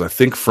was, I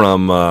think,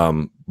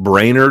 from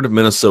Brainerd,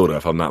 Minnesota,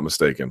 if I'm not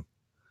mistaken.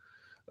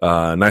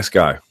 Nice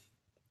guy.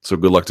 So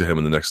good luck to him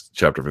in the next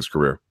chapter of his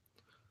career.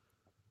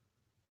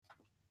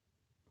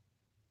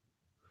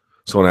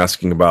 Someone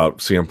asking about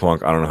CM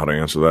Punk. I don't know how to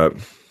answer that.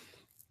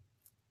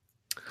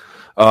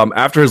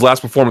 After his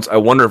last performance, I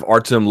wonder if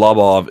Artem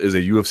Lobov is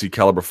a UFC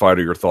caliber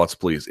fighter. Your thoughts,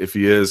 please. If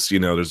he is,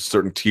 there's a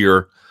certain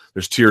tier.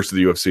 There's tiers to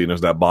the UFC, and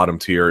there's that bottom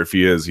tier. If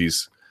he is,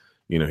 he's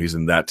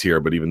in that tier,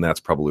 but even that's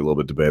probably a little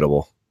bit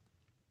debatable.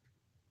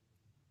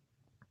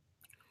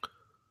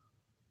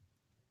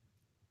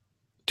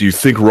 Do you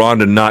think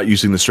Ronda not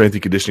using the strength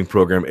and conditioning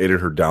program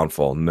aided her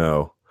downfall?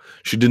 No.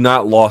 She did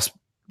not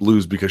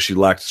lose because she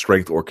lacked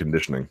strength or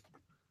conditioning.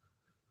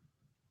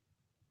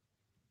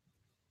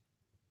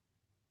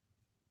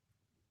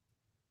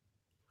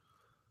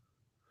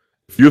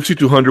 If UFC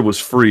 200 was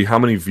free, how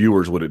many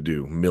viewers would it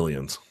do?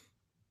 Millions.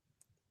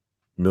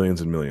 Millions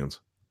and millions.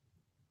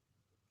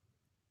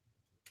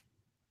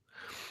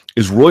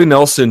 Is Roy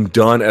Nelson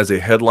done as a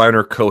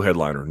headliner,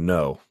 co-headliner?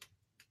 No.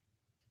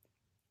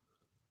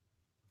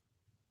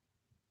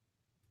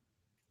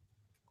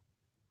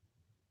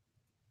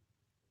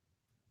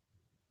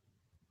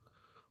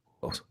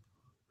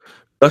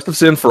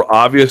 Gustafsson, for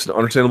obvious and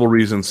understandable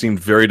reasons, seemed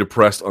very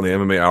depressed on the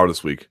MMA Hour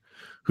this week.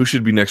 Who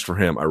should be next for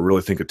him? I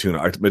really think a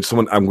tune-up.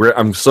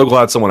 I'm so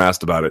glad someone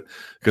asked about it,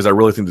 because I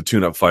really think the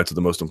tune-up fights are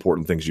the most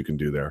important things you can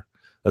do there.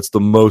 That's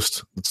the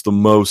most.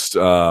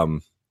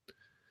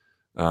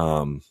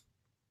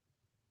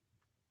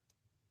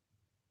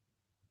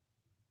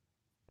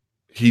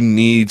 He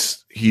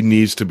needs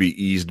to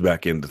be eased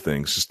back into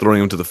things. Just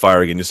throwing him to the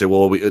fire again. You say,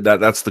 well,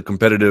 that's the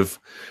competitive,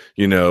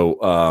 He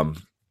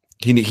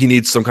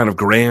needs some kind of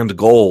grand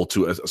goal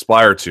to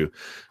aspire to.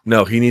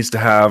 No, he needs to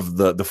have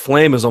the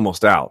flame is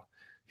almost out.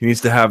 He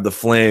needs to have the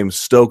flame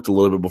stoked a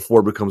little bit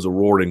before it becomes a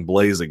roaring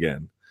blaze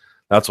again.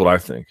 That's what I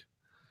think.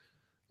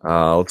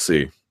 Let's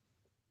see.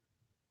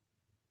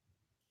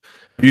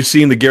 Have you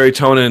seen the Gary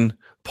Tonin,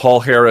 Paul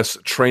Harris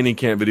training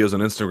camp videos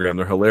on Instagram?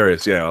 They're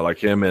hilarious. Yeah, like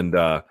him and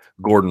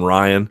Gordon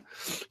Ryan.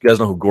 You guys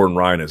know who Gordon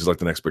Ryan is. He's like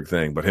the next big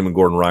thing. But him and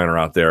Gordon Ryan are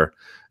out there,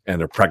 and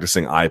they're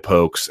practicing eye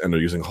pokes, and they're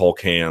using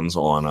Hulk hands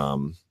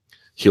on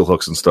heel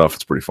hooks and stuff.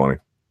 It's pretty funny.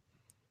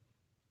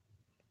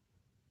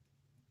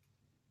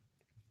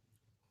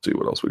 Let's see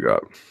what else we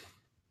got.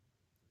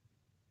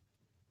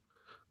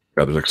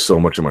 God, there's like so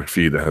much in my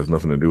feed that has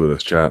nothing to do with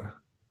this chat.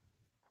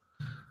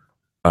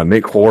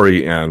 Nate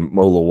Quarry and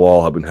Mo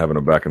Lawal have been having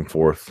a back and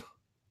forth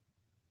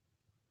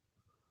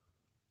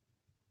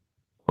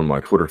on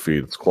my Twitter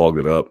feed. It's clogged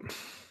it up. All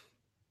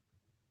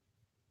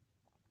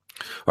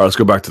right, let's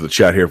go back to the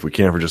chat here if we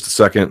can for just a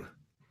second,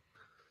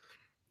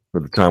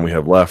 for the time we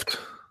have left.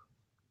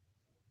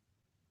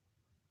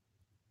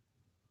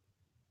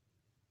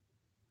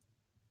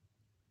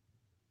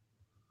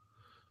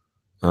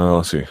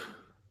 Let's see.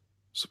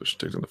 Submission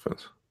takes on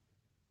defense.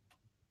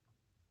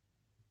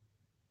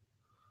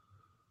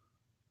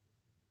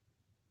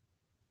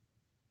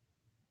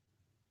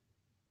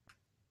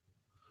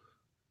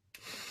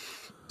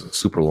 It's a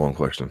super long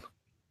question.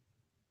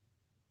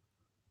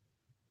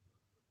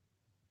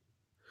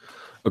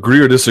 Agree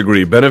or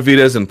disagree?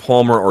 Benavidez and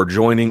Palmer are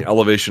joining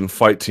Elevation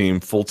Fight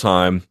Team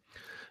full-time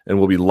and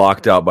will be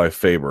locked out by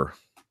Faber.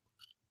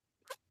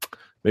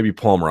 Maybe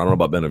Palmer. I don't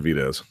know about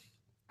Benavidez.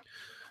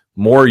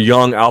 More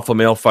young alpha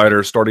male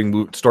fighters starting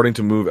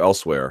to move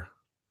elsewhere.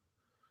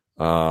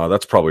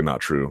 That's probably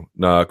not true.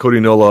 Cody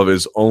Nolov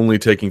is only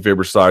taking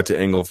Faber's side to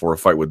angle for a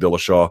fight with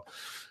Dillashaw.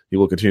 He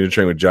will continue to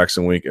train with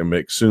Jackson Wink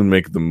and soon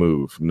make the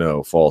move.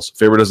 No, false.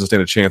 Faber doesn't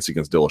stand a chance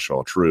against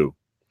Dillashaw. True.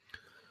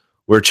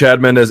 Where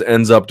Chad Mendez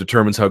ends up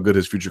determines how good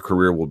his future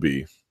career will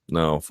be.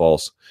 No,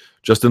 false.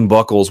 Justin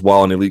Buckles,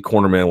 while an elite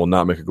cornerman, will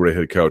not make a great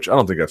head coach. I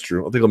don't think that's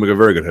true. I think he'll make a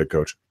very good head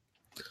coach.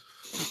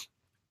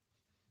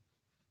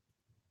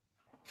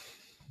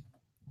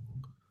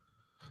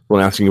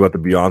 When asking about the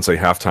Beyonce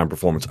halftime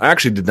performance, I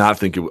actually did not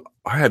think it.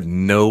 I had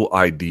no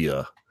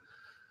idea.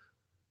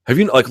 Have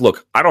you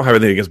look? I don't have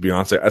anything against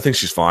Beyonce. I think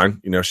she's fine.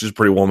 She's a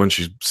pretty woman.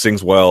 She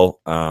sings well.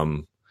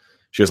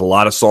 She has a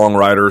lot of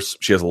songwriters.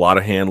 She has a lot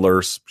of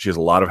handlers. She has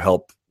a lot of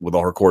help with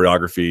all her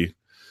choreography.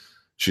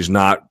 She's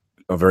not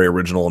very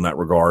original in that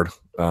regard,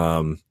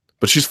 but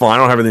she's fine. I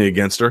don't have anything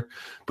against her.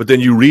 But then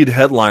you read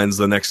headlines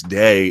the next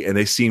day, and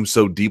they seem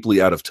so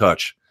deeply out of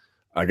touch.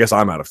 I guess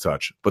I'm out of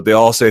touch, but they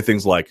all say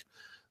things like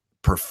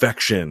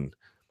perfection,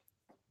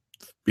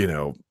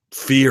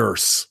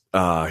 fierce.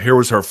 Here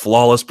was her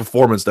flawless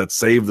performance that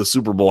saved the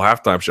Super Bowl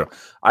halftime show.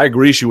 I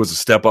agree she was a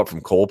step up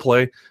from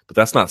Coldplay, but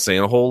that's not saying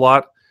a whole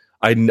lot.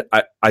 I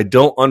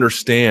don't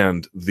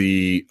understand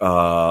the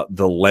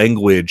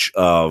language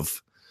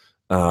of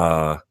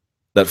that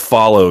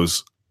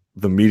follows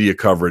the media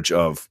coverage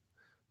of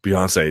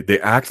Beyonce. They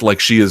act like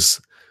she is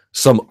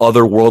some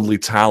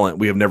otherworldly talent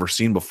we have never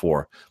seen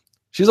before.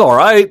 She's all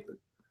right.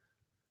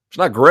 She's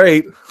not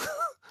great.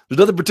 There's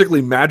nothing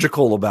particularly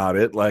magical about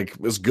it. Like,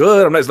 it's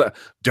good.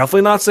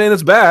 Definitely not saying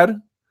it's bad.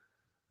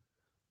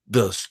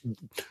 The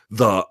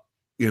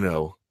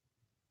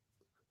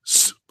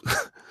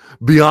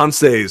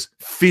Beyonce's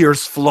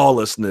fierce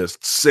flawlessness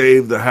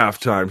saved the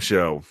halftime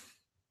show.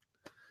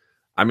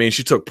 I mean,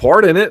 she took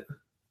part in it.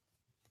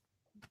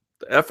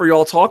 The F are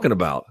y'all talking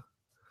about?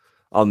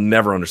 I'll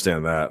never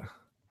understand that.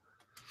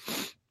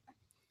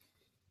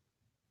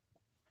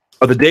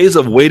 Are the days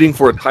of waiting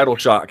for a title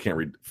shot? I can't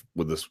read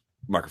with this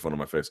microphone on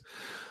my face.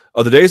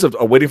 Are the days of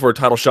waiting for a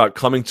title shot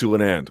coming to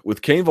an end?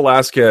 With Cain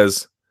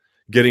Velasquez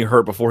getting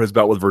hurt before his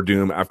bout with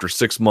Verdum after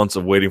 6 months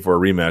of waiting for a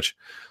rematch,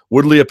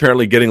 Woodley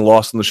apparently getting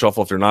lost in the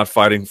shuffle after not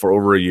fighting for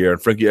over a year,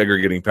 and Frankie Edgar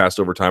getting passed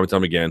over time and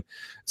time again,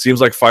 it seems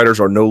like fighters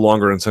are no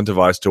longer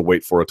incentivized to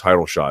wait for a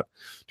title shot.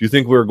 Do you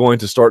think we're going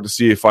to start to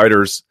see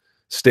fighters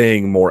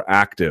staying more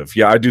active?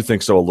 Yeah, I do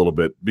think so a little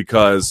bit,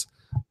 because,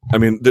 I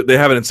mean, they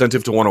have an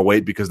incentive to want to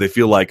wait because they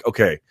feel like,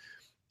 okay,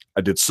 I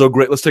did so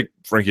great. Let's take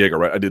Frankie Edgar,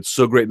 right? I did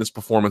so great in this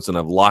performance and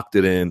I've locked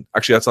it in.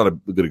 Actually, that's not a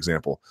good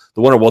example.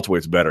 The one at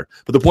welterweight's better.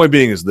 But the point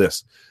being is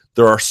this.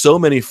 There are so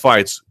many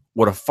fights.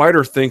 What a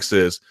fighter thinks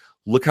is,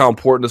 look how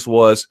important this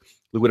was.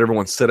 Look what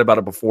everyone said about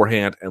it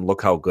beforehand, and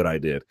look how good I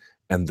did.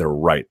 And they're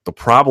right. The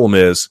problem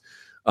is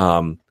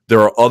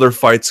there are other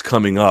fights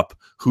coming up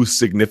whose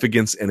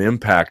significance and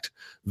impact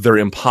they're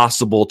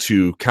impossible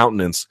to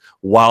countenance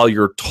while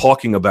you're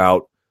talking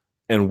about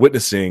and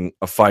witnessing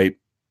a fight,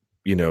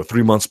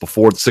 3 months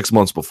before, 6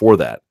 months before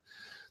that.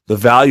 The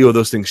value of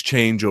those things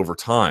change over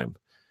time.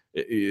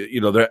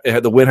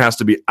 The win has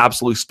to be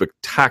absolutely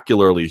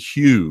spectacularly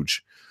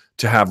huge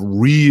to have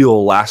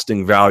real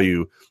lasting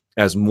value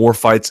as more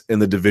fights in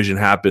the division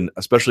happen,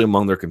 especially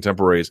among their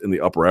contemporaries in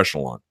the upper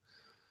echelon.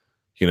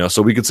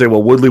 So we could say,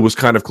 well, Woodley was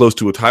kind of close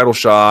to a title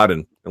shot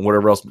and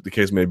whatever else the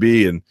case may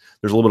be, and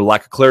there's a little bit of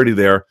lack of clarity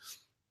there.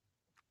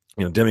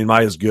 Demian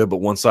Maia is good, but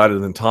one-sided,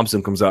 and then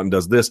Thompson comes out and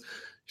does this.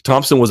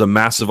 Thompson was a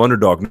massive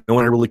underdog. No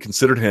one really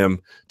considered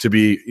him to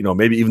be,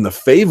 maybe even the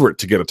favorite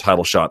to get a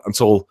title shot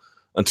until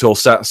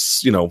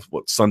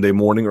Sunday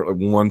morning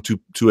or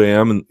 2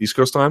 a.m. in East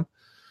Coast time.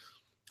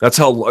 That's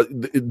how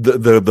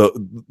the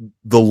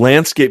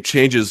landscape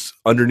changes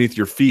underneath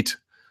your feet,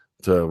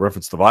 to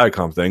reference the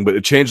Viacom thing, but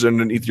it changes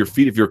underneath your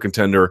feet if you're a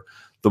contender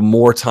the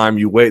more time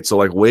you wait. So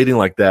like waiting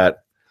like that,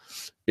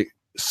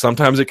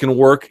 sometimes it can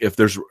work if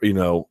there's,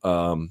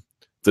 the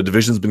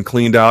division's been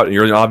cleaned out and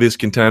you're an obvious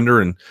contender.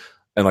 And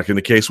like in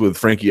the case with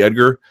Frankie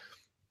Edgar,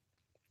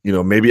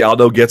 maybe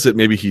Aldo gets it,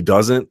 maybe he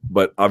doesn't,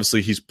 but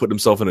obviously he's put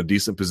himself in a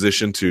decent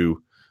position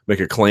to make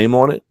a claim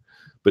on it.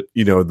 But,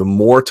 the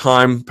more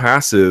time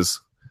passes,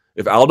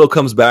 if Aldo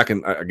comes back,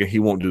 and again, he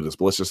won't do this,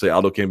 but let's just say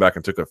Aldo came back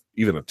and took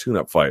even a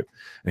tune-up fight,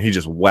 and he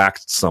just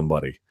whacked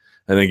somebody,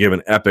 and then gave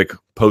an epic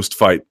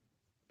post-fight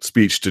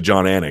speech to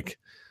John Anik,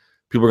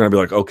 people are going to be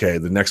like, okay,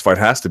 the next fight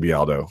has to be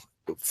Aldo.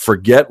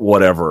 Forget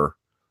whatever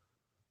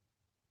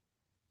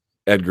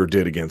Edgar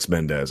did against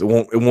Mendez. It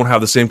won't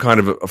have the same kind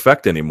of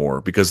effect anymore,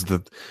 because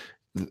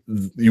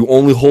you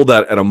only hold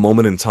that at a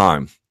moment in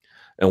time.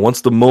 And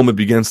once the moment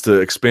begins to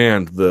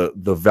expand,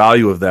 the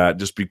value of that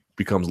just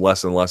becomes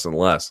less and less and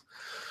less.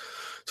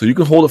 So you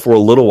can hold it for a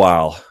little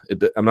while.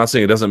 I'm not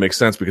saying it doesn't make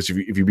sense, because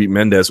if you beat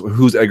Mendez,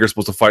 who's Edgar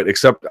supposed to fight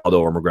except Aldo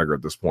or McGregor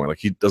at this point? Like,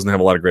 he doesn't have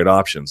a lot of great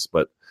options.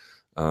 But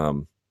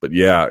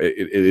yeah,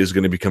 it is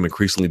going to become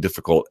increasingly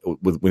difficult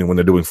when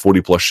they're doing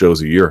 40-plus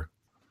shows a year.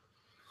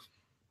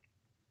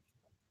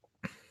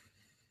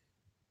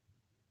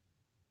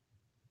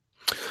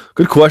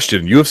 Good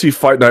question. UFC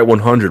Fight Night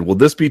 100. Will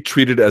this be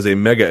treated as a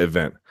mega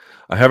event?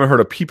 I haven't heard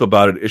a peep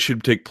about it. It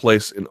should take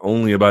place in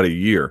only about a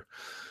year.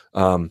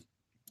 Don't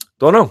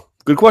know.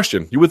 Good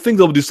question. You would think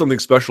they'll do something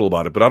special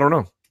about it, but I don't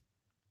know.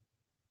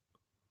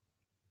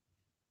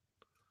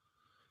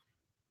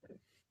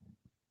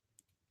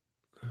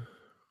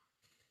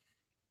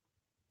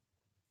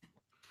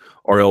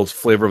 Ariel's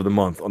flavor of the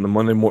month on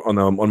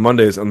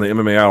Mondays on the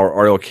MMA Hour.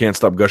 Ariel can't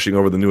stop gushing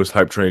over the newest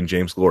hype train,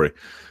 James Glory.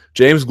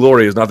 James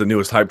Glory is not the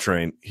newest hype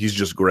train. He's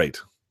just great.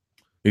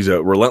 He's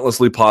a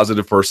relentlessly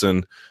positive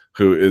person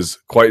who is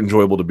quite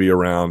enjoyable to be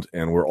around,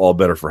 and we're all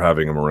better for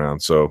having him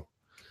around. So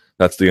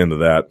that's the end of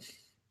that.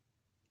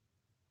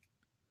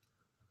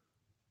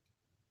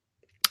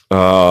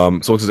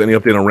 So it says, any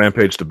update on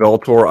Rampage to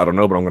Bellator? I don't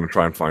know, but I'm going to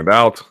try and find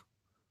out.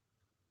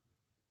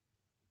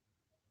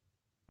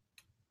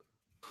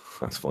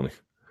 That's funny.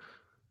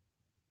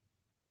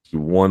 Do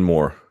one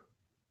more.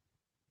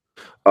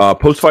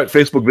 Post-fight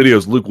Facebook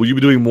videos. Luke, will you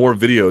be doing more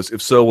videos?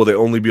 If so, will they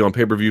only be on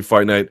pay-per-view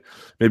fight night?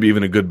 Maybe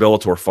even a good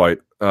Bellator fight.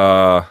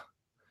 I'm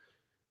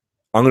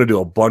going to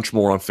do a bunch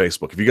more on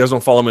Facebook. If you guys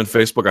don't follow me on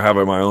Facebook, I have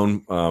my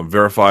own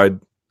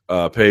verified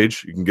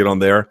page. You can get on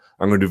there.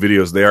 I'm going to do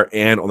videos there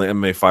and on the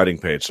MMA fighting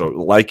page. So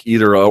like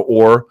either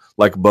or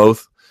like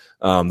both.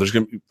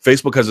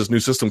 Facebook has this new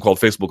system called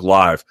Facebook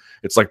Live.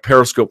 It's like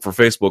Periscope for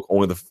Facebook,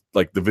 only the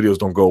videos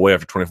don't go away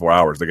after 24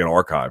 hours. They get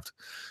archived.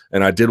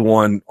 And I did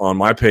one on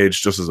my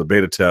page just as a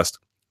beta test.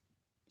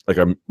 I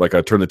turned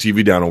the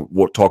TV down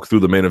and talk through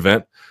the main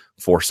event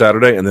for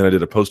Saturday, and then I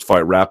did a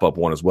post-fight wrap-up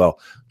one as well.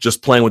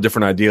 Just playing with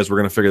different ideas. We're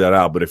going to figure that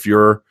out. But if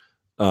you're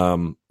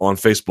on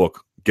Facebook,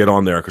 get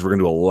on there because we're going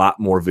to do a lot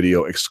more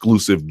video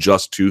exclusive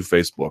just to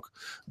Facebook,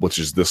 which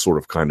is this sort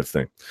of kind of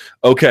thing.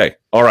 Okay.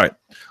 All right.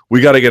 We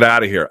got to get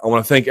out of here. I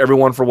want to thank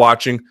everyone for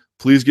watching.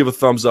 Please give a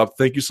thumbs up.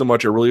 Thank you so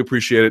much. I really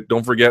appreciate it.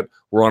 Don't forget,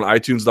 we're on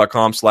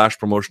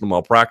iTunes.com/promotional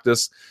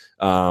malpractice.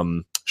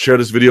 Share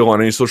this video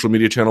on any social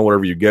media channel,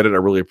 wherever you get it. I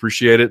really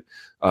appreciate it.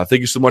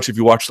 Thank you so much if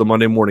you watch the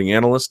Monday Morning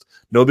Analyst.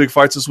 No big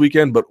fights this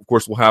weekend, but of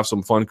course we'll have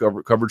some fun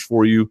coverage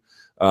for you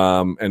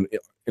and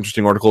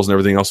interesting articles and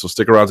everything else. So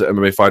stick around to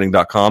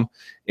MMAfighting.com.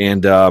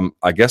 And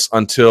I guess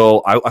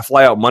until I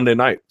fly out Monday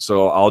night.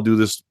 So I'll do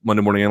this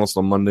Monday Morning Analyst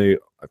on Monday.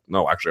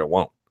 No, actually I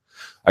won't.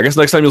 I guess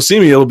next time you'll see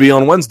me, it'll be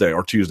on Wednesday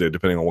or Tuesday,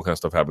 depending on what kind of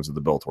stuff happens with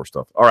the Bellator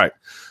stuff. All right.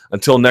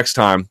 Until next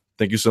time,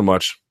 thank you so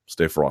much.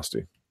 Stay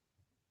frosty.